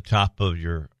on the top of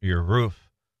your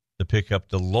roof to pick up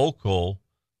the local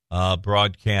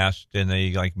broadcast, and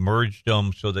they merged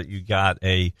them so that you got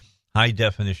a high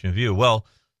definition view. Well,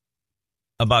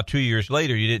 about 2 years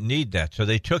later, you didn't need that, so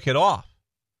they took it off,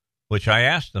 which I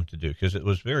asked them to do because it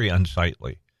was very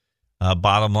unsightly.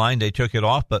 Bottom line, they took it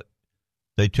off, but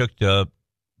they took the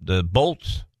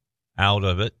bolts out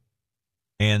of it,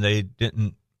 and they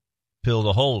didn't fill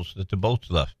the holes that the bolts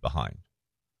left behind.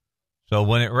 So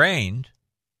when it rained,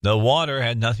 the water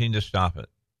had nothing to stop it.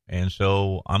 And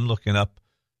so I'm looking up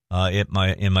in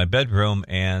my bedroom,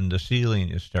 and the ceiling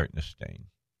is starting to stain.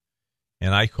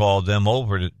 And I called them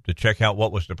over to check out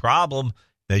what was the problem.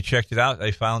 They checked it out.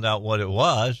 They found out what it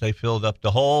was. They filled up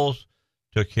the holes,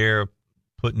 took care of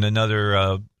putting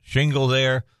another shingle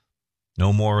there.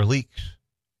 No more leaks.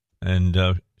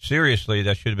 And seriously,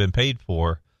 that should have been paid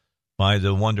for by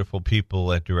the wonderful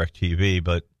people at DirecTV,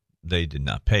 but they did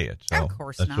not pay it. So of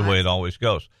course that's not. the way it always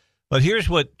goes. But here's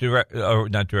what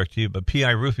not DirecTV, but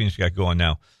PI Roofing's got going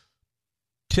now.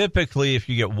 Typically, if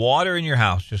you get water in your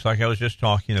house, just like I was just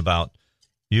talking about,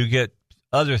 you get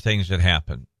other things that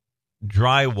happen.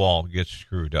 Drywall gets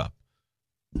screwed up.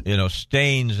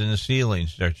 Stains in the ceiling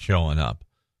start showing up.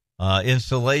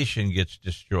 Insulation gets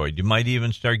destroyed. You might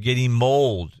even start getting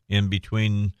mold in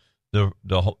between the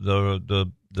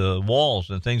walls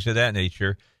and things of that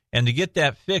nature. And to get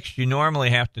that fixed, you normally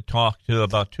have to talk to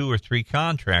about 2 or 3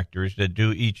 contractors that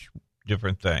do each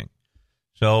different thing.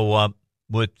 So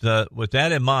with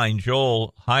that in mind,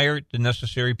 Joel hired the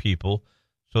necessary people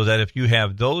so that if you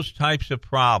have those types of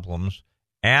problems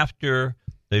after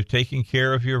they've taken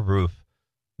care of your roof,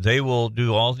 they will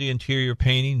do all the interior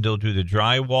painting. They'll do the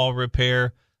drywall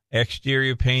repair,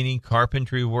 exterior painting,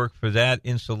 carpentry work for that,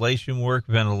 insulation work,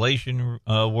 ventilation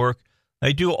work.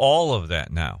 They do all of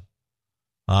that now.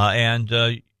 And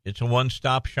it's a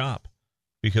one-stop shop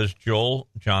because Joel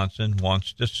Johnson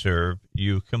wants to serve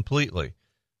you completely.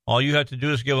 All you have to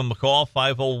do is give them a call,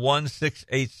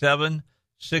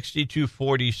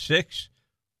 501-687-6246,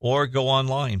 or go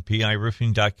online,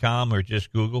 piroofing.com, or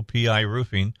just Google PI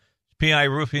Roofing. PI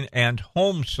Roofing and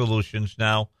Home Solutions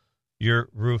now, your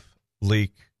roof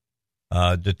leak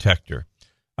detector.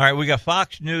 All right, we got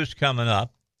Fox News coming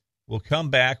up. We'll come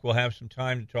back. We'll have some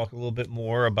time to talk a little bit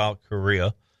more about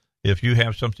Korea. If you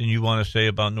have something you want to say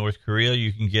about North Korea,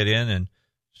 you can get in and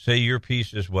say your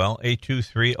piece as well.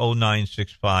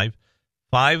 823-0965.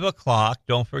 5 o'clock,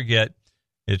 don't forget,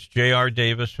 it's J.R.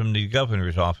 Davis from the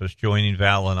governor's office joining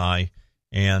Val and I.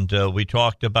 And we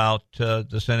talked about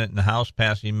the Senate and the House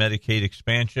passing Medicaid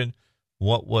expansion.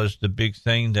 What was the big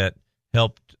thing that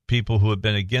helped people who have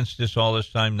been against this all this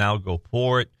time now go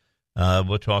for it?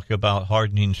 We'll talk about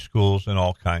hardening schools and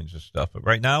all kinds of stuff. But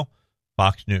right now,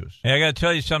 Fox News. Hey, I got to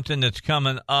tell you something that's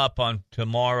coming up on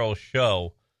tomorrow's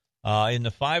show. In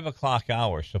the 5 o'clock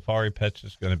hour, Safari Pets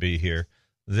is going to be here.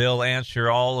 They'll answer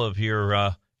all of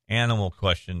your animal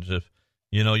questions. If,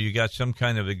 you got some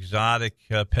kind of exotic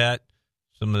pet,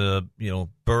 some of the,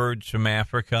 birds from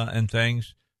Africa and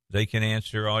things, they can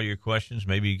answer all your questions.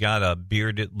 Maybe you got a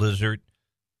bearded lizard,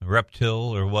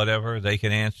 reptile, or whatever. They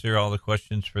can answer all the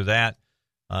questions for that.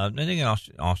 They can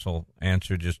also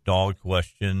answer just dog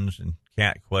questions and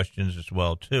cat questions as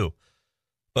well, too.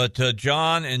 But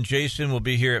John and Jason will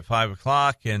be here at 5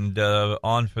 o'clock and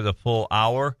on for the full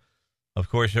hour. Of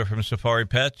course, they're from Safari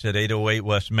Pets at 808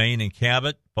 West Main in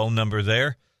Cabot. Phone number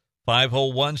there,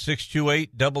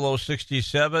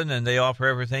 501-628-0067, and they offer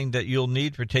everything that you'll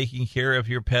need for taking care of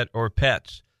your pet or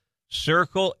pets.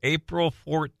 Circle April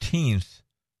 14th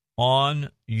on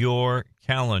your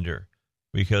calendar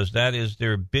because that is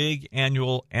their big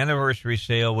annual anniversary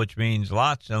sale, which means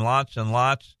lots and lots and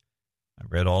lots. I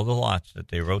read all the lots that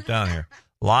they wrote down here.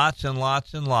 Lots and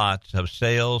lots and lots of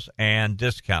sales and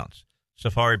discounts.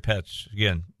 Safari Pets,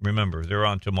 again, remember, they're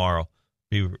on tomorrow.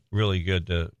 Be really good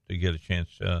to get a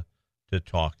chance to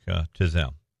talk to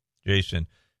them. Jason,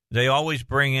 they always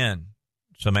bring in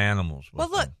some animals. Well,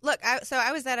 look.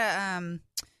 I was at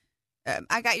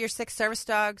I got your 6 service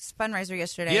dogs fundraiser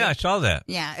yesterday. Yeah, I saw that.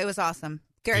 Yeah, it was awesome.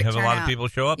 Great. You have a lot of people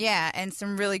show up? Yeah, and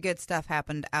some really good stuff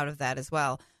happened out of that as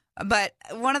well. But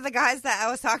one of the guys that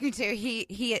I was talking to,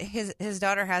 his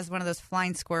daughter has one of those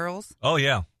flying squirrels. Oh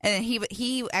yeah, and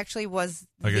he actually was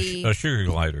like a sugar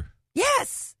glider.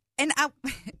 Yes, and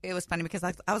it was funny because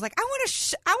I was like, I want a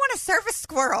service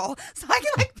squirrel so I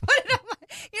can put it on my,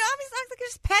 obviously I can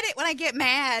just pet it when I get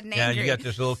mad and angry. Yeah, you got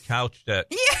this little couch that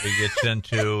he gets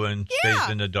into and stays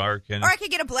in the dark, or I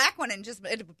could get a black one and just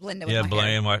blend it with my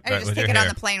hair. Right, I just take it on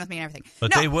the plane with me and everything.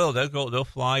 But they'll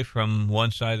fly from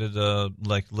one side of the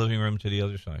living room to the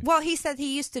other side. Well, he said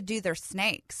he used to do their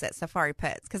snakes at Safari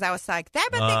Pets because I was like, I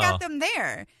bet they got them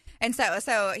there. And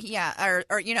so yeah,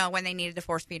 or when they needed to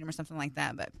force feed them or something like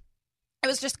that. But it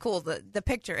was just cool. The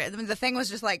picture, the thing was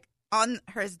just on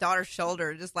his daughter's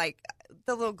shoulder, just like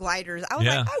the little gliders. I was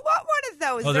like, I want one of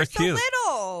those. Oh, they're so cute.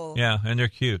 little. Yeah, and they're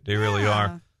cute. They really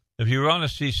are. If you want to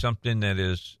see something that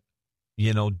is,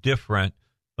 different,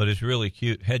 but is really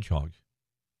cute, hedgehogs.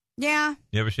 Yeah.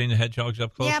 You ever seen the hedgehogs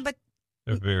up close? Yeah, but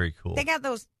they're very cool. They got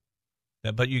those.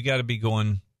 But you got to be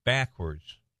going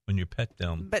backwards when you pet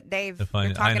them. But Dave, you're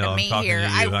talking to me here.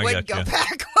 I would go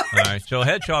backwards. All right, so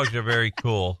hedgehogs are very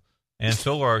cool, and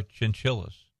so are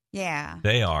chinchillas. Yeah,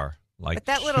 they are but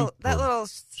that little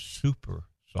super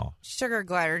soft sugar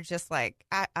glider. Just I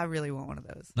really want one of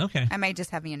those. Okay, I may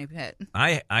just have me a new pet.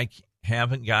 I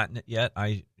haven't gotten it yet.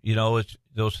 It's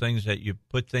those things that you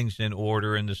put things in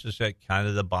order, and this is at kind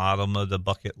of the bottom of the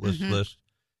bucket list.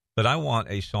 But I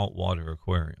want a saltwater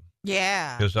aquarium.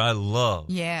 Yeah, because I love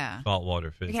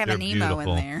saltwater fish. You have a Nemo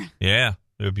in there. Yeah,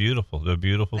 they're beautiful. They're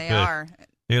beautiful fish.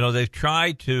 They are. They've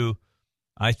tried to,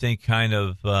 I think, kind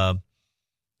of,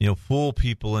 fool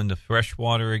people into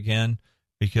freshwater again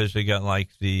because they got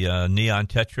the neon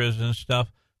tetras and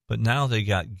stuff. But now they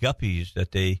got guppies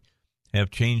that they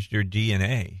have changed their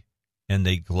DNA and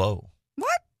they glow.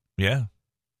 What? Yeah.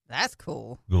 That's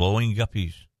cool. Glowing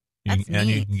guppies. That's neat. And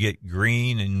you can get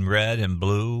green and red and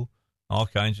blue, all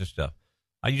kinds of stuff.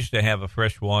 I used to have a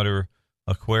freshwater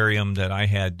aquarium that I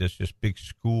had this big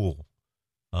school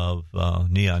of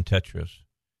neon tetras.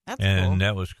 That's and cool.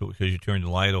 That was cool because you turn the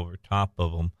light over top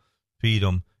of them, feed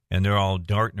them, and they're all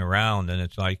darting around, and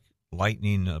it's like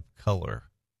lightning of color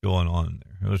going on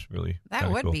there. It was really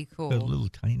would be cool. They're little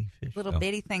tiny fish, little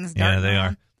bitty things. Darting Yeah, they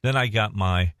around. are. Then I got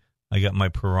my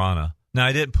piranha. Now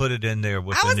I didn't put it in there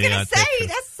with I the was neon going to say tetras.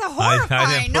 that's so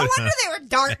horrifying. No it- wonder they were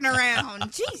darting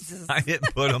around. Jesus. I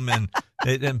didn't put them in.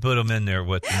 They didn't put them in there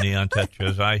with the neon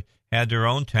tetras. I had their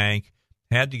own tank.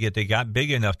 They got big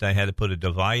enough that I had to put a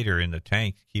divider in the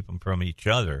tank to keep them from each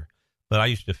other. But I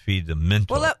used to feed them minnows.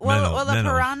 Will the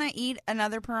piranha eat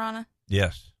another piranha?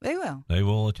 Yes. They will. They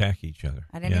will attack each other.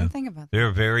 I didn't even think about that.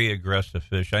 They're very aggressive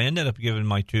fish. I ended up giving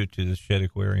my two to the Shed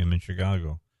Aquarium in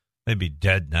Chicago. They'd be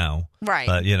dead now. Right.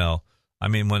 But, I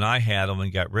mean, when I had them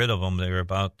and got rid of them, they were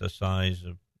about the size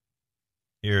of,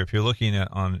 here, if you're looking at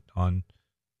on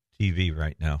TV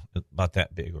right now, about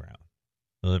that big around.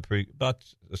 So they're pretty, about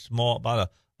a small,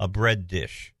 about a bread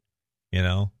dish, They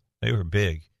were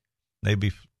big. They'd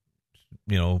be,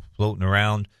 floating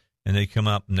around, and they come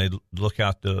up and they look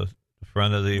out the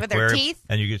front of the With aquarium. their teeth?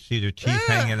 And you could see their teeth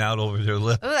hanging out over their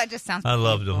lips. Oh, that just sounds I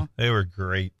loved painful. them. They were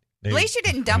great. At least you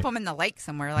didn't dump them in the lake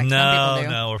somewhere like some people do.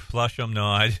 No, or flush them. No,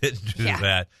 I didn't do Yeah.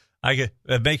 that.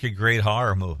 It'd make a great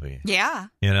horror movie. Yeah.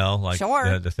 Like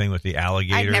Sure. the thing with the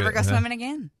alligator. I'd never go swimming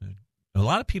again. A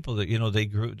lot of people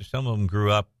that some of them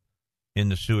grew up in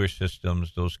the sewer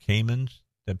systems. Those caimans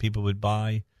that people would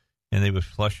buy, and they would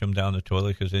flush them down the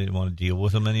toilet because they didn't want to deal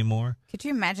with them anymore. Could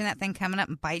you imagine that thing coming up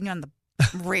and biting you on the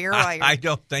rear? I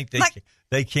don't think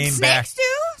they came back. Snakes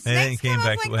do? They didn't came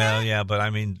back. Like well, that? yeah, but I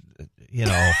mean,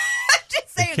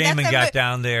 Just they saying, came and that's got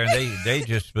down there, and they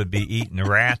just would be eating the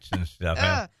rats and stuff.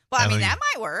 Well, I mean, that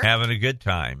might work. Having a good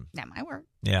time. That might work.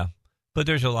 Yeah, but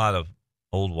there's a lot of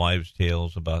old wives'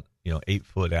 tales about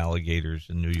 8-foot alligators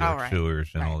in New York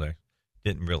sewers and all that.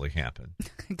 Didn't really happen.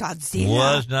 Godzilla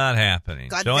was not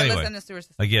happening. Godzilla's So anyway, in the sewer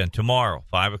system. again, tomorrow,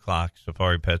 5:00,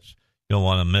 Safari Pets. You don't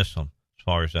want to miss them as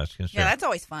far as that's concerned. Yeah, that's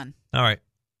always fun. All right,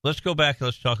 let's go back.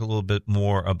 Let's talk a little bit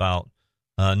more about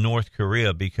North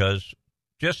Korea, because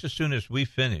just as soon as we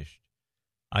finished,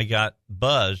 I got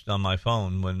buzzed on my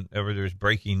phone whenever there's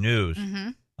breaking news.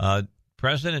 Mm-hmm.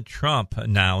 President Trump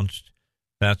announced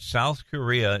that South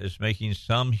Korea is making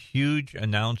some huge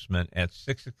announcement at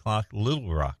 6:00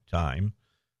 Little Rock time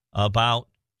about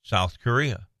South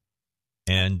Korea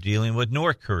and dealing with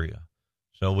North Korea.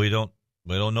 So we don't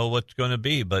know what's going to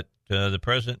be, but the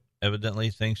president evidently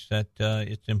thinks that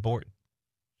it's important.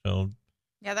 So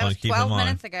yeah, that was 12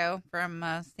 minutes ago from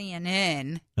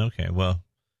CNN. Okay, well,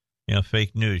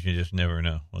 fake news. You just never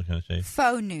know. What can I say?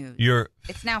 Faux news.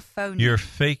 It's now faux news. Your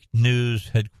fake news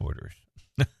headquarters.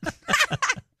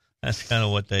 That's kind of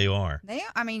what they are. Yeah.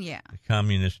 The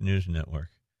Communist News Network.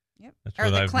 Yep. That's or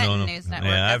what the I've Clinton known News them.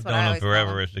 Network. Yeah, That's I've what known I them always call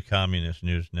forever them. as the Communist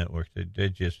News Network.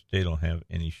 They don't have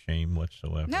any shame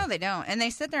whatsoever. No, they don't. And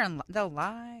they sit there and they'll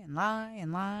lie and lie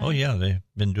and lie. Oh yeah, they've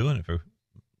been doing it for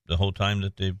the whole time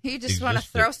that they've You just want to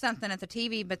throw something at the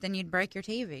TV, but then you'd break your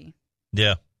TV.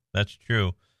 Yeah, that's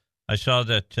true. I saw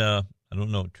that, I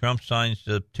don't know, Trump signs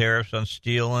the tariffs on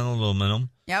steel and aluminum.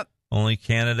 Yep. Only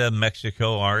Canada and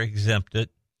Mexico are exempted.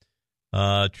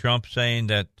 Trump saying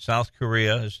that South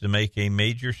Korea is to make a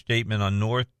major statement on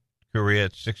North Korea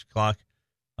at 6:00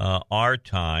 our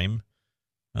time.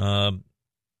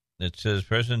 It says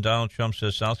President Donald Trump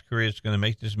says South Korea is going to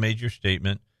make this major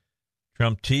statement.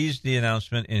 Trump teased the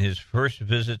announcement in his first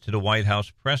visit to the White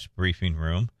House press briefing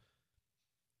room.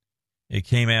 It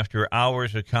came after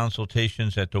hours of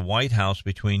consultations at the White House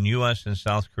between U.S. and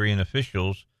South Korean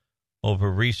officials over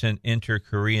recent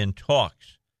inter-Korean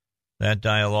talks. That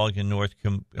dialogue in North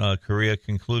Korea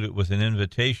concluded with an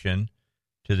invitation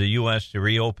to the U.S. to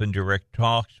reopen direct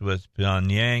talks with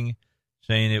Pyongyang,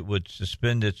 saying it would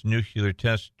suspend its nuclear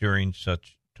tests during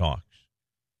such talks.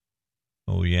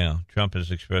 Oh, yeah. Trump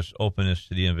has expressed openness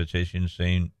to the invitation,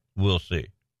 saying, we'll see.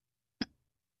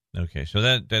 Okay, so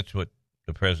that's what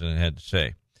the president had to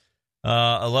say.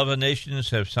 11 nations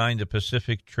have signed a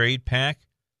Pacific Trade Pact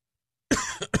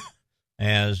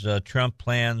as Trump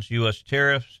plans U.S.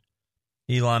 tariffs.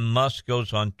 Elon Musk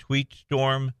goes on tweet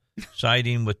storm,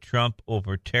 siding with Trump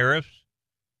over tariffs.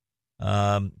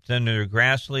 Senator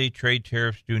Grassley, trade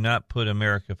tariffs do not put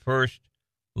America first.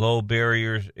 Low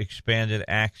barriers, expanded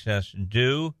access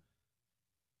do.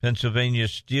 Pennsylvania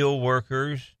steel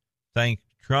workers thank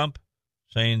Trump,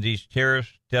 saying these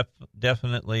tariffs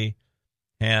definitely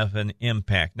have an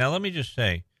impact. Now, let me just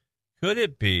say, could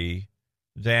it be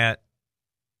that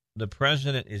the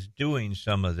president is doing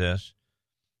some of this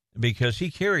because he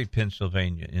carried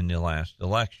Pennsylvania in the last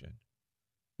election?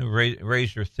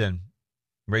 razor thin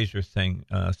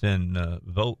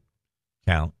vote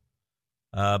count.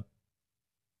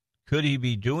 Could he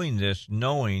be doing this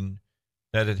knowing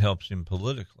that it helps him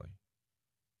politically?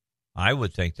 I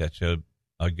would think that's a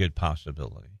good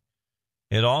possibility.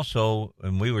 It also,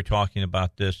 and we were talking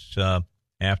about this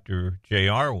after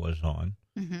JR was on,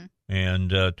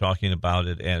 and talking about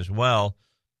it as well,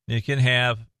 it can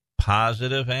have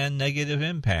positive and negative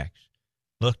impacts.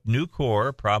 Look,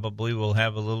 Nucor probably will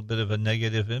have a little bit of a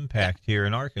negative impact here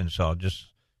in Arkansas,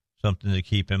 just something to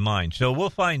keep in mind. So we'll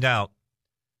find out.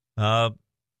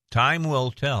 Time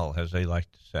will tell, as they like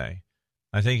to say.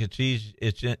 I think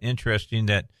it's interesting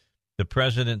that the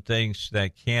president thinks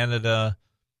that Canada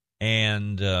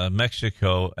and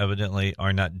Mexico evidently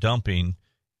are not dumping,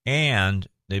 and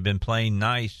they've been playing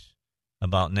nice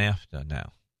about NAFTA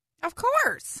now. Of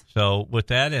course. So with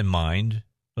that in mind,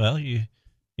 well, you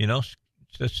know, it's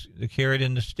just the carrot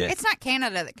and the stick. It's not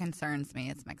Canada that concerns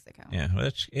me. It's Mexico. Yeah,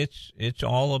 it's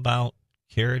all about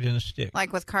carrot and a stick.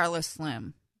 Like with Carlos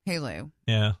Slim, Hulu.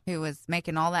 Yeah. Who was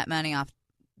making all that money off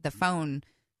the phone,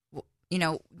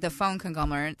 the phone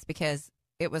conglomerates, because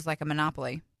it was like a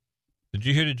monopoly. Did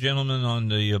you hear the gentleman on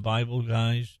the Bible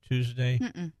Guys Tuesday?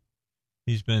 Mm-mm.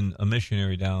 He's been a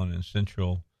missionary down in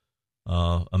Central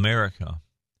America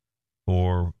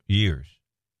for years.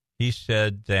 He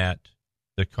said that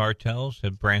the cartels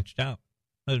have branched out.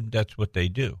 That's what they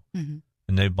do. Mm-hmm.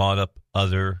 And they bought up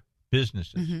other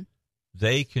businesses. Mm-hmm.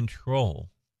 They control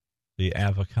the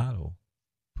avocado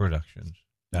productions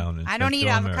down in I don't eat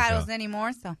Central America. avocados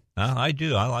anymore, so. I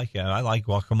do. I like it. I like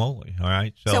guacamole. All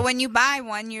right. So when you buy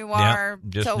one, you are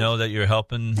just know that you're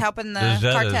helping the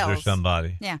Zetas cartels or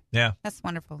somebody. Yeah. Yeah. That's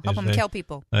wonderful. Help them kill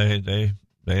people. They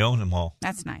own them all.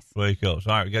 That's nice. The way it goes.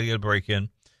 All right, we got to get a break in,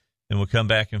 and we'll come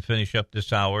back and finish up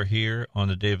this hour here on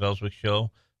the Dave Elswick Show.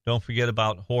 Don't forget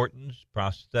about Horton's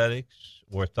prosthetics,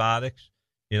 orthotics.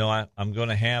 I'm going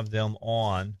to have them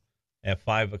on at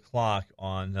 5 o'clock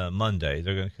on Monday.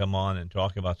 They're going to come on and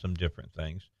talk about some different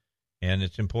things. And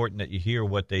it's important that you hear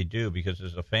what they do, because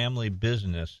as a family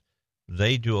business,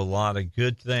 they do a lot of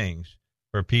good things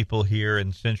for people here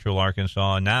in Central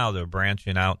Arkansas. And now they're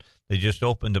branching out. They just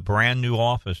opened a brand new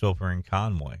office over in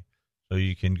Conway. So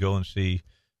you can go and see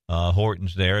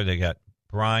Horton's there. They got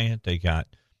Bryant. They got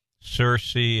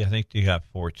Searcy. I think they got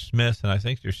Fort Smith. And I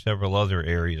think there's several other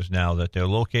areas now that they're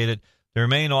located. Their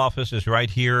main office is right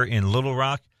here in Little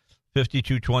Rock,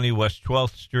 5220 West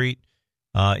 12th Street.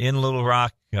 In Little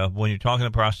Rock, when you're talking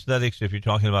about prosthetics, if you're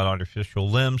talking about artificial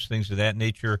limbs, things of that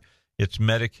nature, it's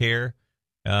Medicare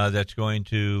that's going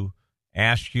to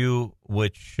ask you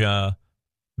which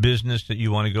business that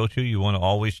you want to go to. You want to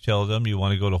always tell them you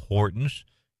want to go to Horton's,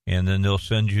 and then they'll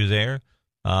send you there.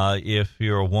 If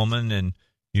you're a woman and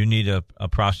you need a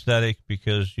prosthetic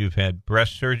because you've had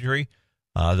breast surgery,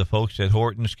 the folks at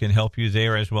Horton's can help you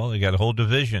there as well. They got a whole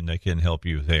division that can help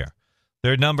you there.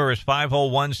 Their number is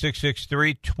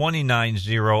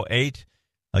 501-663-2908.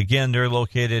 Again, they're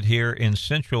located here in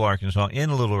Central Arkansas,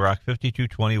 in Little Rock,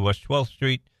 5220 West 12th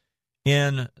Street,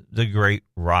 in the Great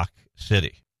Rock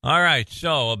City. All right,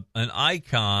 so an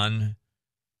icon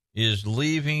is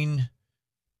leaving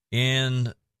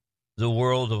in the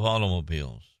world of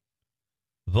automobiles.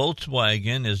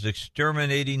 Volkswagen is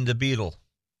exterminating the Beetle.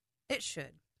 It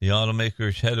should. The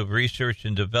automaker's head of research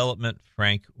and development,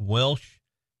 Frank Welsh,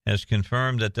 has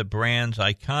confirmed that the brand's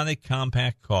iconic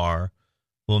compact car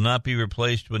will not be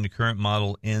replaced when the current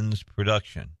model ends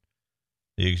production.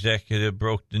 The executive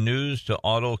broke the news to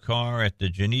Autocar at the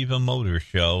Geneva Motor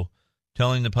Show,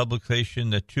 telling the publication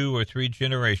that 2 or 3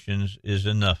 generations is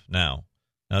enough now.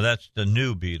 Now, that's the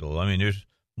new Beetle. I mean, there's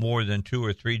more than 2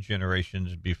 or 3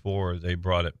 generations before they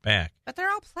brought it back. But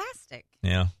they're all plastic.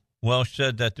 Yeah. Welsh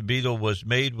said that the Beetle was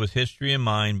made with history in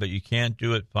mind, but you can't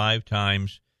do it 5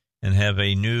 times and have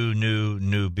a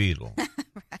new Beetle. Right.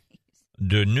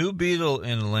 The new Beetle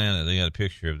in Atlanta, they got a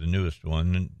picture of the newest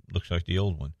one, and it looks like the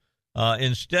old one.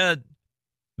 Instead,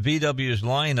 VW's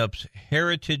lineup's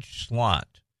heritage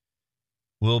slot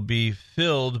will be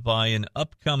filled by an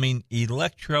upcoming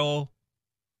electric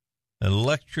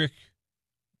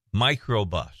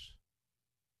microbus,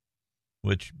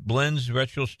 which blends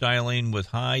retro styling with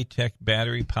high-tech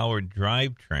battery-powered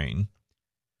drivetrain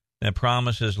that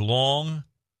promises long,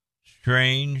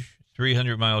 strange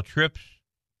 300-mile trips.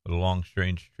 What a long,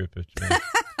 strange trip it's been.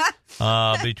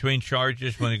 Between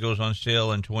charges when it goes on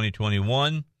sale in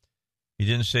 2021. He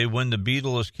didn't say when the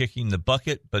Beetle is kicking the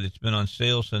bucket, but it's been on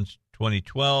sale since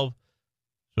 2012,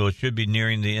 so it should be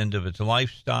nearing the end of its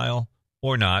lifestyle,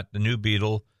 or not. The new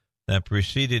Beetle that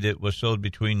preceded it was sold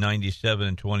between 1997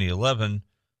 and 2011,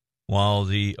 while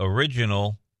the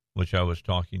original which I was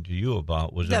talking to you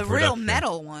about, was the real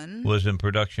metal one. Was in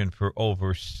production for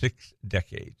over 6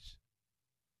 decades.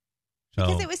 So,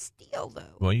 because it was steel,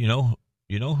 though. Well, you know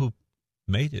who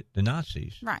made it? The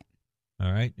Nazis. Right.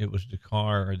 All right. It was the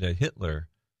car that Hitler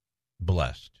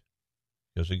blessed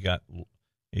because it got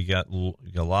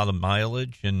a lot of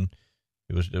mileage, and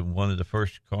it was one of the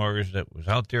first cars that was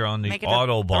out there on the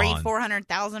Autobahn.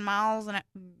 400,000 miles,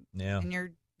 and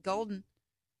you're golden.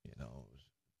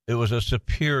 It was a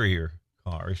superior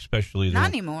car, especially not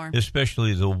anymore.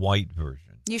 Especially the white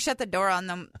version. You shut the door on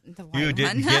the white one. You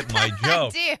didn't get my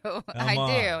joke.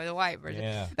 I do, the white version.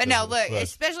 Yeah, but no, look,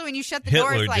 especially when you shut the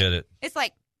Hitler door, did it. It's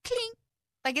like clink,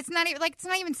 like it's not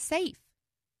even safe.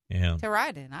 Yeah. To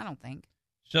ride in, I don't think.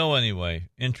 So anyway,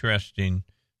 interesting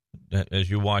that as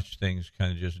you watch things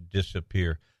kind of just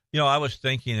disappear. I was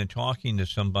thinking and talking to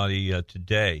somebody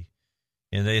today,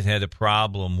 and they had a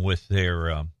problem with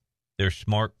their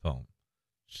smartphone.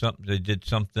 They did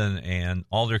something, and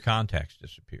all their contacts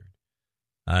disappeared.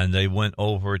 And they went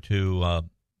over to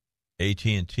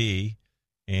AT&T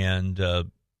and took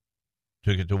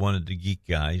it to one of the geek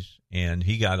guys, and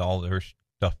he got all their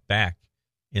stuff back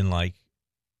in like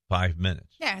 5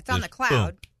 minutes. Yeah, it's on the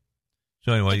cloud. Boom.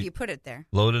 So anyway, if you put it there,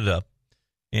 load it up.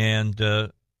 And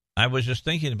I was just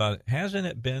thinking about it. Hasn't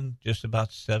it been just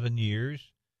about 7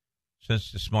 years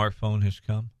since the smartphone has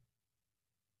come?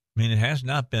 I mean, it has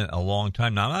not been a long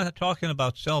time. Now, I'm not talking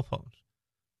about cell phones.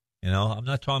 I'm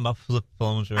not talking about flip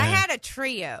phones or anything. I had a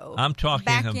Trio. I'm talking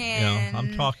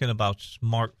I'm talking about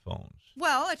smartphones.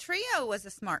 Well, a Trio was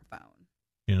a smartphone.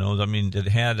 It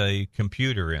had a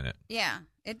computer in it. Yeah,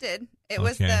 it did. It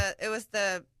was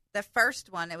the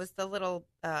first one. It was the little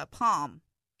Palm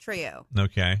Trio.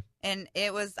 Okay. And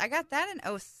I got that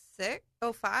in 06,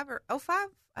 05 or 05.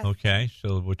 Okay,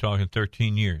 so we're talking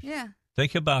 13 years. Yeah.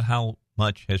 Think about how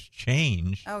much has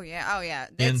changed. Oh yeah.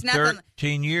 In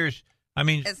 13 years. I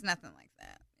mean, it's nothing like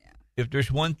that. Yeah. If there's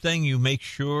one thing you make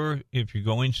sure if you're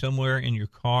going somewhere in your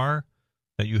car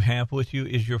that you have with you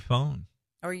is your phone.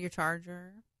 Or your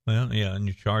charger. Well, yeah, and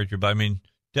your charger. But I mean,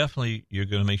 definitely you're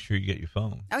going to make sure you get your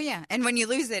phone. Oh, yeah. And when you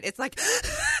lose it, it's like...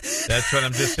 That's what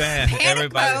I'm just saying.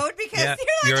 Panic mode because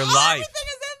you're like, everything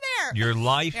is in there. Your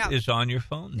life is on your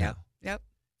phone now. Yep.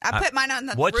 I put mine on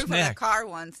the roof of the car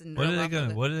once. And what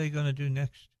are they going to do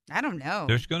next? I don't know.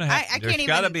 There's going to have. There's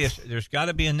got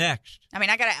to be a next. I mean,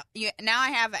 now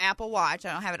I have an Apple Watch.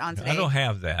 I don't have it on today. I don't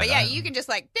have that. But yeah, you can just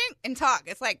like ding and talk.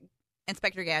 It's like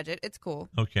Inspector Gadget. It's cool.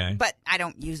 Okay. But I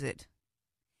don't use it.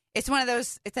 It's one of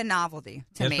those. It's a novelty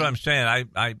to me. That's what I'm saying.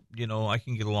 I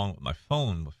can get along with my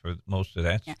phone for most of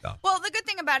that stuff. Well, the good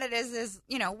thing about it is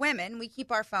women, we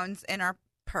keep our phones in our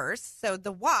purse. So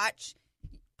the watch.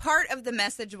 Part of the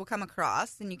message will come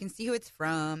across, and you can see who it's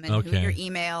from and who your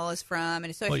email is from.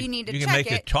 And so if you need to check it, you can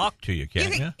make it talk to you,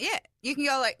 can't you? Yeah, you can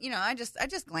go like I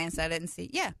just glance at it and see.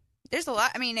 Yeah, there's a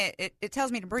lot. I mean, it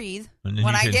tells me to breathe when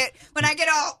I get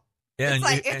all. Yeah, it's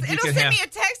like it'll send me a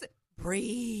text.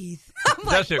 Breathe.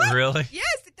 Does it really?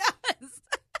 Yes, it does.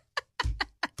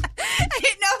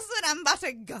 It knows when I'm about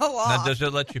to go off. Now, does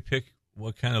it let you pick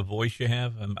what kind of voice you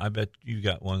have? I bet you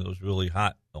got one of those really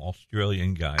hot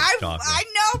Australian guys talking. I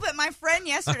know, but my friend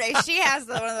yesterday, she has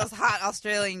one of those hot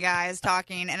Australian guys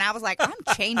talking, and I was like,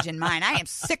 I'm changing mine. I am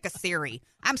sick of Siri.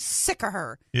 I'm sick of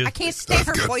her. Yes. I can't stand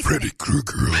her voice. Freddy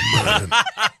Krueger on mine.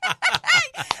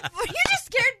 Well, you just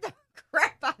scared the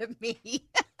crap out of me.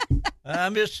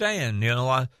 I'm just saying,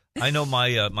 I know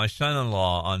my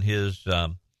son-in-law on his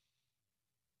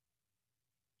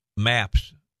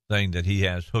maps thing that he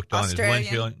has hooked on his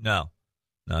windshield. No,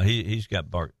 he's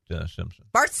got Bart Simpson.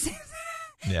 Bart Simpson.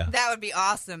 Yeah, that would be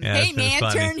awesome. Yeah, hey man,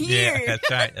 funny. turn here. Yeah, that's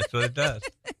right. That's what it does.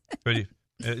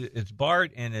 It's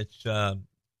Bart and it's. I'd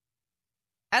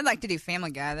like to do Family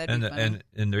Guy. That'd be funny.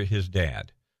 And they're his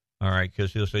dad. All right,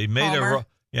 because he'll say he made Homer.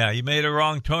 you made a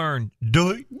wrong turn. Do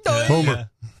it.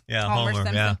 Homer. Yeah, Homer.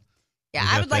 Simpson. Yeah,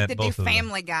 I would like to do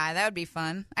Family Guy. That would be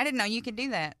fun. I didn't know you could do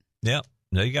that. Yep.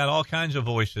 They got all kinds of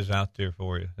voices out there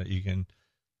for you that you can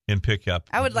pick up.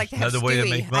 I would like to have another way to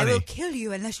make money. I will kill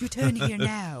you unless you turn here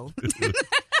now.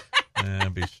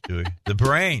 That'd be Stewie. The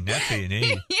brain. That's what you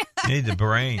need. Yeah. You need the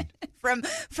brain. From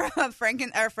Young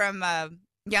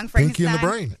Frankenstein. Pinky and the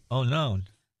Brain. Oh no.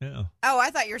 Yeah. Oh, I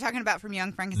thought you were talking about from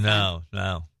Young Frankenstein.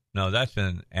 No. That's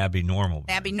an Abby Normal.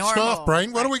 Abby Normal. Stuff,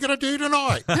 Brain. What are we going to do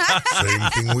tonight? Same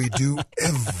thing we do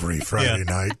every Friday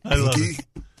night. Pinky.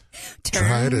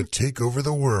 Try to take over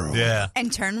the world. Yeah.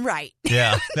 And turn right.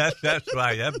 Yeah, that's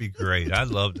right. That'd be great. I'd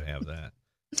love to have that.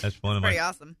 That's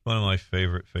awesome. One of my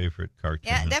favorite cartoons.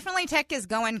 Yeah, definitely tech is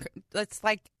going. It's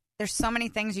like there's so many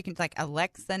things you can, like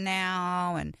Alexa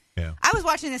now. And yeah. I was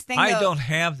watching this thing. I don't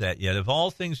have that yet. Of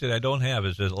all things that I don't have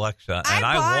is Alexa, and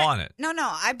I want it. No,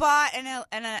 I bought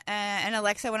an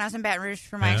Alexa when I was in Baton Rouge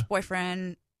for my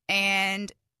ex-boyfriend,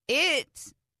 and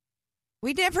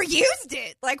we never used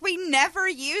it. Like, we never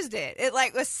used it. It,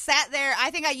 like, was sat there.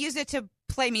 I think I used it to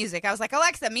play music. I was like,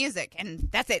 Alexa, music, and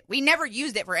that's it. We never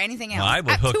used it for anything else. Well, I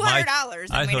would hook $200,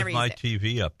 I we never hooked my used it.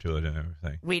 TV up to it and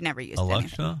everything. We never used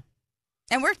Alexa?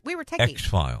 And we were techie.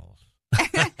 X-Files.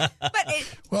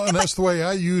 Well, and that's the way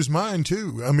I use mine,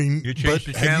 too. I mean, but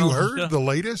have you heard the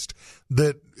latest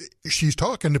that she's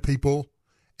talking to people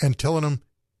and telling them,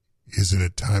 isn't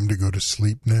it time to go to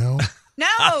sleep now? No.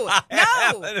 I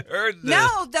haven't heard this.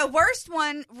 No, the worst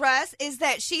one, Russ, is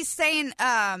that she's saying,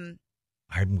 I'm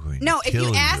going to no,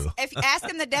 kill if you ask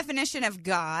him the definition of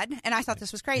God, and I thought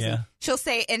this was crazy, she'll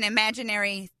say an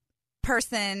imaginary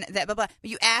person that blah, blah.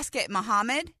 You ask it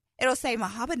Muhammad, it'll say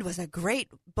Muhammad was a great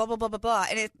blah, blah, blah, blah, blah.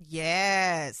 And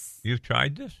yes. You've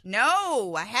tried this?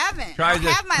 No, I haven't. I don't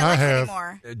have my Alexa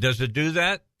anymore. Does it do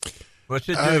that? What's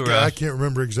it do, Russ? I can't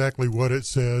remember exactly what it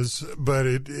says, but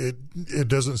it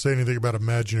doesn't say anything about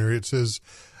imaginary. It says,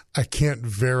 I can't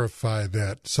verify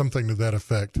that, something to that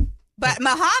effect. But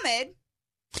Muhammad.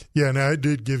 Yeah, now I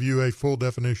did give you a full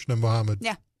definition of Muhammad.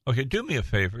 Yeah. Okay, do me a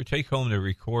favor. Take home the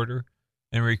recorder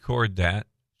and record that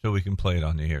so we can play it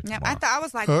on the air. Yeah, I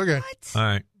was like, okay. What? All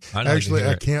right. Actually,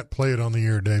 I can't play it on the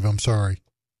air, Dave. I'm sorry.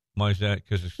 Why is that?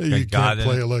 Because you can't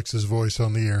play Alexa's voice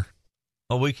on the air.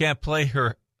 Oh, we can't play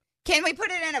her. Can we put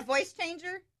it in a voice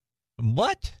changer?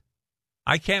 What?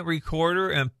 I can't record her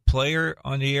and play her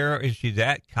on the air? Is she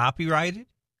that copyrighted?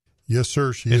 Yes,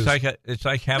 sir. She is. It's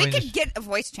like having. We could get a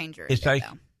voice changer. It's like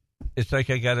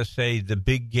I got to say the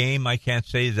big game. I can't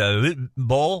say the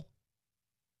bowl.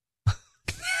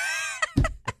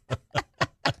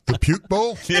 The puke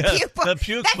bowl. The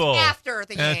puke bowl. That's after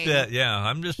the game. That's it. Yeah,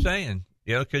 I'm just saying.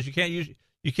 Because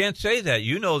you can't say that.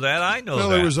 You know that. I know that.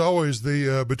 Well, there was always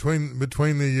the between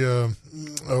the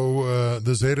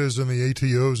Zetas and the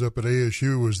ATOs up at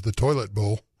ASU was the toilet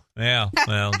bowl. Yeah,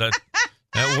 well that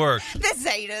worked. The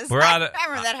Zetas. We're out of. I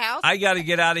remember that house. I got to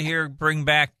get out of here. Bring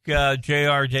back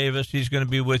J.R. Davis. He's going to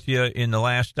be with you in the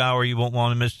last hour. You won't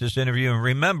want to miss this interview. And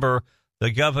remember,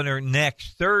 the governor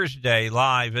next Thursday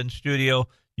live in studio.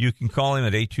 You can call him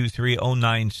at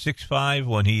 823-0965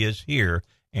 when he is here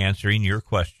answering your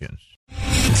questions.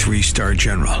 3-star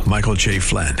General Michael J.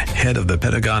 Flynn, head of the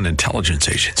Pentagon Intelligence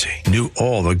Agency, knew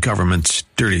all the government's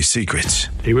dirty secrets.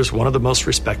 He was one of the most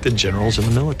respected generals in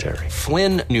the military.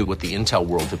 Flynn knew what the intel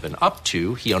world had been up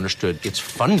to. He understood its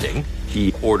funding.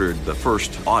 He ordered the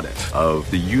first audit of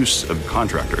the use of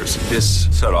contractors. This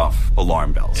set off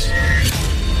alarm bells.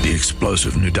 The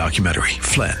explosive new documentary,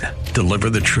 Flynn,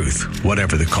 Deliver the Truth,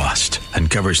 Whatever the Cost,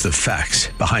 uncovers the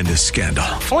facts behind this scandal.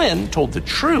 Flynn told the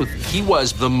truth. He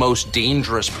was the most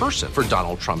dangerous person for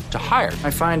Donald Trump to hire. I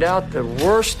find out the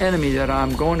worst enemy that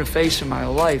I'm going to face in my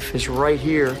life is right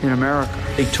here in America.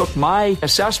 They took my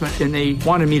assessment and they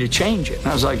wanted me to change it. And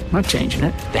I was like, I'm not changing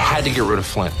it. They had to get rid of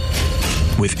Flynn.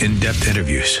 With in-depth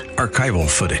interviews, archival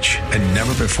footage, and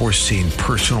never-before-seen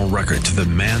personal records of the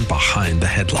man behind the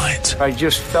headlines. I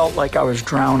just felt like I was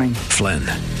drowning. Flynn,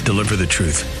 Deliver the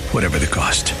Truth, Whatever the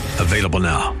Cost. Available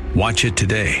now. Watch it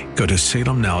today. Go to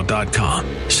salemnow.com.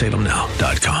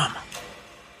 salemnow.com.